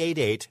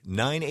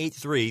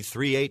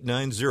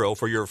 1-888-983-3890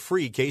 for your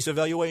free case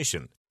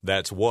evaluation.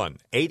 That's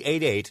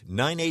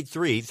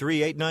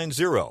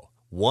 1-888-983-3890.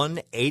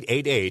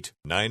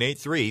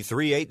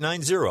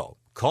 1-888-983-3890.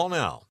 Call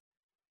now.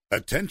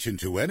 Attention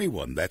to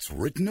anyone that's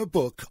written a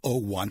book or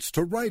wants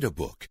to write a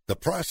book. The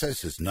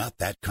process is not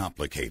that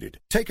complicated.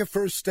 Take a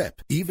first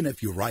step. Even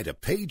if you write a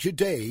page a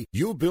day,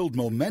 you'll build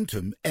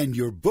momentum and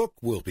your book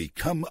will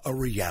become a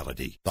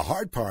reality. The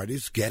hard part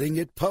is getting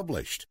it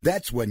published.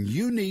 That's when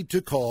you need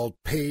to call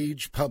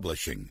Page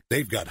Publishing.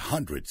 They've got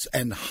hundreds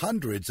and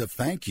hundreds of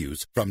thank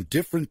yous from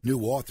different new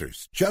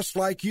authors, just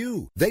like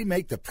you. They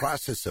make the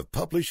process of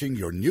publishing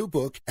your new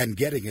book and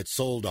getting it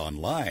sold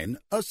online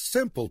a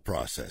simple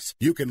process.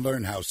 You can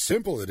learn how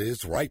simple it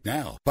is right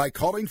now by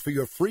calling for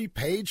your free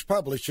Page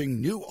Publishing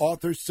New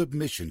Author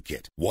Submission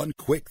Kit. One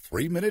quick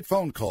 3-minute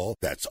phone call,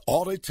 that's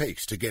all it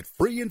takes to get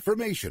free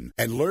information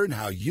and learn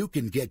how you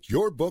can get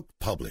your book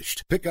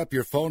published. Pick up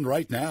your phone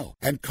right now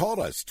and call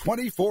us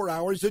 24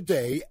 hours a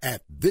day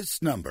at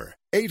this number.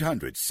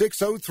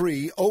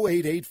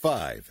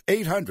 800-603-0885.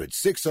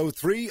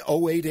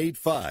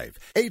 800-603-0885.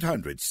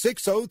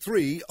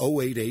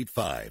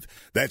 800-603-0885.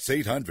 That's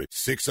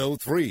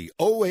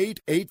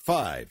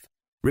 800-603-0885.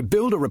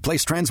 Rebuild or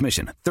replace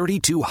transmission,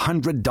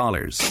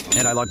 $3,200.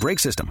 Anti-lock brake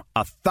system,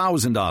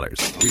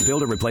 $1,000.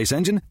 Rebuild or replace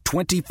engine,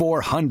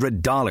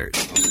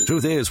 $2,400.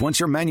 Truth is, once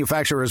your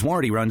manufacturer's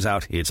warranty runs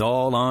out, it's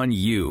all on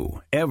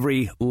you.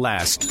 Every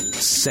last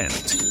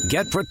cent.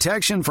 Get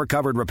protection for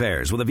covered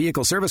repairs with a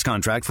vehicle service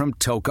contract from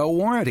Toco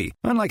Warranty.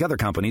 Unlike other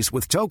companies,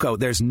 with Toco,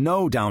 there's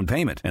no down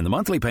payment, and the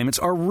monthly payments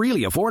are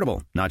really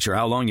affordable. Not sure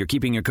how long you're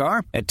keeping your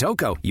car? At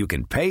Toco, you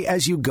can pay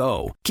as you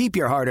go. Keep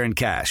your hard-earned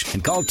cash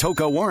and call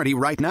Toco Warranty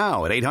right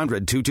now at at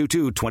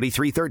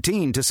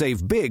 800-222-2313 to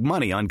save big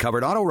money on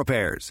covered auto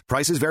repairs.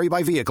 Prices vary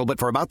by vehicle, but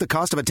for about the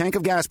cost of a tank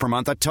of gas per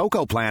month, a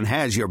Toco plan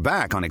has your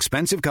back on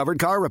expensive covered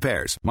car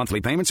repairs.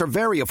 Monthly payments are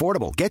very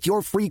affordable. Get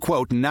your free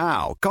quote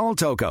now. Call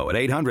Toco at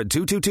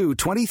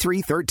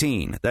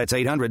 800-222-2313. That's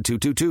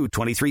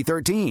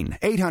 800-222-2313.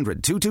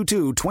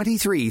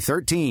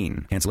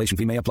 800-222-2313. Cancellation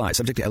fee may apply,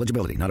 subject to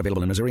eligibility. Not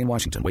available in Missouri and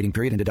Washington. Waiting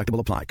period and deductible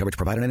apply. Coverage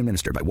provided and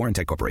administered by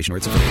Warrantech Corporation or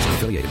its affiliates and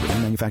affiliated with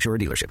any manufacturer or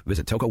dealership.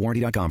 Visit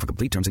TocoWarranty.com for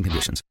complete terms and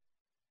conditions.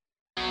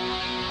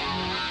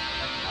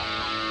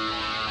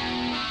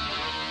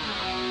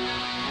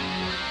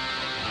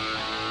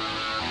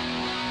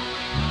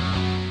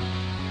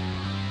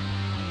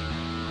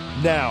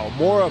 Now,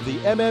 more of the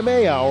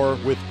MMA Hour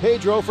with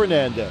Pedro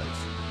Fernandez.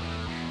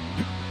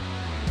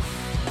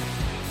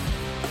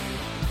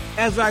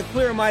 As I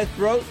clear my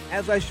throat,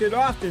 as I should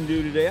often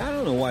do today, I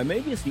don't know why.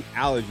 Maybe it's the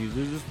allergies.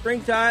 Is it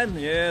springtime?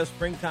 Yeah,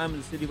 springtime in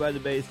the city by the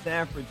bay,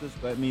 San Francisco.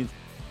 That means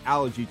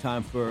allergy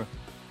time for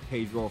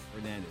Pedro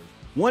Fernandez.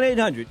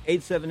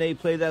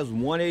 1-800-878-PLAY. That's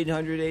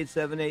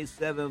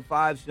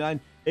 1-800-878-7529.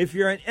 If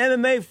you're an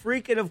MMA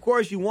freak and, of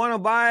course, you want to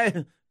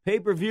buy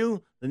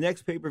pay-per-view, the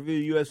next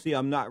pay-per-view UFC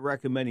I'm not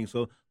recommending.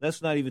 So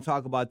let's not even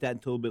talk about that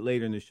until a bit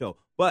later in the show.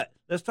 But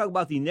let's talk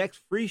about the next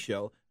free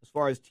show as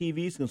far as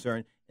TV is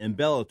concerned in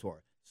Bellator.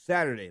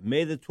 Saturday,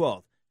 May the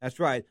 12th. That's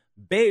right.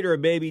 Bader,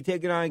 baby,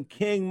 taking on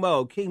King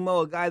Mo. King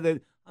Mo, a guy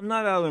that I'm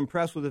not all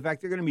impressed with the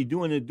fact they're going to be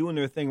doing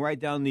their thing right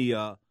down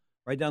the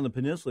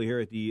peninsula here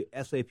at the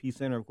SAP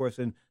Center, of course,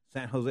 in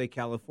San Jose,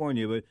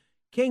 California. But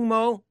King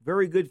Mo,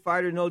 very good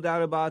fighter, no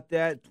doubt about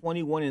that.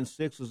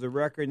 21-6 is the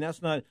record, and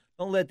that's not.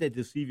 Don't let that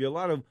deceive you. A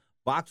lot of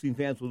boxing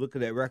fans will look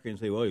at that record and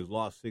say, "Well, he's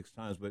lost 6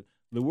 times." But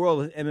the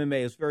world of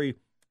MMA is very,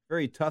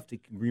 very tough to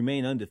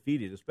remain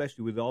undefeated,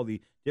 especially with all the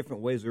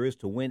different ways there is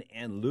to win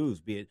and lose,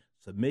 be it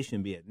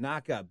submission, be it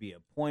knockout, be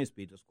it points,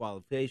 be it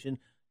disqualification,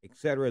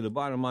 etc. The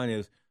bottom line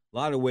is a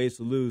lot of ways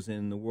to lose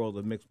in the world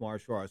of mixed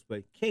martial arts.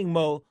 But King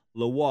Mo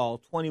Lawal,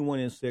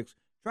 21-6,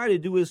 tried to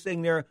do his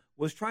thing there,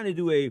 was trying to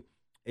do a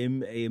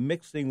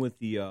mixed thing with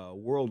the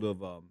world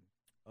of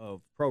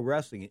pro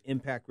wrestling and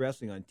Impact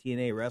Wrestling on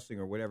TNA Wrestling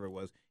or whatever it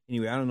was.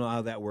 Anyway, I don't know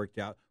how that worked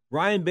out.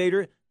 Ryan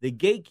Bader, the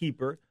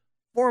gatekeeper,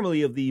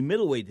 formerly of the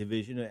middleweight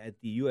division at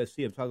the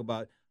UFC. I'm talking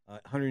about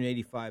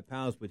 185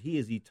 pounds, but he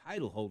is the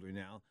title holder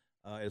now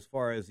as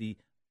far as the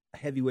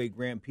heavyweight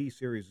Grand Prix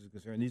series is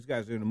concerned. These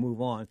guys are going to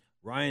move on.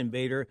 Ryan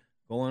Bader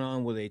going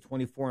on with a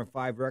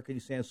 24-5 record. He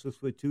stands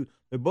 6'2".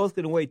 They're both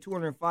going to weigh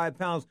 205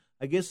 pounds.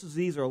 I guess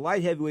these are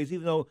light heavyweights,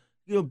 even though,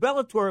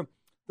 Bellator,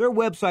 their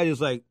website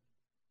is like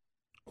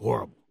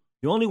horrible.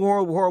 The only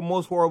more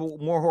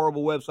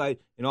horrible website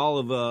in all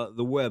of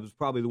the web is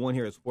probably the one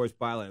here at Sports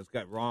Byline. It's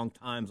got wrong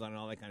times on it,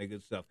 all that kind of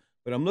good stuff.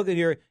 But I'm looking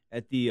here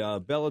at the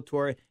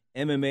Bellator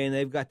MMA, and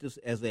they've got this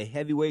as a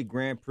heavyweight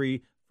Grand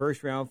Prix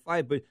first-round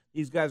fight. But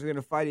these guys are going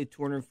to fight at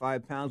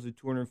 205 pounds to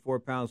 204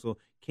 pounds. So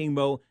King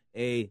Mo,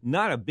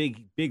 not a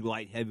big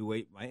light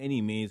heavyweight by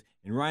any means,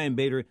 and Ryan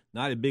Bader,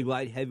 not a big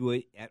light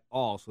heavyweight at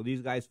all. So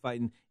these guys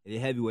fighting at a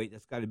heavyweight,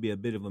 that's got to be a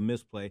bit of a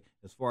misplay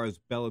as far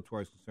as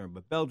Bellator is concerned.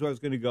 But Bellator is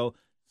going to go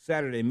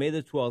Saturday, May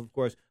the 12th, of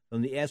course,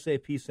 from the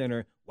SAP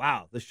Center.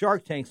 Wow, the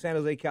Shark Tank, San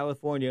Jose,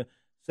 California.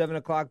 7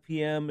 o'clock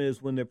p.m.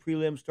 is when the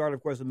prelims start.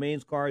 Of course, the main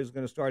card is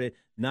going to start at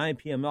 9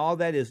 p.m. All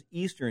that is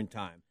Eastern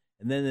time.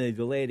 And then they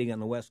delay it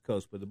on the West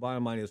Coast. But the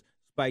bottom line is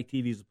Spike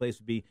TV is the place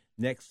to be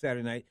next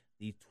Saturday night,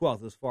 the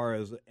 12th, as far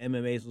as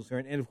MMA is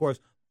concerned. And, of course,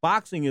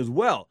 boxing as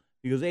well,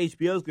 because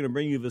HBO is going to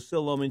bring you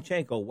Vasyl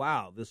Lomachenko.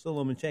 Wow, Vasyl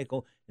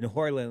Lomachenko and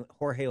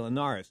Jorge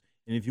Linares.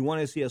 And if you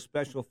want to see a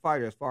special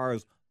fighter as far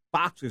as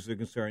boxers are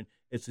concerned,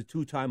 it's a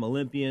 2-time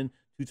Olympian,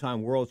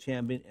 2-time world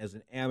champion as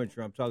an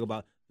amateur. I'm talking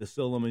about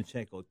Vasyl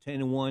Lomachenko,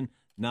 10-1,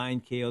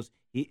 9 KOs.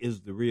 He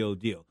is the real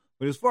deal.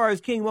 But as far as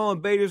King Mo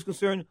and Bader is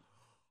concerned,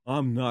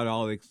 I'm not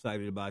all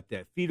excited about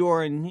that.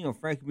 Fedor and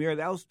Frank Mir,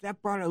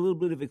 that brought a little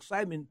bit of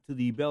excitement to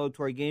the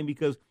Bellator game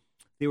because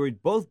they were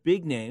both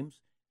big names,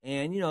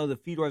 and the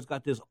Fedor's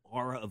got this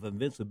aura of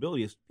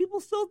invincibility. People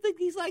still think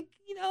he's like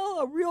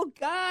a real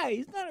guy.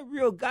 He's not a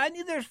real guy.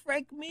 Neither is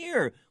Frank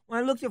Mir. When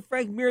I looked at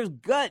Frank Mir's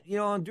gut,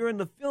 during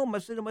the film, I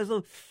said to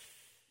myself,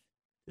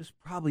 this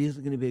probably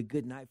isn't going to be a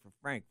good night for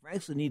Frank.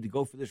 Frank's going to need to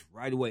go for this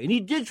right away. And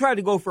he did try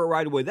to go for it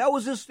right away. That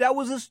was his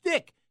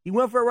stick. He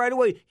went for it right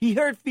away. He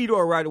hurt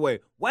Fedor right away.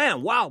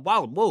 Wham, wow,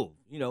 move.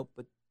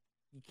 But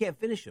you can't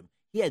finish him.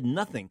 He had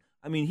nothing.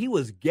 I mean, he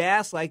was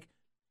gassed like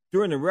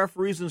during the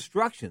referee's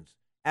instructions.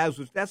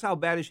 That's how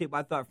bad a shape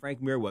I thought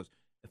Frank Mir was.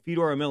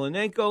 Fedor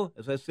Emelianenko,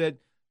 as I said,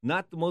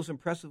 not the most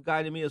impressive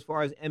guy to me as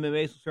far as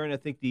MMA is concerned. I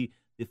think the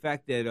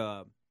fact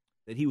that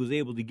he was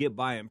able to get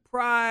by in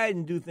pride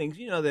and do things,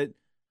 that,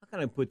 how can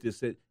I put this,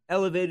 that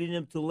elevated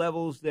him to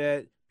levels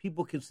that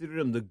people considered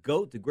him the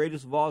GOAT, the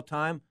greatest of all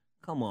time.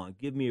 Come on,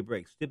 give me a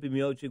break. Stipe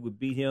Miocic would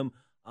beat him.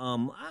 I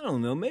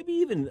don't know, maybe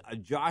even a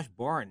Josh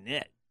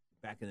Barnett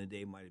back in the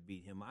day might have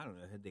beat him. I don't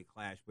know, had they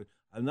clashed. But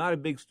I'm not a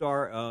big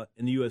star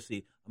in the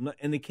UFC. I'm not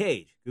in the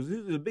cage, because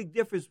there's a big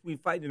difference between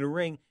fighting in the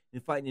ring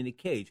and fighting in the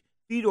cage.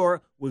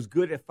 Fedor was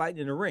good at fighting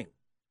in the ring.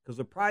 because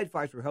the pride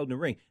fights were held in the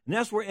ring. And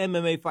that's where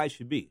MMA fights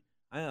should be.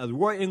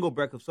 Roy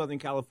Engelbrecht of Southern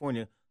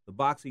California, the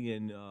boxing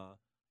and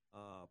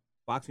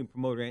boxing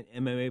promoter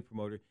and MMA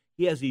promoter,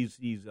 he has these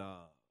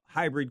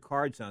hybrid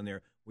cards on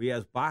there where he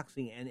has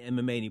boxing and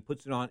MMA, and he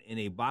puts it on in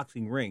a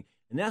boxing ring.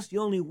 And that's the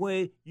only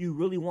way you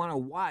really want to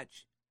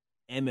watch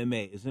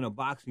MMA is in a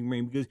boxing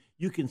ring, because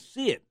you can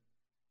see it.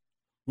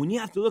 When you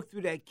have to look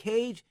through that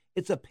cage,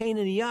 it's a pain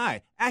in the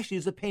eye. Actually,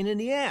 it's a pain in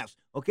the ass,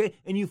 okay?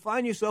 And you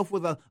find yourself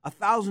with a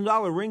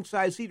 $1,000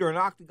 ring-size seat or an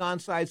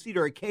octagon-size seat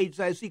or a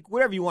cage-size seat,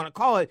 whatever you want to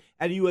call it,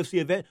 at a UFC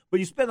event, but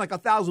you spend like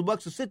 $1,000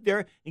 to sit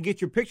there and get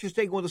your pictures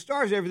taken with the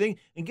stars and everything,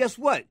 and guess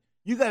what?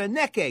 You got a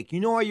neck ache. You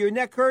know why your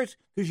neck hurts?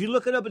 Because you're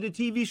looking up at the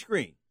TV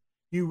screen.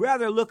 You'd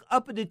rather look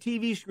up at the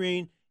TV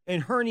screen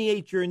and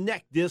herniate your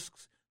neck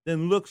discs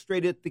than look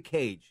straight at the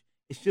cage.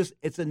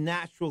 It's a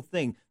natural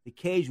thing. The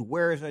cage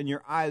wears on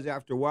your eyes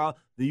after a while.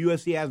 The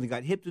UFC hasn't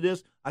got hip to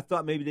this. I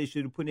thought maybe they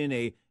should have put in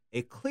a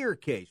clear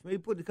cage.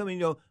 Maybe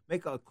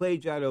make a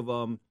cage out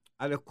of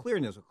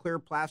clearness, a clear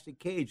plastic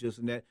cage, this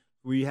and that,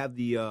 where you have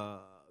the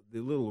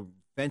little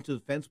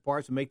fence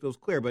parts and make those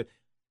clear. But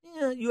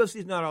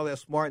UFC's not all that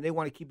smart, and they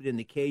want to keep it in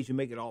the cage and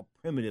make it all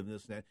primitive,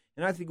 this and that.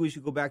 And I think we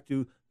should go back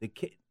to the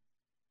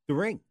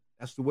ring.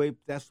 That's the way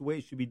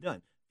it should be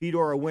done.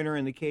 Fedor, a winner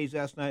in the cage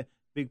last night.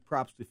 Big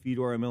props to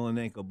Fedor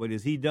Emelianenko. But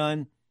is he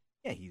done?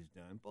 Yeah, he's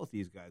done. Both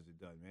these guys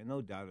are done, man.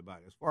 No doubt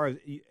about it. As far as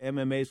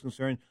MMA is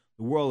concerned,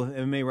 the world of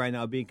MMA right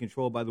now being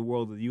controlled by the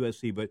world of the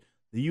UFC. But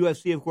the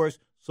UFC, of course,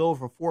 sold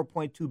for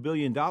 $4.2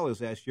 billion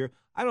last year.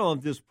 I don't know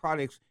if this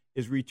product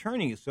is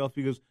returning itself,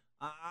 because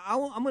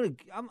I'm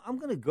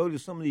gonna go to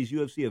some of these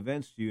UFC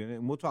events to you,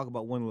 and we'll talk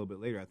about one a little bit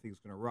later. I think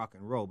it's going to rock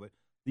and roll. But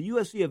the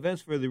UFC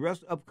events for the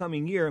rest of the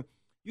upcoming year,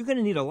 you're going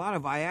to need a lot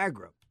of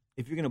Viagra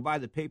if you're going to buy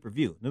the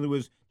pay-per-view. In other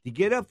words, to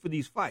get up for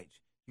these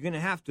fights, you're going to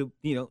have to,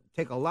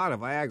 take a lot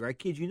of Viagra. I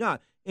kid you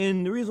not.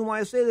 And the reason why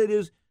I say that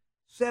is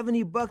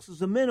 $70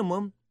 is a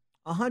minimum.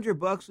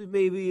 $100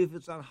 maybe if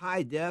it's on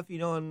high def,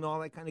 and all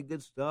that kind of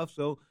good stuff.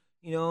 So,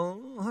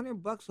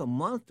 $100 a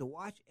month to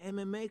watch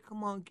MMA.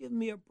 Come on, give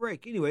me a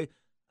break. Anyway,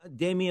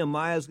 Damian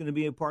Maia is going to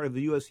be a part of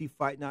the UFC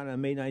fight night on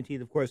May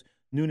 19th. Of course,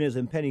 Nunes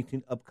and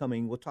Pennington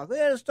upcoming.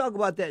 Let's talk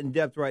about that in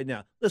depth right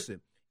now.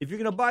 Listen, if you're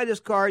going to buy this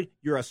card,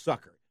 you're a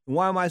sucker. And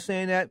why am I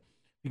saying that?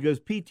 Because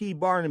P.T.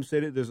 Barnum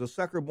said it, there's a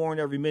sucker born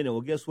every minute.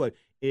 Well, guess what?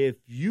 If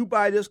you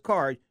buy this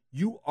card,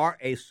 you are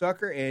a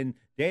sucker, and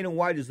Dana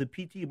White is the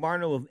P.T.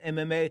 Barnum of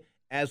MMA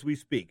as we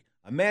speak.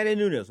 Amanda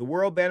Nunes, a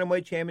world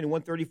bantamweight champion in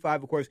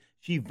 135, of course,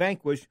 she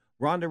vanquished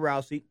Ronda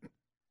Rousey,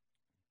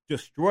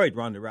 destroyed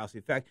Ronda Rousey.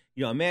 In fact,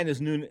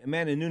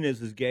 Amanda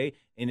Nunes is gay,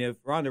 and if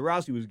Ronda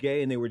Rousey was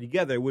gay and they were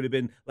together, it would have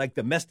been like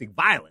domestic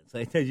violence.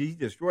 I tell you, he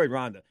destroyed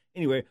Ronda.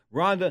 Anyway,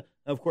 Ronda,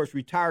 of course,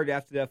 retired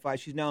after that fight.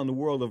 She's now in the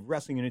world of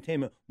wrestling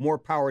entertainment. More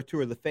power to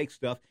her, the fake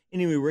stuff.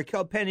 Anyway,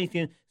 Raquel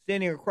Pennington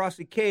standing across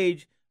the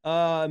cage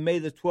May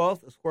the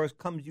 12th, of course,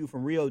 comes to you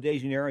from Rio de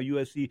Janeiro,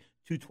 UFC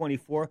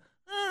 224.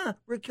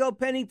 Raquel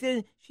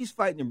Pennington, she's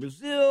fighting in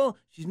Brazil.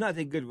 She's not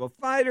that good of a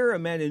fighter.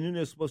 Amanda Nunes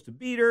is supposed to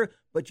beat her.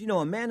 But,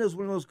 Amanda's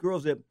one of those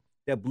girls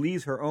that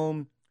believes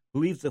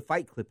the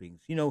fight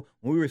clippings. When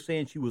we were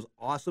saying she was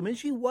awesome, and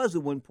she was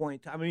at one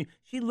point in time. I mean,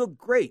 she looked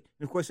great.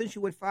 And, of course, then she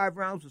went 5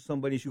 rounds with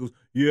somebody. She goes,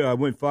 yeah, I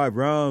went 5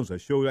 rounds. I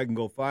showed I can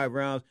go 5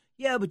 rounds.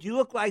 Yeah, but you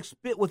look like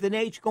Spit with an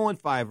H going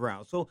 5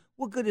 rounds. So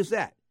what good is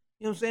that?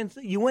 You know what I'm saying?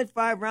 So you went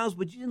 5 rounds,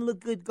 but you didn't look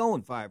good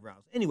going 5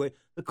 rounds. Anyway,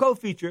 the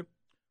co-feature,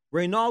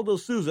 Reynaldo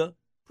Souza,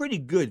 pretty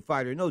good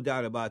fighter, no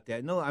doubt about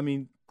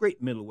that. Great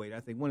middleweight,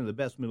 I think, one of the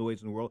best middleweights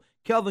in the world.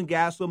 Kelvin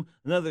Gastelum,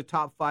 another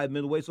top 5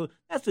 middleweight, so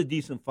that's a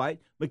decent fight.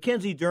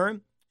 Mackenzie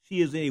Dern,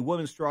 she is a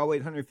women's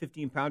strawweight,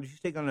 115-pounder. She's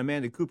taking on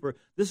Amanda Cooper.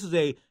 This is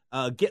a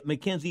get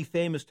Mackenzie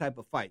famous type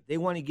of fight. They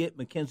want to get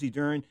Mackenzie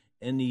Dern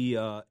in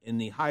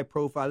the high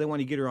profile. They want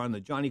to get her on the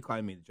Johnny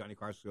Carson,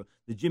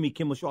 the Jimmy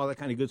Kimmel Show, all that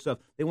kind of good stuff.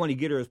 They want to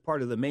get her as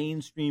part of the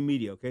mainstream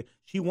media. Okay,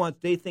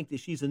 they think that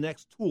she's the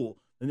next tool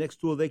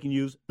they can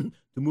use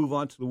to move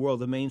on to the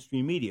world of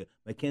mainstream media.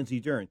 Mackenzie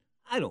Dern,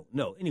 I don't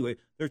know. Anyway,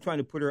 they're trying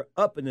to put her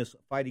up in this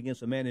fight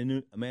against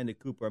Amanda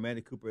Cooper.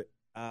 Amanda Cooper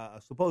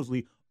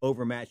supposedly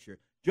overmatched her.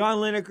 John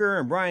Lineker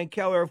and Brian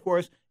Keller, of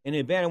course, in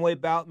a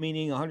bantamweight bout,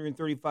 meaning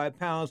 135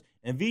 pounds,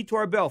 and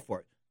Vitor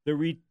Belfort, the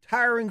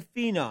retiring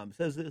phenom,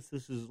 says this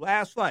is his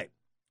last fight.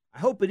 I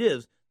hope it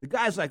is. The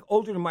guy's like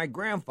older than my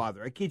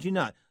grandfather. I kid you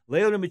not.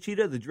 Lyoto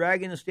Machida, the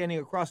Dragon, is standing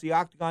across the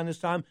octagon this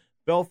time.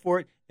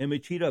 Belfort and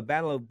Machida, a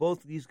battle of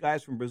both of these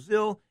guys from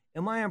Brazil.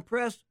 Am I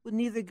impressed with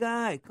neither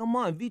guy? Come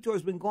on,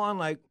 Vitor's been gone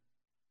like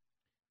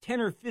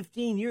 10 or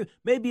 15 years.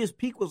 Maybe his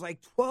peak was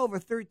like 12 or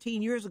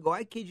 13 years ago.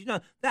 I kid you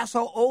not. That's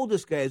how old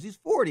this guy is. He's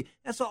 40.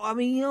 That's all.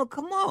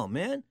 Come on,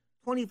 man.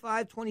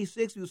 25,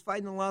 26. He was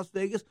fighting in Las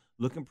Vegas,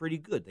 looking pretty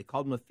good. They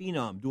called him a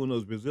phenom, doing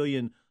those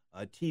Brazilian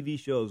TV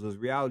shows, those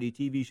reality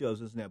TV shows,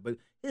 this and that. But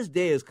his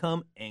day has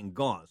come and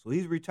gone. So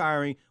he's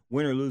retiring,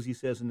 win or lose, he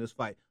says, in this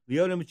fight.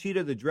 Lyoto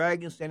Machida, the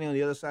Dragon, standing on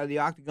the other side of the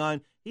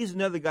octagon. He's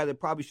another guy that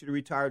probably should have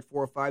retired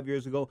 4 or 5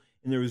 years ago.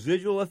 And the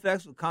residual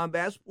effects of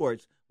combat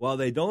sports, while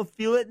they don't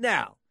feel it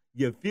now,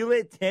 You feel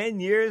it 10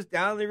 years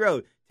down the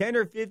road, 10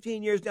 or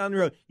 15 years down the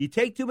road. You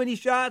take too many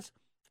shots,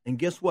 and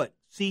guess what?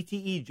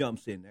 CTE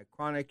jumps in, that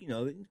chronic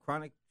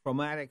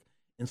traumatic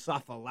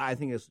encephalitis. I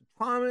think it's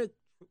chronic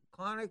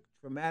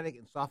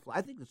traumatic encephalitis.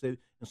 I think it's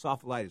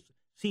encephalitis.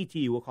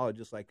 CTE, we'll call it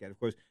just like that. Of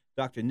course,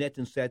 Dr.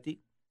 Nitin Sethi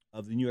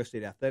of the New York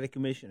State Athletic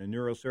Commission, a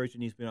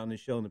neurosurgeon. He's been on this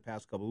show in the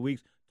past couple of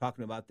weeks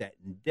talking about that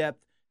in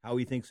depth, how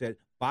he thinks that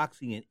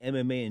boxing and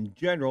MMA in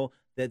general,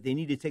 that they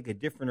need to take a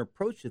different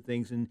approach to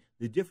things. And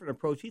the different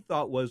approach he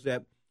thought was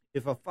that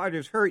if a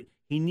fighter's hurt,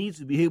 he needs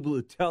to be able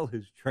to tell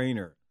his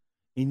trainer.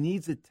 He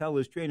needs to tell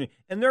his trainer.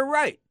 And they're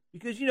right.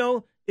 Because,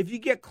 if you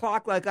get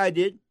clocked like I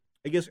did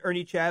against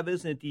Ernie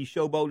Chavez at the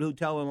Showboat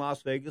Hotel in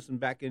Las Vegas and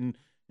back in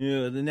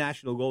the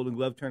National Golden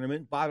Glove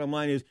Tournament, bottom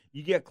line is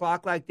you get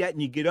clocked like that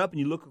and you get up and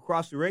you look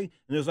across the ring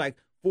and there's like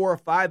 4 or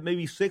 5,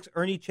 maybe 6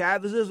 Ernie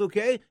Chavezes,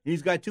 okay? And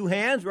he's got 2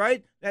 hands,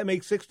 right? That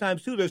makes 6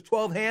 times 2. There's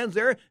 12 hands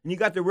there. And you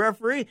got the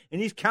referee,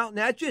 and he's counting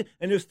at you,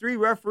 and there's 3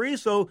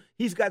 referees, so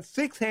he's got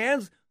 6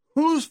 hands.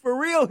 Who's for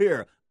real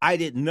here? I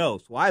didn't know,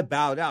 so I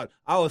bowed out.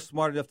 I was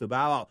smart enough to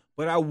bow out.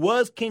 But I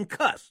was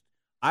concussed.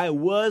 There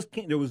was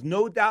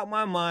no doubt in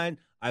my mind.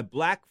 I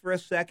blacked for a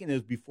second. It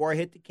was before I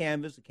hit the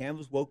canvas. The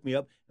canvas woke me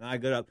up, and I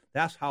got up.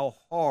 That's how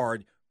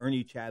hard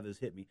Ernie Chavez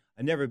hit me.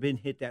 I've never been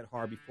hit that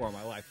hard before in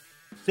my life.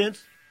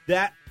 Since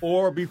that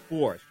or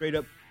before. Straight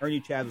up, Ernie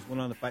Chavez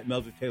went on to fight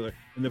Meldrick Taylor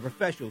in the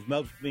professionals,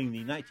 Meldrick being the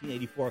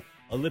 1984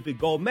 Olympic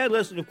gold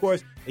medalist and, of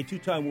course, a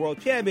 2-time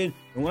world champion.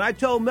 And when I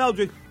told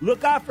Meldrick,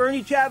 look out for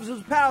Ernie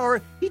Chavez's power,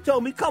 he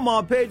told me, come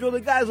on, Pedro, the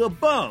guy's a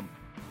bum.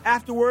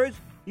 Afterwards,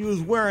 he was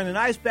wearing an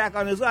ice pack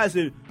on his eye. I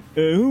said,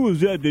 who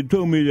was that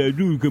told me that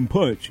dude can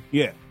punch?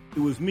 Yeah, it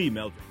was me,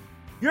 Meldrick.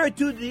 You're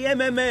tuned to the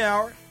MMA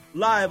Hour,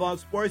 live on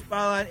Sports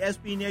Byline,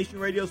 SB Nation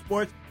Radio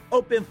Sports,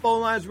 open phone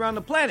lines around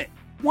the planet.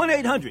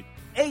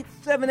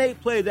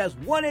 1-800-878-PLAY. That's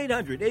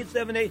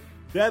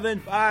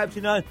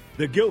 1-800-878-7529.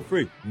 The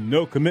guilt-free,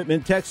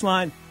 no-commitment text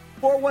line,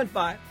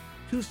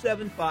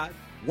 415-275-1613.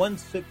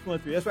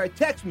 That's right,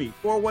 text me,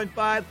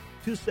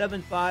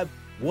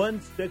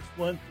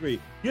 415-275-1613.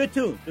 You're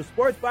tuned to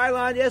Sports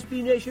Byline,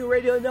 SB Nation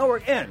Radio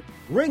Network, and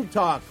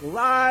Ringtalk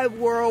live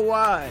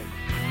worldwide.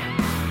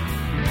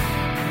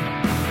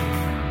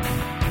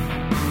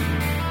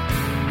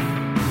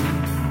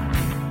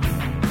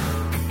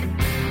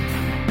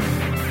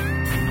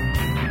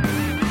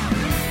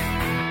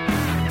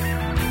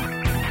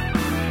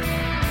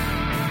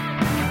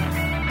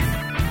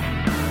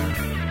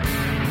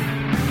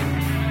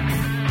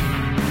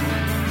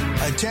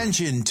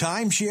 Attention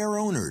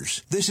timeshare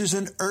owners. This is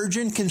an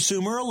urgent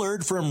consumer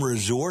alert from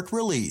Resort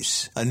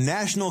Release, a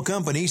national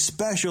company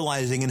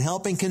specializing in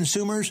helping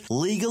consumers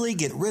legally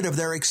get rid of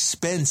their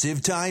expensive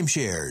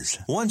timeshares.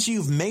 Once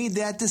you've made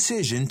that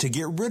decision to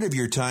get rid of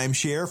your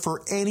timeshare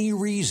for any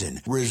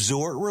reason,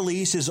 Resort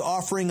Release is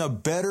offering a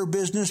Better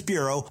Business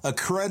Bureau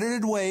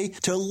accredited way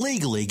to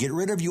legally get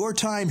rid of your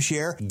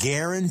timeshare,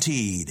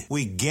 guaranteed.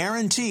 We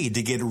guaranteed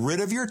to get rid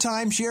of your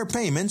timeshare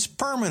payments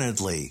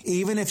permanently.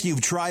 Even if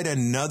you've tried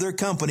another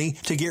company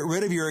to get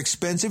rid of your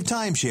expensive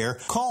timeshare,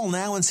 call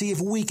now and see if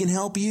we can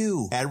help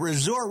you. At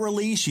Resort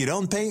Release, you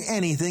don't pay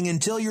anything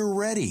until you're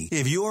ready.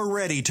 If you're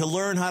ready to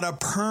learn how to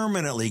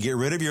permanently get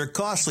rid of your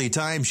costly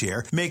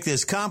timeshare, make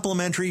this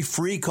complimentary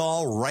free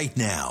call right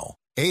now.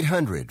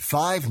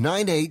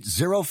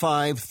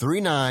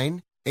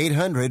 800-598-0539.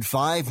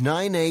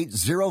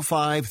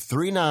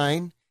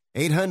 800-598-0539.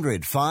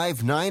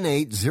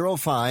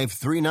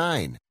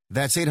 800-598-0539.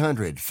 That's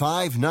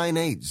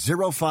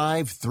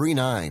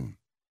 800-598-0539.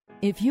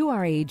 If you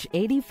are age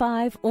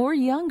 85 or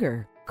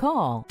younger,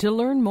 call to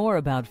learn more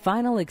about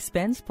final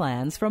expense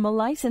plans from a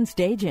licensed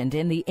agent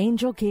in the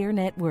Angel Care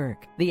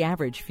Network. The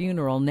average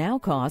funeral now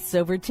costs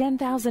over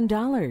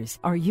 $10,000.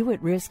 Are you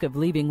at risk of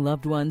leaving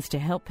loved ones to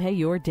help pay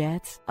your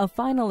debts? A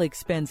final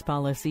expense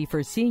policy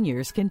for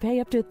seniors can pay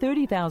up to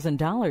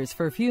 $30,000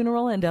 for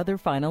funeral and other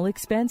final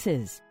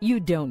expenses. You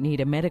don't need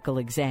a medical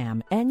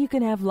exam, and you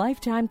can have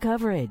lifetime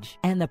coverage,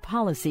 and the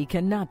policy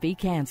cannot be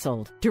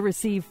canceled. To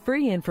receive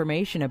free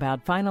information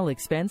about final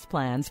expense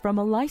plans from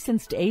a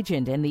licensed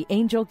agent in the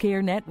Angel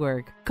Care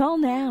Network, call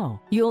now.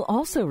 You'll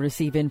also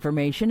receive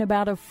information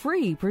about a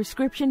free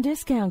prescription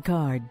discount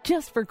card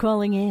just for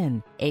calling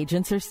in.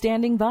 Agents are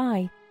standing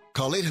by.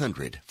 Call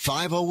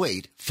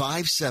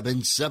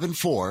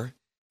 800-508-5774.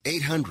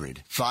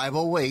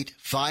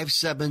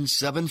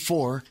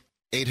 800-508-5774.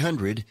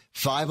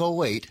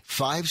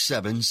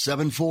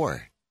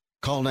 800-508-5774.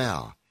 Call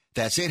now.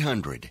 That's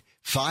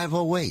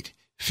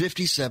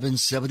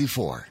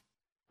 800-508-5774.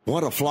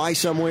 Want to fly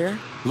somewhere?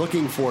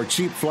 Looking for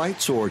cheap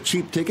flights or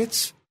cheap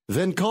tickets?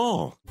 Then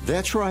call.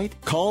 That's right.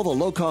 Call the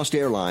low-cost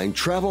airline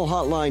travel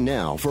hotline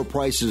now for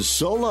prices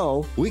so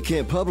low we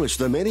can't publish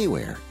them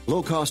anywhere.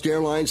 Low Cost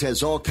Airlines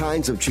has all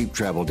kinds of cheap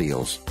travel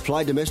deals.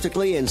 Fly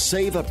domestically and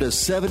save up to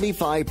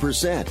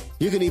 75%.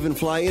 You can even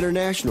fly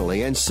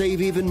internationally and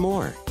save even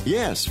more.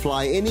 Yes,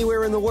 fly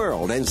anywhere in the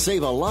world and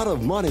save a lot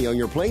of money on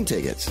your plane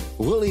tickets.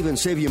 We'll even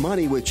save you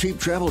money with cheap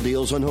travel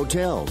deals on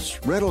hotels,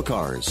 rental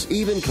cars,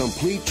 even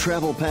complete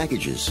travel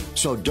packages.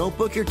 So don't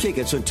book your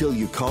tickets until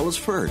you call us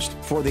first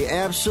for the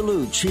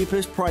absolute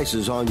cheapest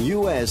prices on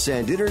U.S.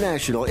 and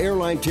international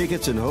airline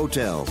tickets and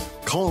hotels.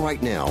 Call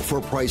right now for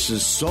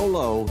prices so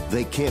low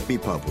they can't be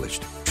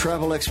published.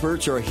 Travel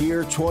experts are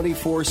here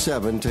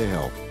 24/7 to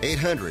help.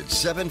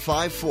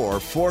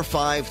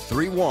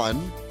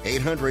 800-754-4531.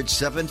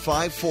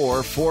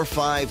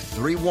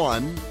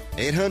 800-754-4531.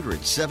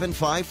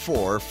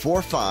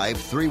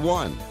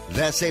 800-754-4531.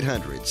 That's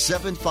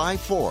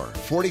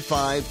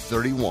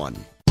 800-754-4531.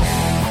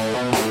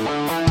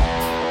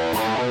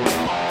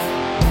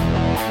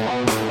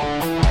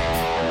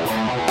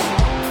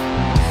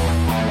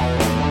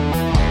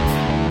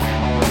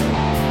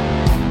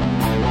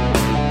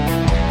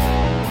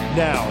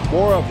 Now,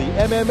 more of the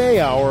MMA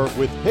Hour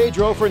with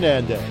Pedro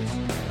Fernandez.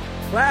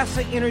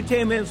 Classic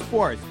entertainment and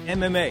sports,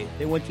 MMA.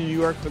 They went to New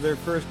York for their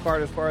first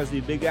card as far as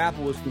the Big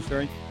Apple was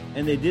concerned,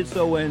 and they did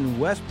so in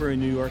Westbury,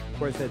 New York, of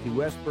course, at the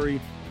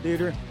Westbury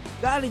Theater.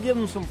 Got to give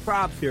them some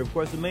props here. Of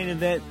course, the main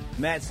event,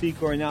 Matt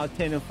Secor now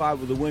 10-5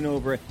 with a win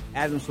over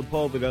Adam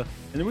Sepulveda.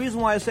 And the reason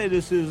why I say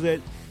this is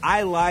that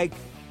I like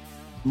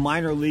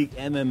minor league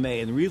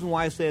MMA, and the reason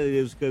why I say that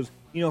is because,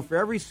 you know, for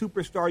every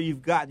superstar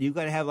you've got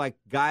to have like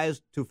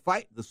guys to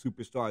fight the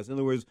superstars. In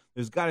other words,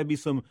 there's got to be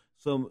some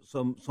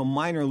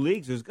minor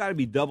leagues. There's got to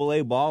be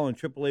AA ball and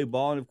AAA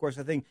ball, and of course,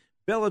 I think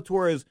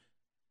Bellator is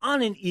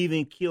on an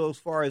even keel as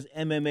far as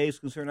MMA is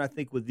concerned. I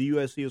think with the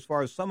UFC, as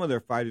far as some of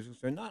their fighters are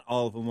concerned, not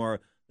all of them are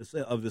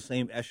of the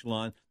same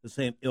echelon, the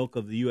same ilk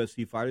of the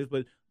UFC fighters,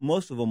 but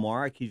most of them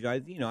are.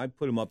 I'd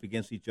put them up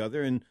against each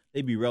other, and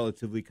they'd be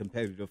relatively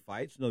competitive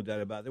fights, no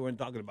doubt about it. We're not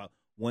talking about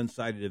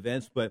one-sided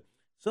events, but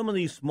some of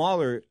these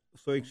smaller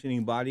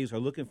sanctioning bodies are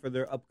looking for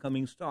their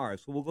upcoming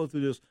stars. So we'll go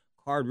through this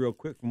card real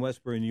quick from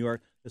Westbury, New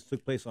York. This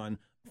took place on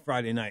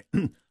Friday night.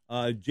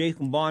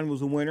 Jason Bond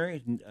was a winner.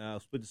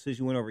 Split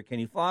decision win over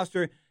Kenny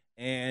Foster.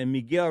 And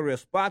Miguel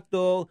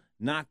Respato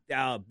knocked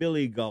out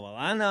Billy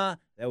Gavilana.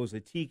 That was a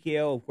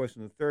TKO, of course,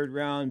 in the third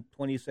round,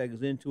 20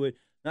 seconds into it.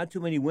 Not too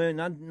many women,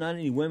 not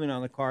any women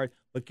on the card.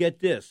 But get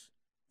this,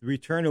 the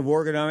return of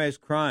organized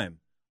crime.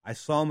 I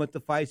saw him at the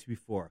fights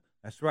before.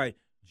 That's right,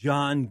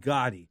 John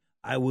Gotti.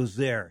 I was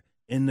there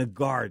in the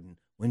garden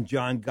when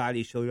John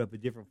Gotti showed up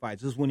at different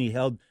fights. This is when he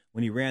ran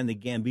the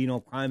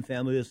Gambino crime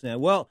family, this and that.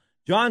 Well,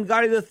 John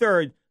Gotti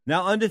III,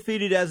 now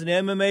undefeated as an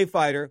MMA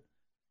fighter,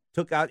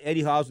 took out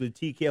Eddie Hawes with a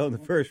TKO in the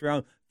first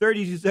round.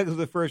 32 seconds of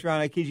the first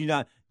round. I kid you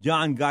not.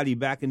 John Gotti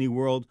back in the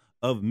world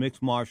of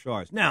mixed martial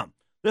arts. Now,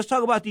 let's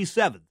talk about these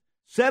 7th.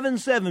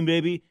 7-7,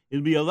 baby.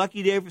 It'll be a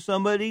lucky day for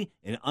somebody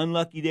and an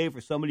unlucky day for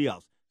somebody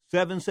else.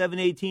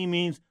 7-7-18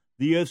 means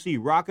the UFC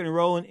Rock and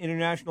Rollin'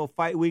 International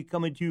Fight Week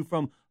coming to you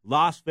from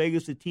Las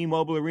Vegas at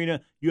T-Mobile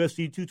Arena,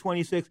 UFC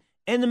 226.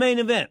 And the main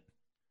event,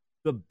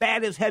 the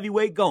baddest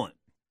heavyweight going.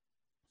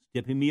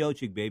 Stipe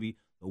Miocic, baby,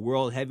 the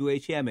world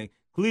heavyweight champion.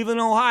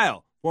 Cleveland,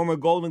 Ohio, former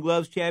Golden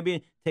Gloves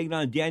champion, taking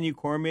on Daniel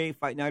Cormier,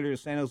 fight night at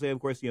San Jose, of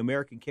course, the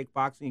American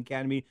Kickboxing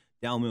Academy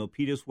down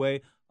Milpitas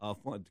Way.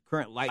 The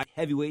current light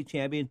heavyweight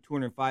champion,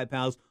 205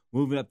 pounds,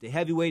 moving up to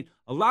heavyweight.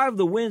 A lot of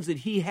the wins that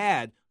he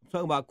had, I'm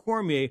talking about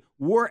Cormier,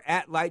 were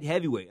at light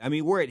heavyweight.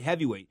 Were at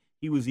heavyweight.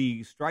 He was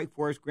the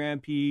Strikeforce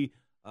Grand Prix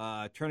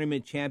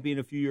tournament champion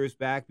a few years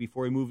back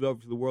before he moved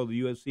over to the world of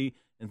the UFC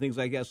and things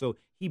like that. So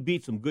he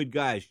beat some good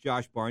guys,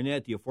 Josh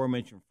Barnett, the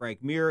aforementioned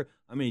Frank Mir.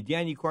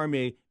 Daniel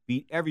Cormier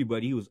beat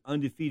everybody. He was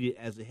undefeated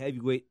as a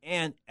heavyweight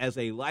and as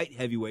a light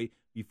heavyweight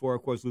before,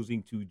 of course,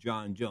 losing to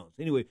John Jones.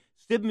 Anyway,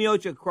 Stipe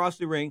Miocic across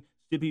the ring,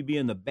 Stipe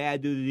being the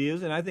bad dude that he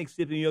is, and I think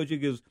Stipe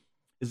Miocic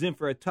is in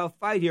for a tough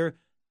fight here.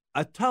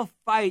 A tough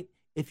fight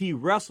if he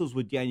wrestles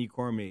with Daniel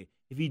Cormier.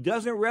 If he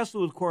doesn't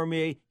wrestle with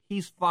Cormier,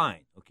 he's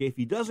fine. Okay, if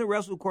he doesn't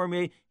wrestle with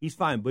Cormier, he's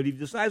fine. But if he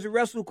decides to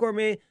wrestle with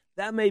Cormier,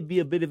 that may be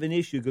a bit of an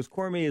issue because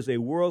Cormier is a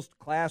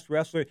world-class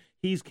wrestler.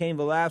 He's Cain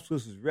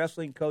Velasquez's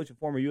wrestling coach, a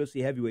former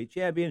UFC heavyweight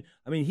champion.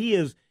 He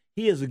is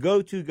a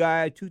go-to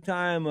guy,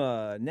 two-time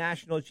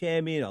national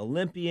champion,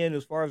 Olympian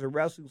as far as the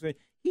wrestling is concerned.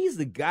 He's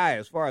the guy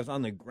as far as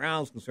on the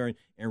ground is concerned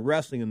in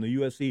wrestling in the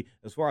UFC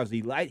as far as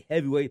the light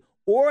heavyweight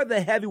or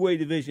the heavyweight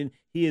division.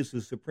 He is the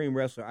supreme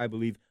wrestler, I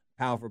believe,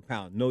 pound for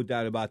pound. No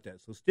doubt about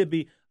that. So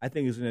Stipe, I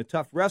think, is in a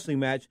tough wrestling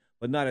match,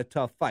 but not a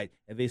tough fight.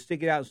 If they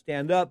stick it out and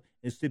stand up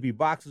and Stipe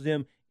boxes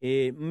him,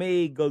 it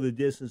may go the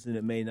distance and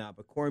it may not.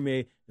 But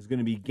Cormier is going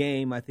to be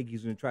game. I think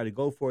he's going to try to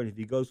go for it. If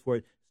he goes for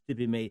it,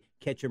 Stipe may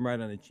catch him right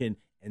on the chin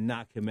and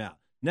knock him out.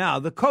 Now,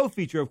 the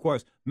co-feature, of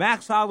course,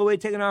 Max Holloway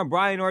taking on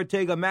Brian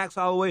Ortega. Max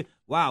Holloway,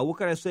 wow, what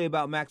can I say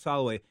about Max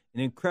Holloway?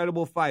 An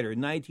incredible fighter,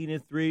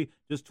 19-3,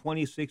 just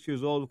 26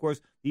 years old, of course,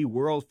 the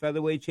world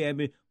featherweight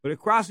champion. But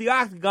across the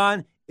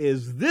octagon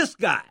is this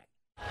guy.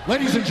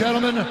 Ladies and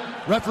gentlemen,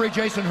 referee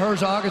Jason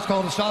Herzog has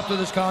called a stop to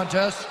this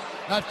contest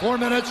at 4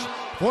 minutes,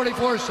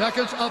 44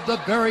 seconds of the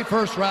very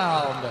first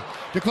round.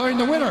 Declaring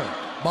the winner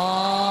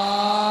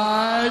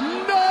by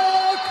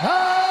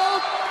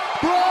knockout,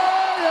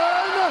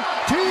 Brian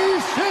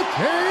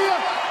T.C.K.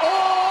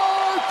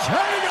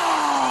 Ortega!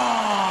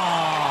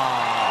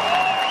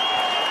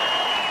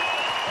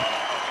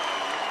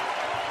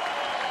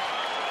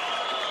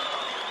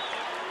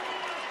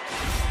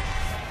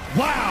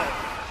 Wow.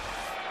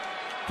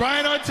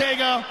 Brian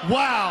Ortega,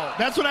 wow.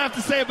 That's what I have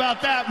to say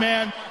about that,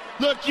 man.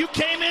 Look, you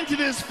came into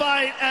this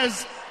fight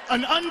as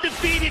an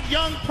undefeated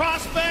young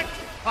prospect,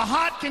 a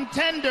hot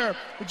contender,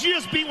 but you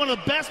just beat one of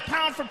the best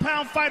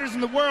pound-for-pound fighters in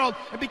the world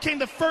and became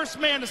the first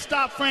man to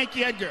stop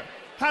Frankie Edgar.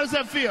 How does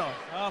that feel?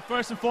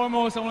 First and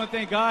foremost, I want to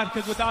thank God,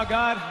 because without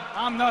God,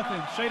 I'm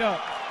nothing, straight up.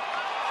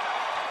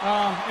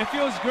 It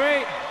feels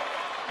great.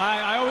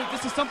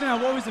 This is something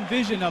I've always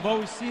envisioned. I've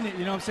always seen it,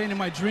 you know what I'm saying, in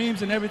my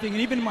dreams and everything.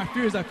 And even in my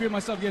fears, I fear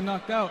myself getting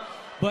knocked out.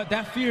 But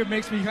that fear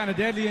makes me kind of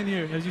deadly in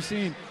here, as you've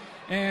seen.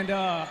 And,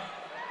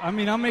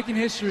 I'm making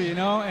history, you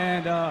know,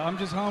 and I'm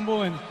just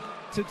humble. And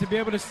to be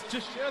able to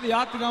just share the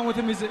octagon with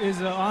him is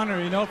an honor,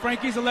 you know.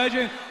 Frankie's a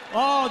legend.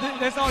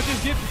 Let's all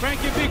just give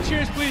Frankie a big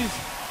cheers, please.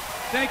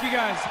 Thank you,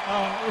 guys.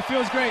 It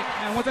feels great.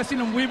 And once I seen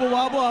him weeble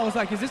wobble, I was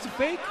like, is this a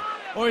fake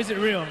or is it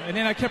real? And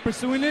then I kept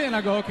pursuing it, and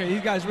I go, okay, these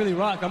guys really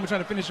rock. I'm going to try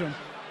to finish him.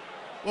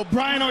 Well,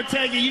 Brian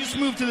Ortega, you just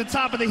moved to the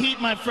top of the heat,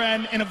 my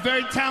friend, in a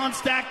very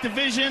talent-stacked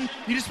division.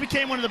 You just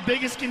became one of the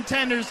biggest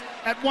contenders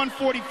at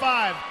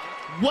 145.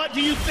 What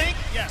do you think?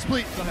 Yes,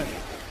 please, go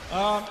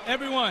ahead.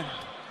 Everyone,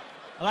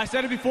 like I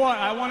said it before,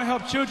 I want to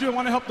help children, I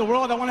want to help the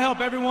world, I want to help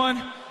everyone.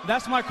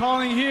 That's my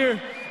calling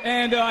here.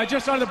 And I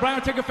just started the Brian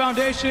Ortega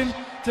Foundation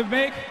to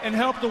make and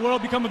help the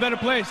world become a better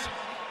place.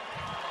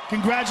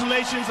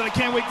 Congratulations, and I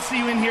can't wait to see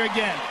you in here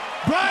again.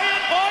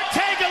 Brian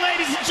Ortega,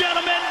 ladies and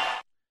gentlemen.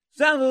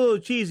 Sounds a little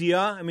cheesy,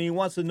 huh? I mean, he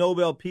wants the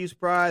Nobel Peace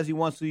Prize. He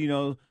wants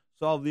to,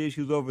 solve the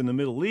issues over in the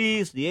Middle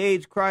East, the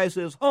AIDS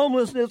crisis,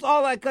 homelessness,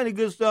 all that kind of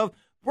good stuff.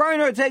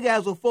 Brian Ortega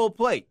has a full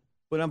plate.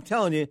 But I'm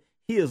telling you,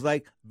 he is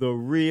like the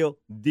real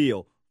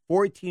deal.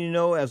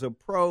 14-0 as a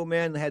pro,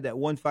 man. Had that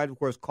one fight, of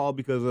course, called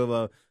because of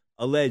a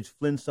alleged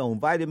Flintstone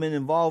vitamin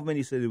involvement.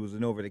 He said it was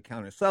an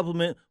over-the-counter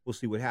supplement. We'll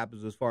see what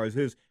happens as far as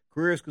his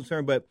career is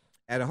concerned. But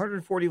at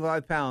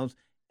 145 pounds,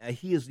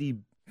 he is the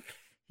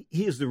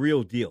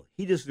real deal.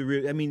 He just the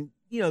real. I mean,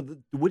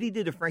 what he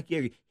did to Frankie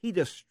Edgar, he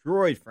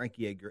destroyed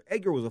Frankie Edgar.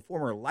 Edgar was a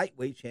former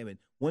lightweight champion,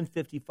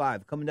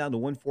 155, coming down to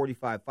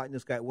 145, fighting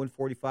this guy at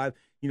 145.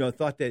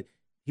 Thought that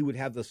he would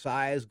have the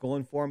size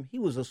going for him. He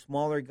was a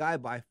smaller guy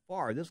by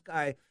far. This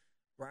guy,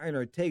 Brian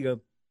Ortega,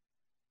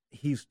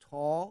 he's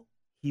tall,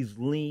 he's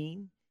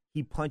lean,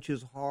 he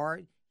punches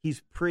hard,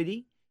 he's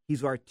pretty,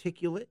 he's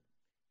articulate,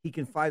 he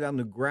can fight on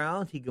the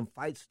ground, he can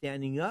fight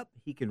standing up,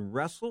 he can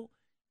wrestle.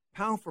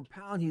 Pound for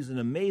pound, he's an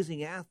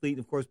amazing athlete,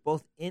 of course,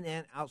 both in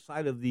and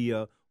outside of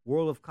the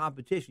world of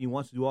competition. He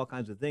wants to do all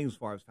kinds of things as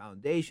far as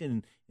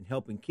foundation and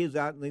helping kids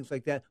out and things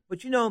like that. But,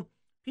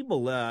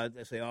 people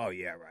they say, oh,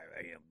 yeah,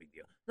 right, big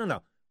deal.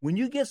 No. When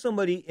you get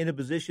somebody in a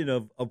position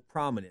of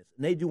prominence,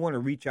 and they do want to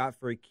reach out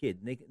for a kid,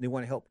 and they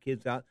want to help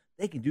kids out,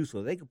 they can do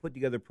so. They can put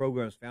together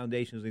programs,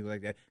 foundations, things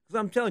like that. Because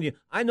I'm telling you,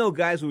 I know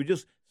guys who are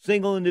just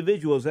single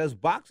individuals as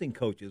boxing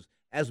coaches,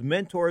 as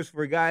mentors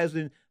for guys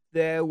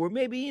that were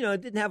maybe,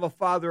 didn't have a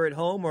father at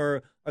home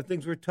or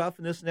things were tough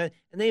and this and that.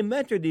 And they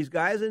mentored these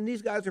guys, and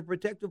these guys are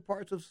protective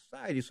parts of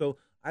society. So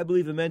I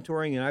believe in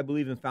mentoring, and I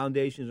believe in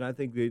foundations, and I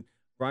think that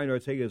Brian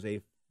Ortega is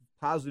a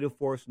positive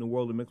force in the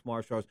world of mixed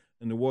martial arts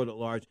and the world at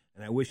large,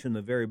 and I wish him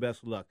the very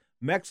best of luck.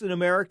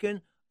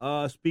 Mexican-American,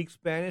 speaks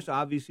Spanish,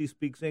 obviously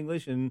speaks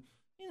English, and,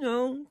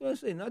 I'm going to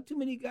say, not too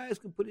many guys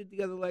can put it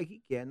together like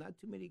he can. Not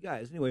too many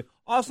guys. Anyway,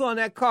 also on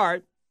that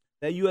card,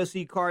 that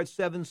UFC card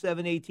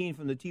 7/7/18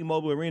 from the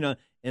T-Mobile Arena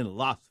in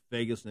Las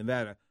Vegas,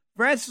 Nevada.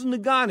 Francis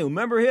Ngannou,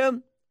 remember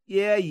him?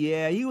 Yeah,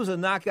 he was a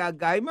knockout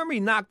guy. Remember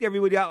he knocked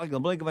everybody out like in the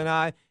blink of an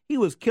eye? He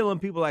was killing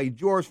people like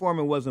George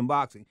Foreman was in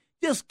boxing.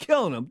 Just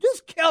killing them.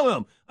 Just killing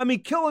them. I mean,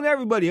 killing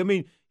everybody. I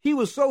mean, he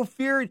was so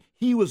feared,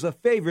 he was a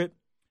favorite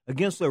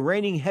against the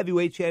reigning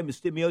heavyweight champion,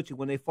 Stipe Miocic,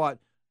 when they fought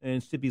in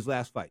Stipe's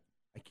last fight.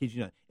 I kid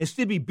you not. And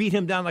Stipe beat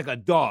him down like a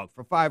dog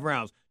for 5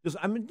 rounds.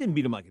 Didn't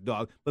beat him like a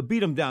dog, but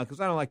beat him down, because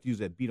I don't like to use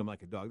that, beat him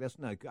like a dog. That's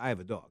not, I have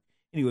a dog.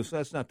 Anyway, so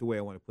that's not the way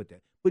I want to put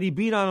that. But he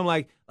beat on him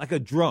like a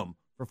drum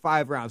for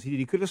 5 rounds.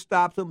 He could have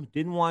stopped him,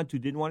 didn't want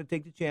to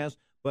take the chance.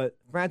 But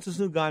Francis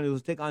Ngannou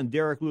was take on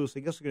Derek Lewis.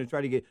 I guess they're going to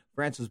try to get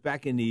Francis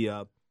back in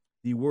the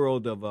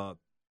world of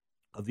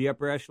the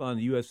upper echelon of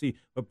the UFC.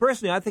 But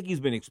personally, I think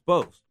he's been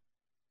exposed.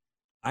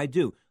 I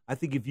do. I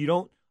think if you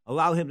don't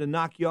allow him to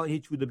knock you out and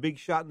hit you with a big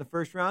shot in the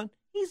first round,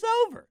 he's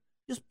over.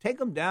 Just take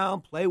him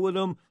down, play with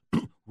him,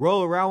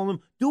 roll around with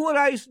him. Do what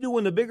I used to do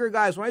when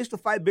I used to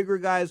fight bigger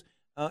guys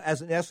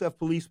as an SF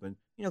policeman,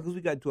 because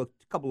we got into a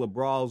couple of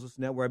brawls, this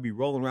and that, where I'd be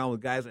rolling around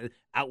with guys that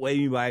outweigh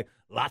me by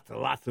lots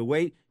of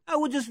weight. I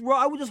would just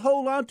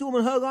hold on to them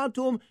and hug on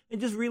to them and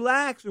just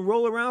relax and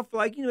roll around for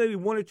maybe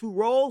 1 or 2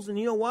 rolls. And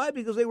you know why?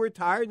 Because they were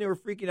tired and they were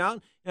freaking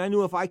out. And I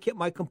knew if I kept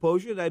my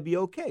composure, that I'd be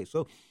okay.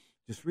 So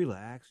just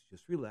relax,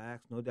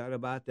 no doubt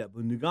about that.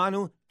 But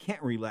Ngannou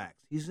can't relax.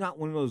 He's not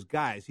one of those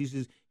guys.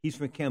 He's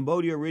from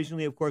Cambodia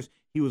originally. Of course,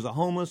 he was a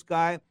homeless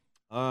guy.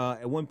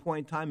 At one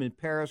point in time in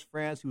Paris,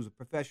 France, he was a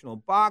professional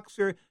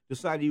boxer,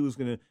 decided he was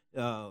going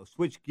to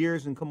switch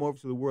gears and come over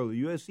to the world of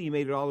the UFC. He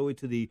made it all the way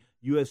to the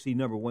UFC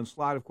 #1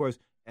 slot, of course,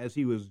 as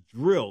he was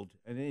drilled.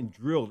 And then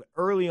drilled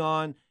early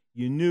on.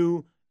 You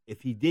knew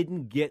if he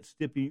didn't get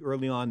Stipe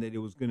early on that it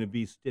was going to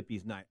be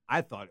Stipe's night.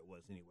 I thought it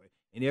was anyway.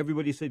 And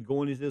everybody said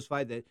going into this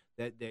fight that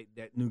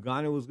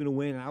Ngannou was going to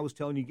win. And I was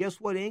telling you,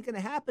 guess what? It ain't going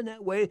to happen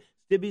that way.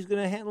 Stipe's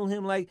going to handle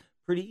him like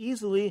pretty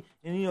easily.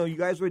 And, you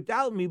guys were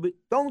doubting me, but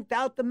don't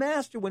doubt the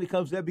master when it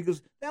comes to that,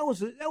 because that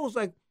was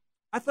like,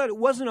 I thought it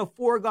wasn't a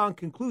foregone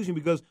conclusion,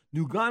 because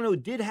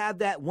Ngannou did have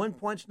that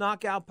one-punch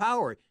knockout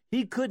power.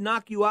 He could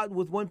knock you out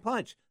with one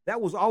punch. That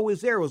was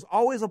always there. It was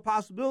always a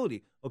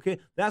possibility, okay?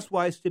 That's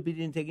why Stipe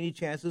didn't take any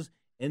chances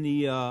in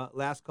the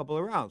last couple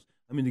of rounds.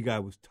 I mean, the guy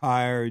was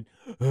tired.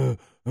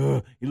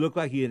 He looked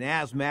like he an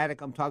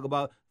asthmatic. I'm talking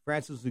about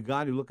Francis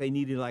Ngannou. He looked like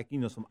he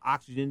needed, some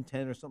oxygen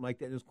tent or something like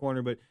that in his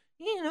corner. But,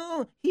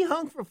 he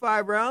hung for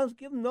 5 rounds.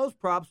 Give him those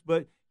props.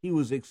 But he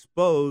was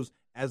exposed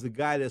as a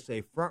guy that's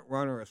a front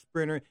runner, a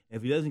sprinter.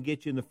 If he doesn't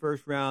get you in the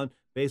first round,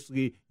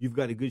 basically you've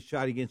got a good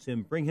shot against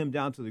him. Bring him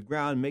down to the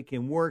ground, make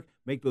him work,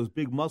 make those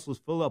big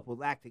muscles fill up with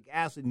lactic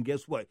acid, and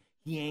guess what?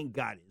 He ain't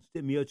got it.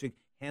 Stipe Miocic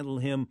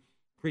handled him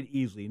pretty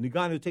easily.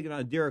 Ngannou taking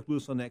on Derek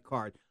Lewis on that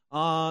card.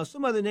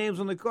 Some other names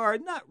on the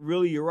card, not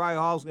really. Uriah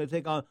Hall's going to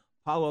take on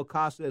Paulo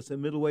Costa. That's a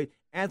middleweight.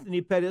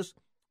 Anthony Pettis,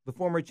 the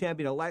former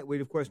champion at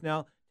lightweight, of course,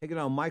 now taking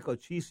on Michael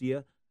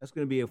Chiesa. That's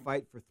going to be a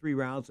fight for 3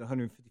 rounds,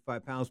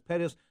 155 pounds.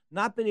 Pettis,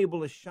 not been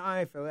able to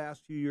shine for the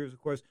last few years,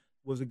 of course,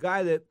 was a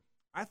guy that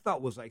I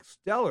thought was like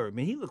stellar. I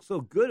mean, he looked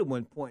so good at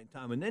one point in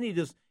time, and then he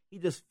just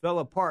fell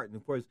apart. And,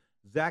 of course,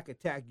 Zach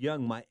Attack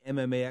Young, my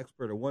MMA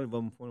expert, or one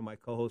of my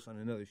co-hosts on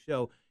another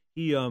show,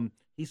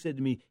 he said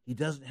to me, he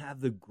doesn't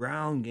have the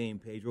ground game,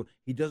 Pedro.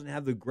 He doesn't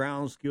have the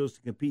ground skills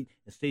to compete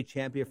and stay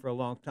champion for a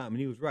long time. And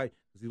he was right,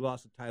 because he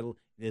lost the title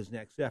in his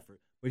next effort.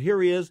 But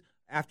here he is,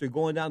 after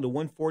going down to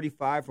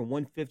 145 from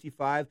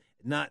 155,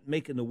 not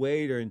making the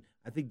weight, and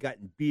I think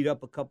gotten beat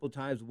up a couple of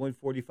times at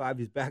 145.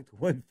 He's back to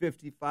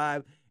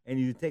 155, and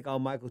you take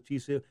on Michael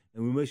Chiesa,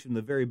 and we wish him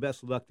the very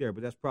best of luck there.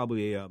 But that's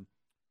probably a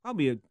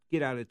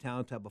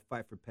get-out-of-town type of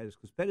fight for Pettis,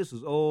 because Pettis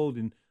is old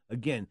and,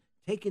 again,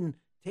 taking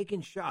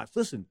shots.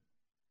 Listen,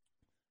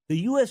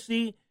 the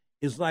UFC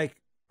is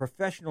like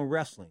professional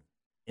wrestling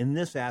in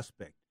this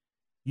aspect.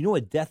 You know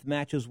what death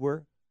matches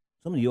were?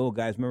 Some of the old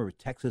guys remember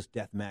Texas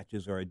death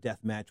matches, or a death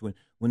match when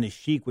the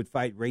Sheik would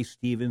fight Ray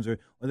Stevens, or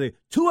the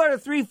 2 out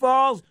of 3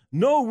 falls,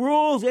 no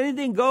rules,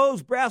 anything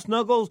goes, brass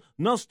knuckles,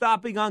 no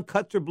stopping on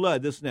cuts or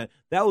blood, this and that.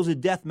 That was a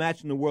death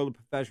match in the world of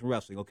professional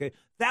wrestling, okay?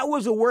 That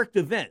was a worked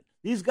event.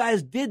 These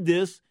guys did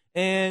this,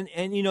 and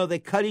they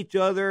cut each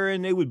other,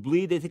 and they would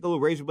bleed. They'd take a little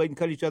razor blade and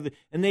cut each other,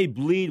 and they'd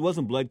bleed. It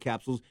wasn't blood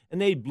capsules, and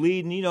they'd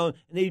bleed, and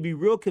they'd be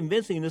real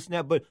convincing and this and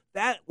that, but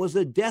that was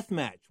a death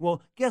match.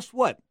 Well, guess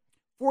what?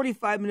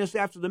 45 minutes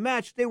after the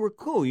match, they were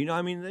cool.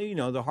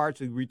 The hearts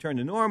had returned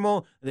to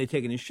normal, and they'd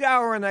taken a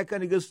shower and that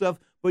kind of good stuff.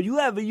 But you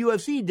have a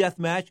UFC death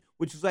match,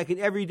 which is like an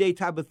everyday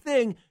type of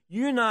thing.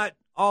 You're not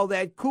all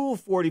that cool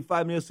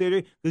 45 minutes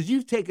later, because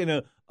you've taken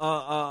a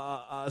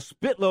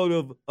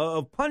spitload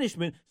of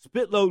punishment,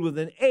 spitload with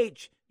an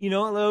H. You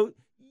know what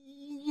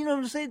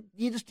I'm saying?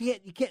 You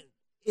can't.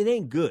 It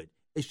ain't good.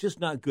 It's just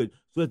not good.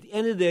 So at the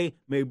end of the day,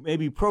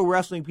 maybe pro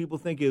wrestling people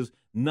think is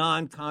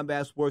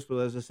non-combat sports. But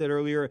as I said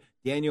earlier,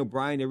 Daniel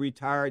Bryan, they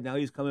retired. Now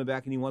he's coming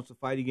back and he wants to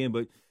fight again.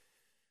 But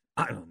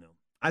I don't know.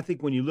 I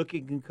think when you look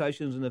at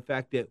concussions and the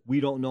fact that we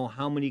don't know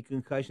how many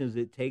concussions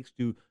it takes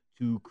to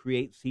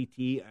create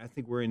CT, I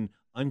think we're in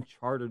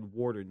uncharted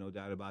water, no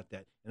doubt about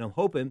that. And I'm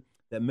hoping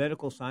that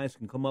medical science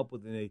can come up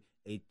with a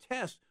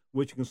test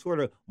which can sort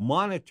of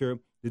monitor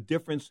the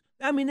difference.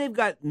 I mean, they've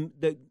got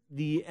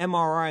the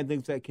MRI and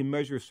things that can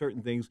measure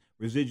certain things,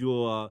 the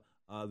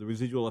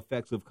residual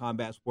effects of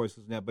combat sports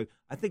and that. But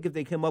I think if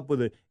they come up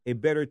with a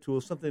better tool,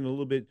 something a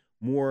little bit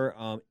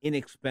more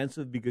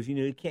inexpensive, because,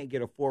 you can't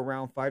get a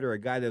 4-round fighter, a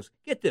guy that's,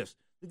 get this,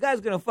 the guy's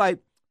going to fight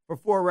for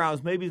 4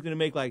 rounds. Maybe he's going to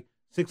make like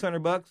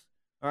 $600.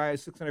 All right,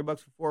 $600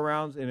 for 4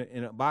 rounds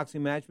in a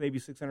boxing match, maybe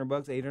 $600,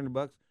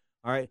 $800.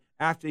 All right,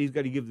 after he's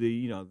got to give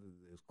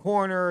his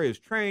corner, his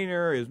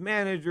trainer, his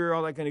manager,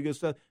 all that kind of good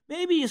stuff.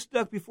 Maybe he's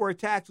stuck before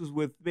taxes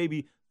with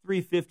maybe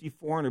 $350,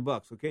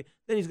 $400. Okay,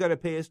 then he's got to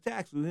pay his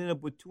taxes. We end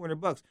up with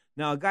 $200.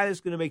 Now, a guy that's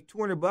going to make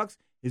 $200,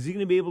 is he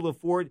going to be able to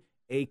afford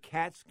a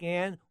CAT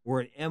scan or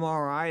an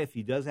MRI if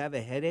he does have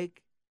a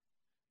headache?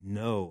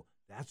 No.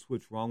 That's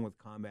what's wrong with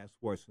combat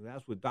sports. So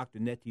that's what Dr.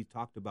 Netti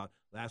talked about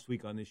last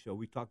week on this show.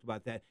 We talked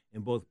about that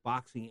in both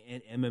boxing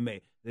and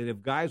MMA, that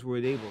if guys were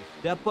able to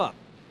step up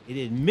and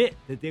admit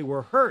that they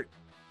were hurt,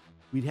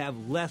 we'd have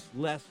less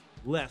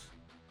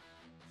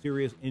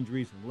serious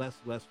injuries and less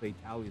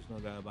fatalities, no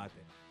doubt about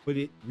that. But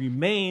it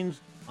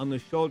remains on the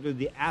shoulder of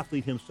the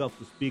athlete himself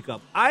to speak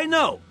up. I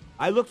know.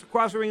 I looked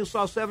across the ring and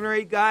saw 7 or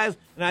 8 guys,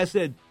 and I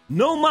said,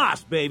 no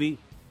mas, baby.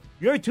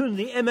 You're tuned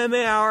to the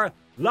MMA Hour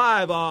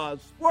live on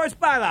Sports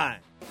Byline.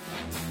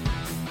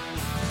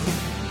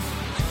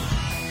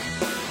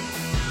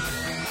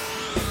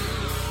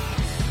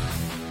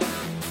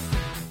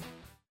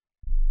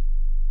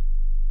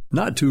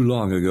 Not too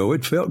long ago,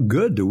 it felt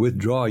good to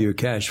withdraw your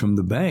cash from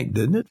the bank,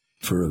 didn't it?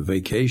 For a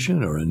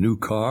vacation or a new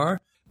car.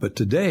 But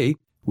today,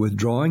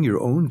 withdrawing your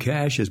own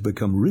cash has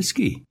become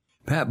risky.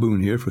 Pat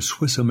Boone here for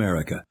Swiss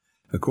America.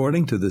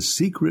 According to The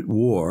Secret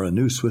War, a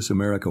new Swiss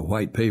America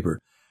white paper,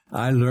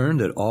 I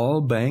learned that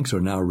all banks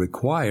are now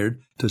required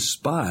to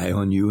spy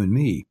on you and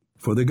me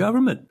for the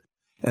government,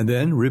 and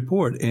then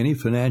report any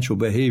financial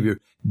behavior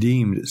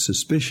deemed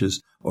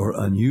suspicious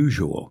or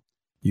unusual.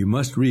 You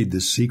must read The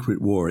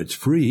Secret War. It's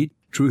free.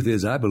 Truth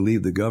is, I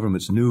believe the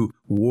government's new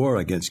war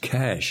against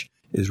cash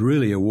is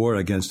really a war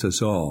against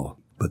us all.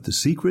 But the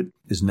secret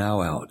is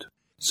now out.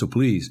 So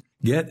please,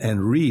 get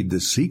and read The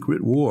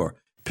Secret War.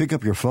 Pick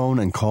up your phone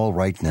and call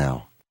right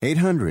now.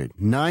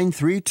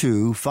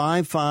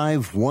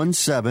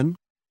 800-932-5517.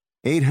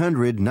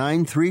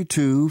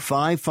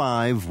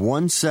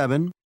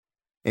 800-932-5517.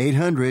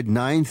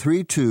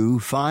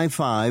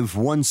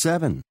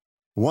 800-932-5517.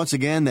 Once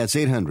again, that's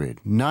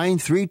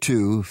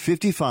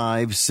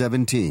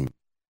 800-932-5517.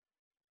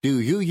 Do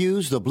you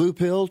use the blue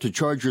pill to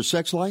charge your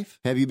sex life?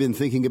 Have you been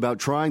thinking about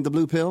trying the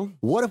blue pill?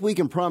 What if we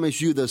can promise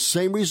you the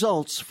same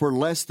results for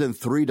less than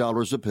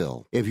 $3 a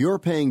pill? If you're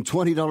paying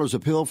 $20 a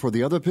pill for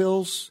the other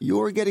pills,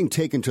 you're getting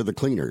taken to the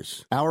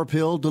cleaners. Our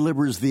pill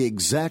delivers the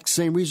exact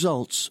same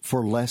results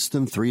for less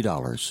than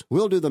 $3.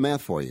 We'll do the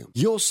math for you.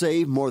 You'll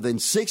save more than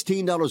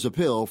 $16 a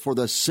pill for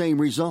the same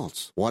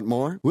results. Want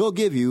more? We'll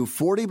give you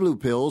 40 blue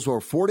pills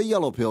or 40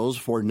 yellow pills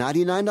for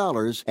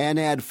 $99 and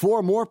add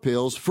 4 more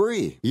pills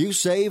free. You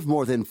save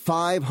more than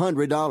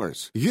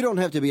 $500. You don't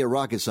have to be a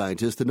rocket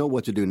scientist to know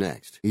what to do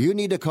next. You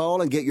need to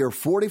call and get your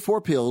 44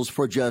 pills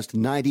for just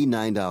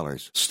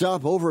 $99.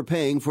 Stop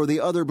overpaying for the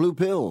other blue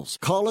pills.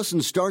 Call us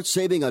and start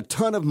saving a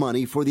ton of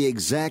money for the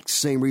exact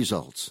same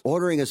results.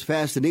 Ordering is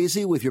fast and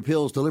easy with your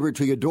pills delivered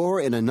to your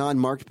door in a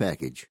non-marked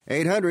package.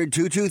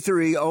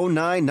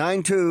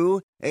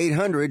 800-223-0992.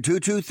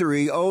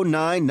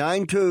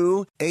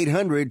 800-223-0992.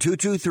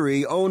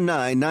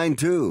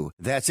 800-223-0992.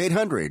 That's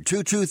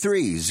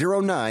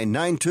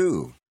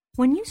 800-223-0992.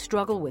 When you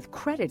struggle with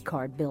credit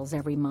card bills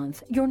every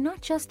month, you're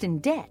not just in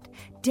debt.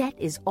 Debt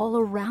is all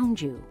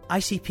around you. I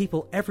see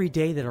people every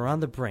day that are on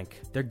the brink.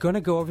 They're going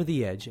to go over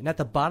the edge, and at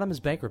the bottom is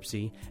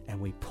bankruptcy,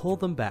 and we pull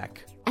them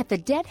back. At the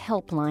Debt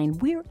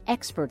Helpline, we're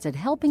experts at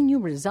helping you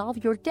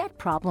resolve your debt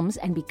problems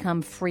and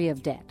become free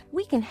of debt.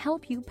 We can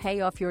help you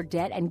pay off your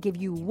debt and give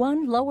you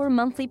one lower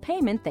monthly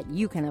payment that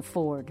you can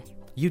afford.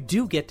 You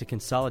do get to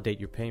consolidate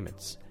your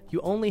payments.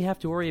 You only have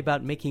to worry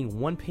about making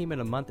one payment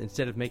a month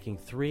instead of making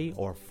 3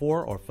 or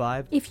 4 or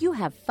 5. If you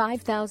have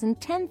 $5,000,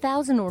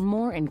 $10,000 or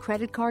more in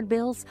credit card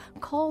bills,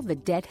 call the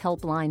Debt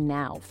Helpline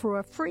now for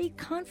a free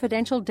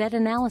confidential debt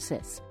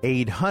analysis.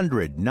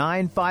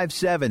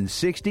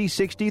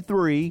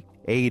 800-957-6063.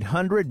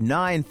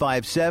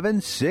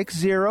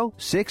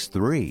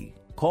 800-957-6063.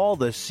 Call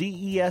the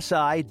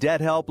CESI Debt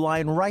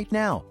Helpline right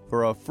now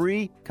for a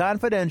free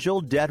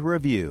confidential debt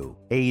review.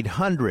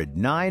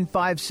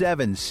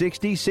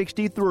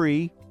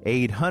 800-957-6063.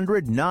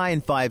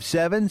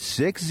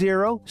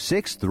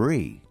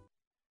 800-957-6063.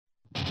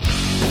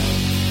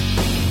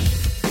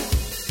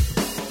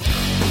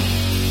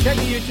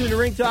 Checking you to the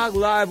Ringtalk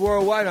live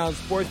worldwide on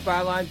Sports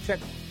Byline. Check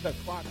the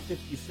clock,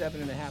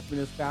 57 and a half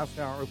minutes past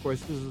the hour. Of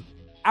course, this is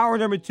hour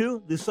number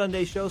 2, the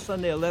Sunday show,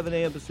 Sunday 11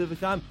 a.m. Pacific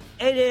time,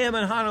 8 a.m.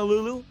 in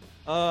Honolulu,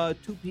 2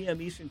 p.m.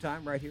 Eastern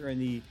time, right here in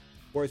the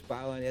Sports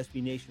Byline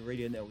SB Nation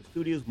Radio Network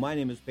studios. My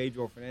name is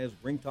Pedro Fernandez.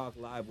 Ringtalk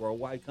live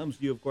worldwide comes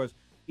to you, of course,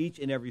 each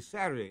and every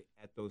Saturday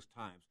at those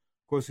times.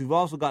 Of course, we've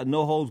also got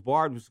No Holds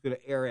Barred, which is going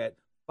to air at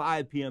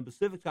 5 p.m.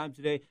 Pacific time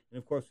today. And,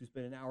 of course, we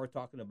spent an hour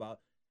talking about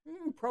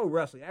pro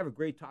wrestling. I have a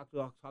great talk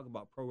about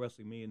pro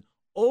wrestling, meaning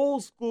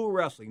old school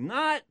wrestling,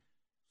 not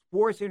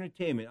sports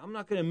entertainment. I'm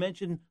not going to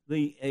mention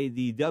the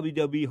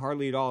WWE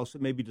hardly at all, so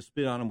maybe to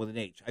spit on them with an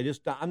H.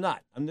 I'm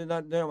not. They're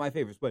not my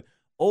favorites. But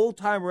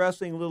old-time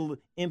wrestling, little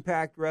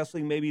Impact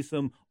Wrestling, maybe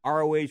some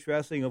ROH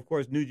Wrestling, of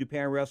course, New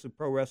Japan Wrestling,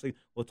 Pro Wrestling.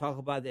 We'll talk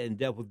about that in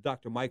depth with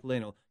Dr. Mike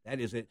Leno. That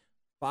is at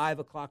 5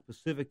 o'clock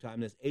Pacific time.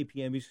 That's 8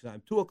 p.m. Eastern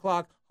time. 2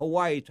 o'clock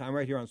Hawaii time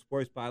right here on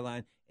Sports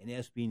Byline and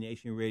SB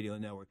Nation Radio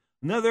Network.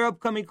 Another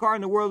upcoming card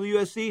in the world of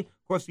UFC.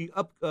 Of course,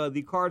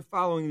 the card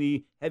following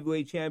the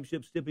heavyweight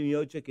championship, Stipe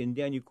Miocic and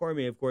Daniel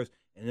Cormier, of course.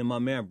 And then my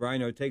man,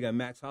 Brian Ortega and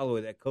Max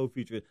Holloway, that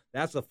co-feature.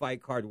 That's a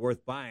fight card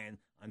worth buying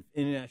on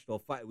International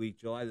Fight Week,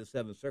 July the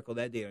 7th. Circle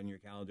that date on your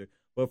calendar.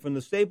 But from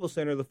the Staples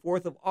Center, the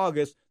 4th of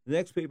August, the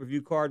next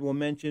pay-per-view card will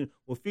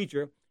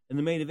feature in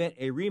the main event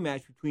a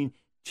rematch between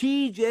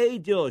T.J.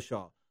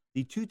 Dillashaw,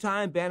 the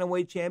 2-time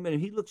bantamweight champion.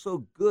 And he looked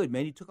so good,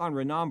 man. He took on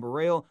Renan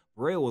Barreiro.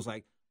 Barreiro was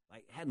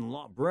hadn't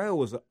lost. Barreiro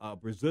was a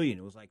Brazilian.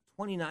 It was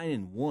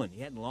 29-1.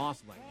 He hadn't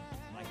lost in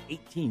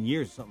 18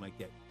 years or something like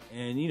that.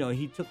 And,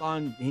 he took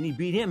on, and he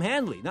beat him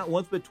handily, not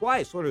once but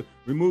twice, sort of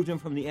removed him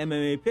from the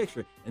MMA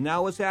picture. And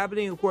now what's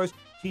happening? Of course,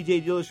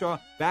 TJ Dillashaw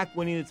back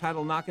winning the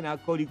title, knocking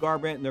out Cody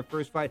Garbrandt in their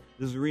first fight.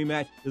 This is a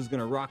rematch. This is going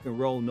to rock and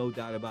roll, no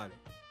doubt about it.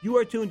 You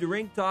are tuned to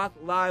Ring Talk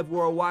live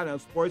worldwide on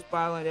Sports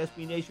Byline,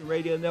 SB Nation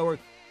Radio Network.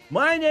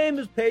 My name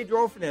is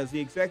Pedro Fernandez, the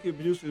executive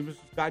producer of Mr.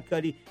 Scott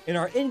Cuddy, in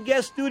our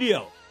in-guest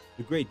studio,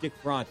 the great Dick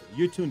Ferranti.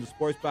 You're tuned to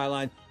Sports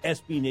Byline,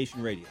 SB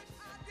Nation Radio.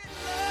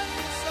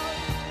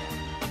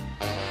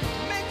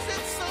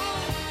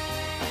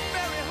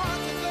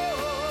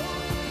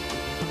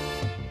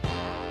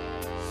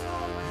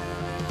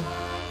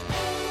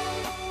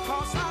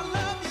 I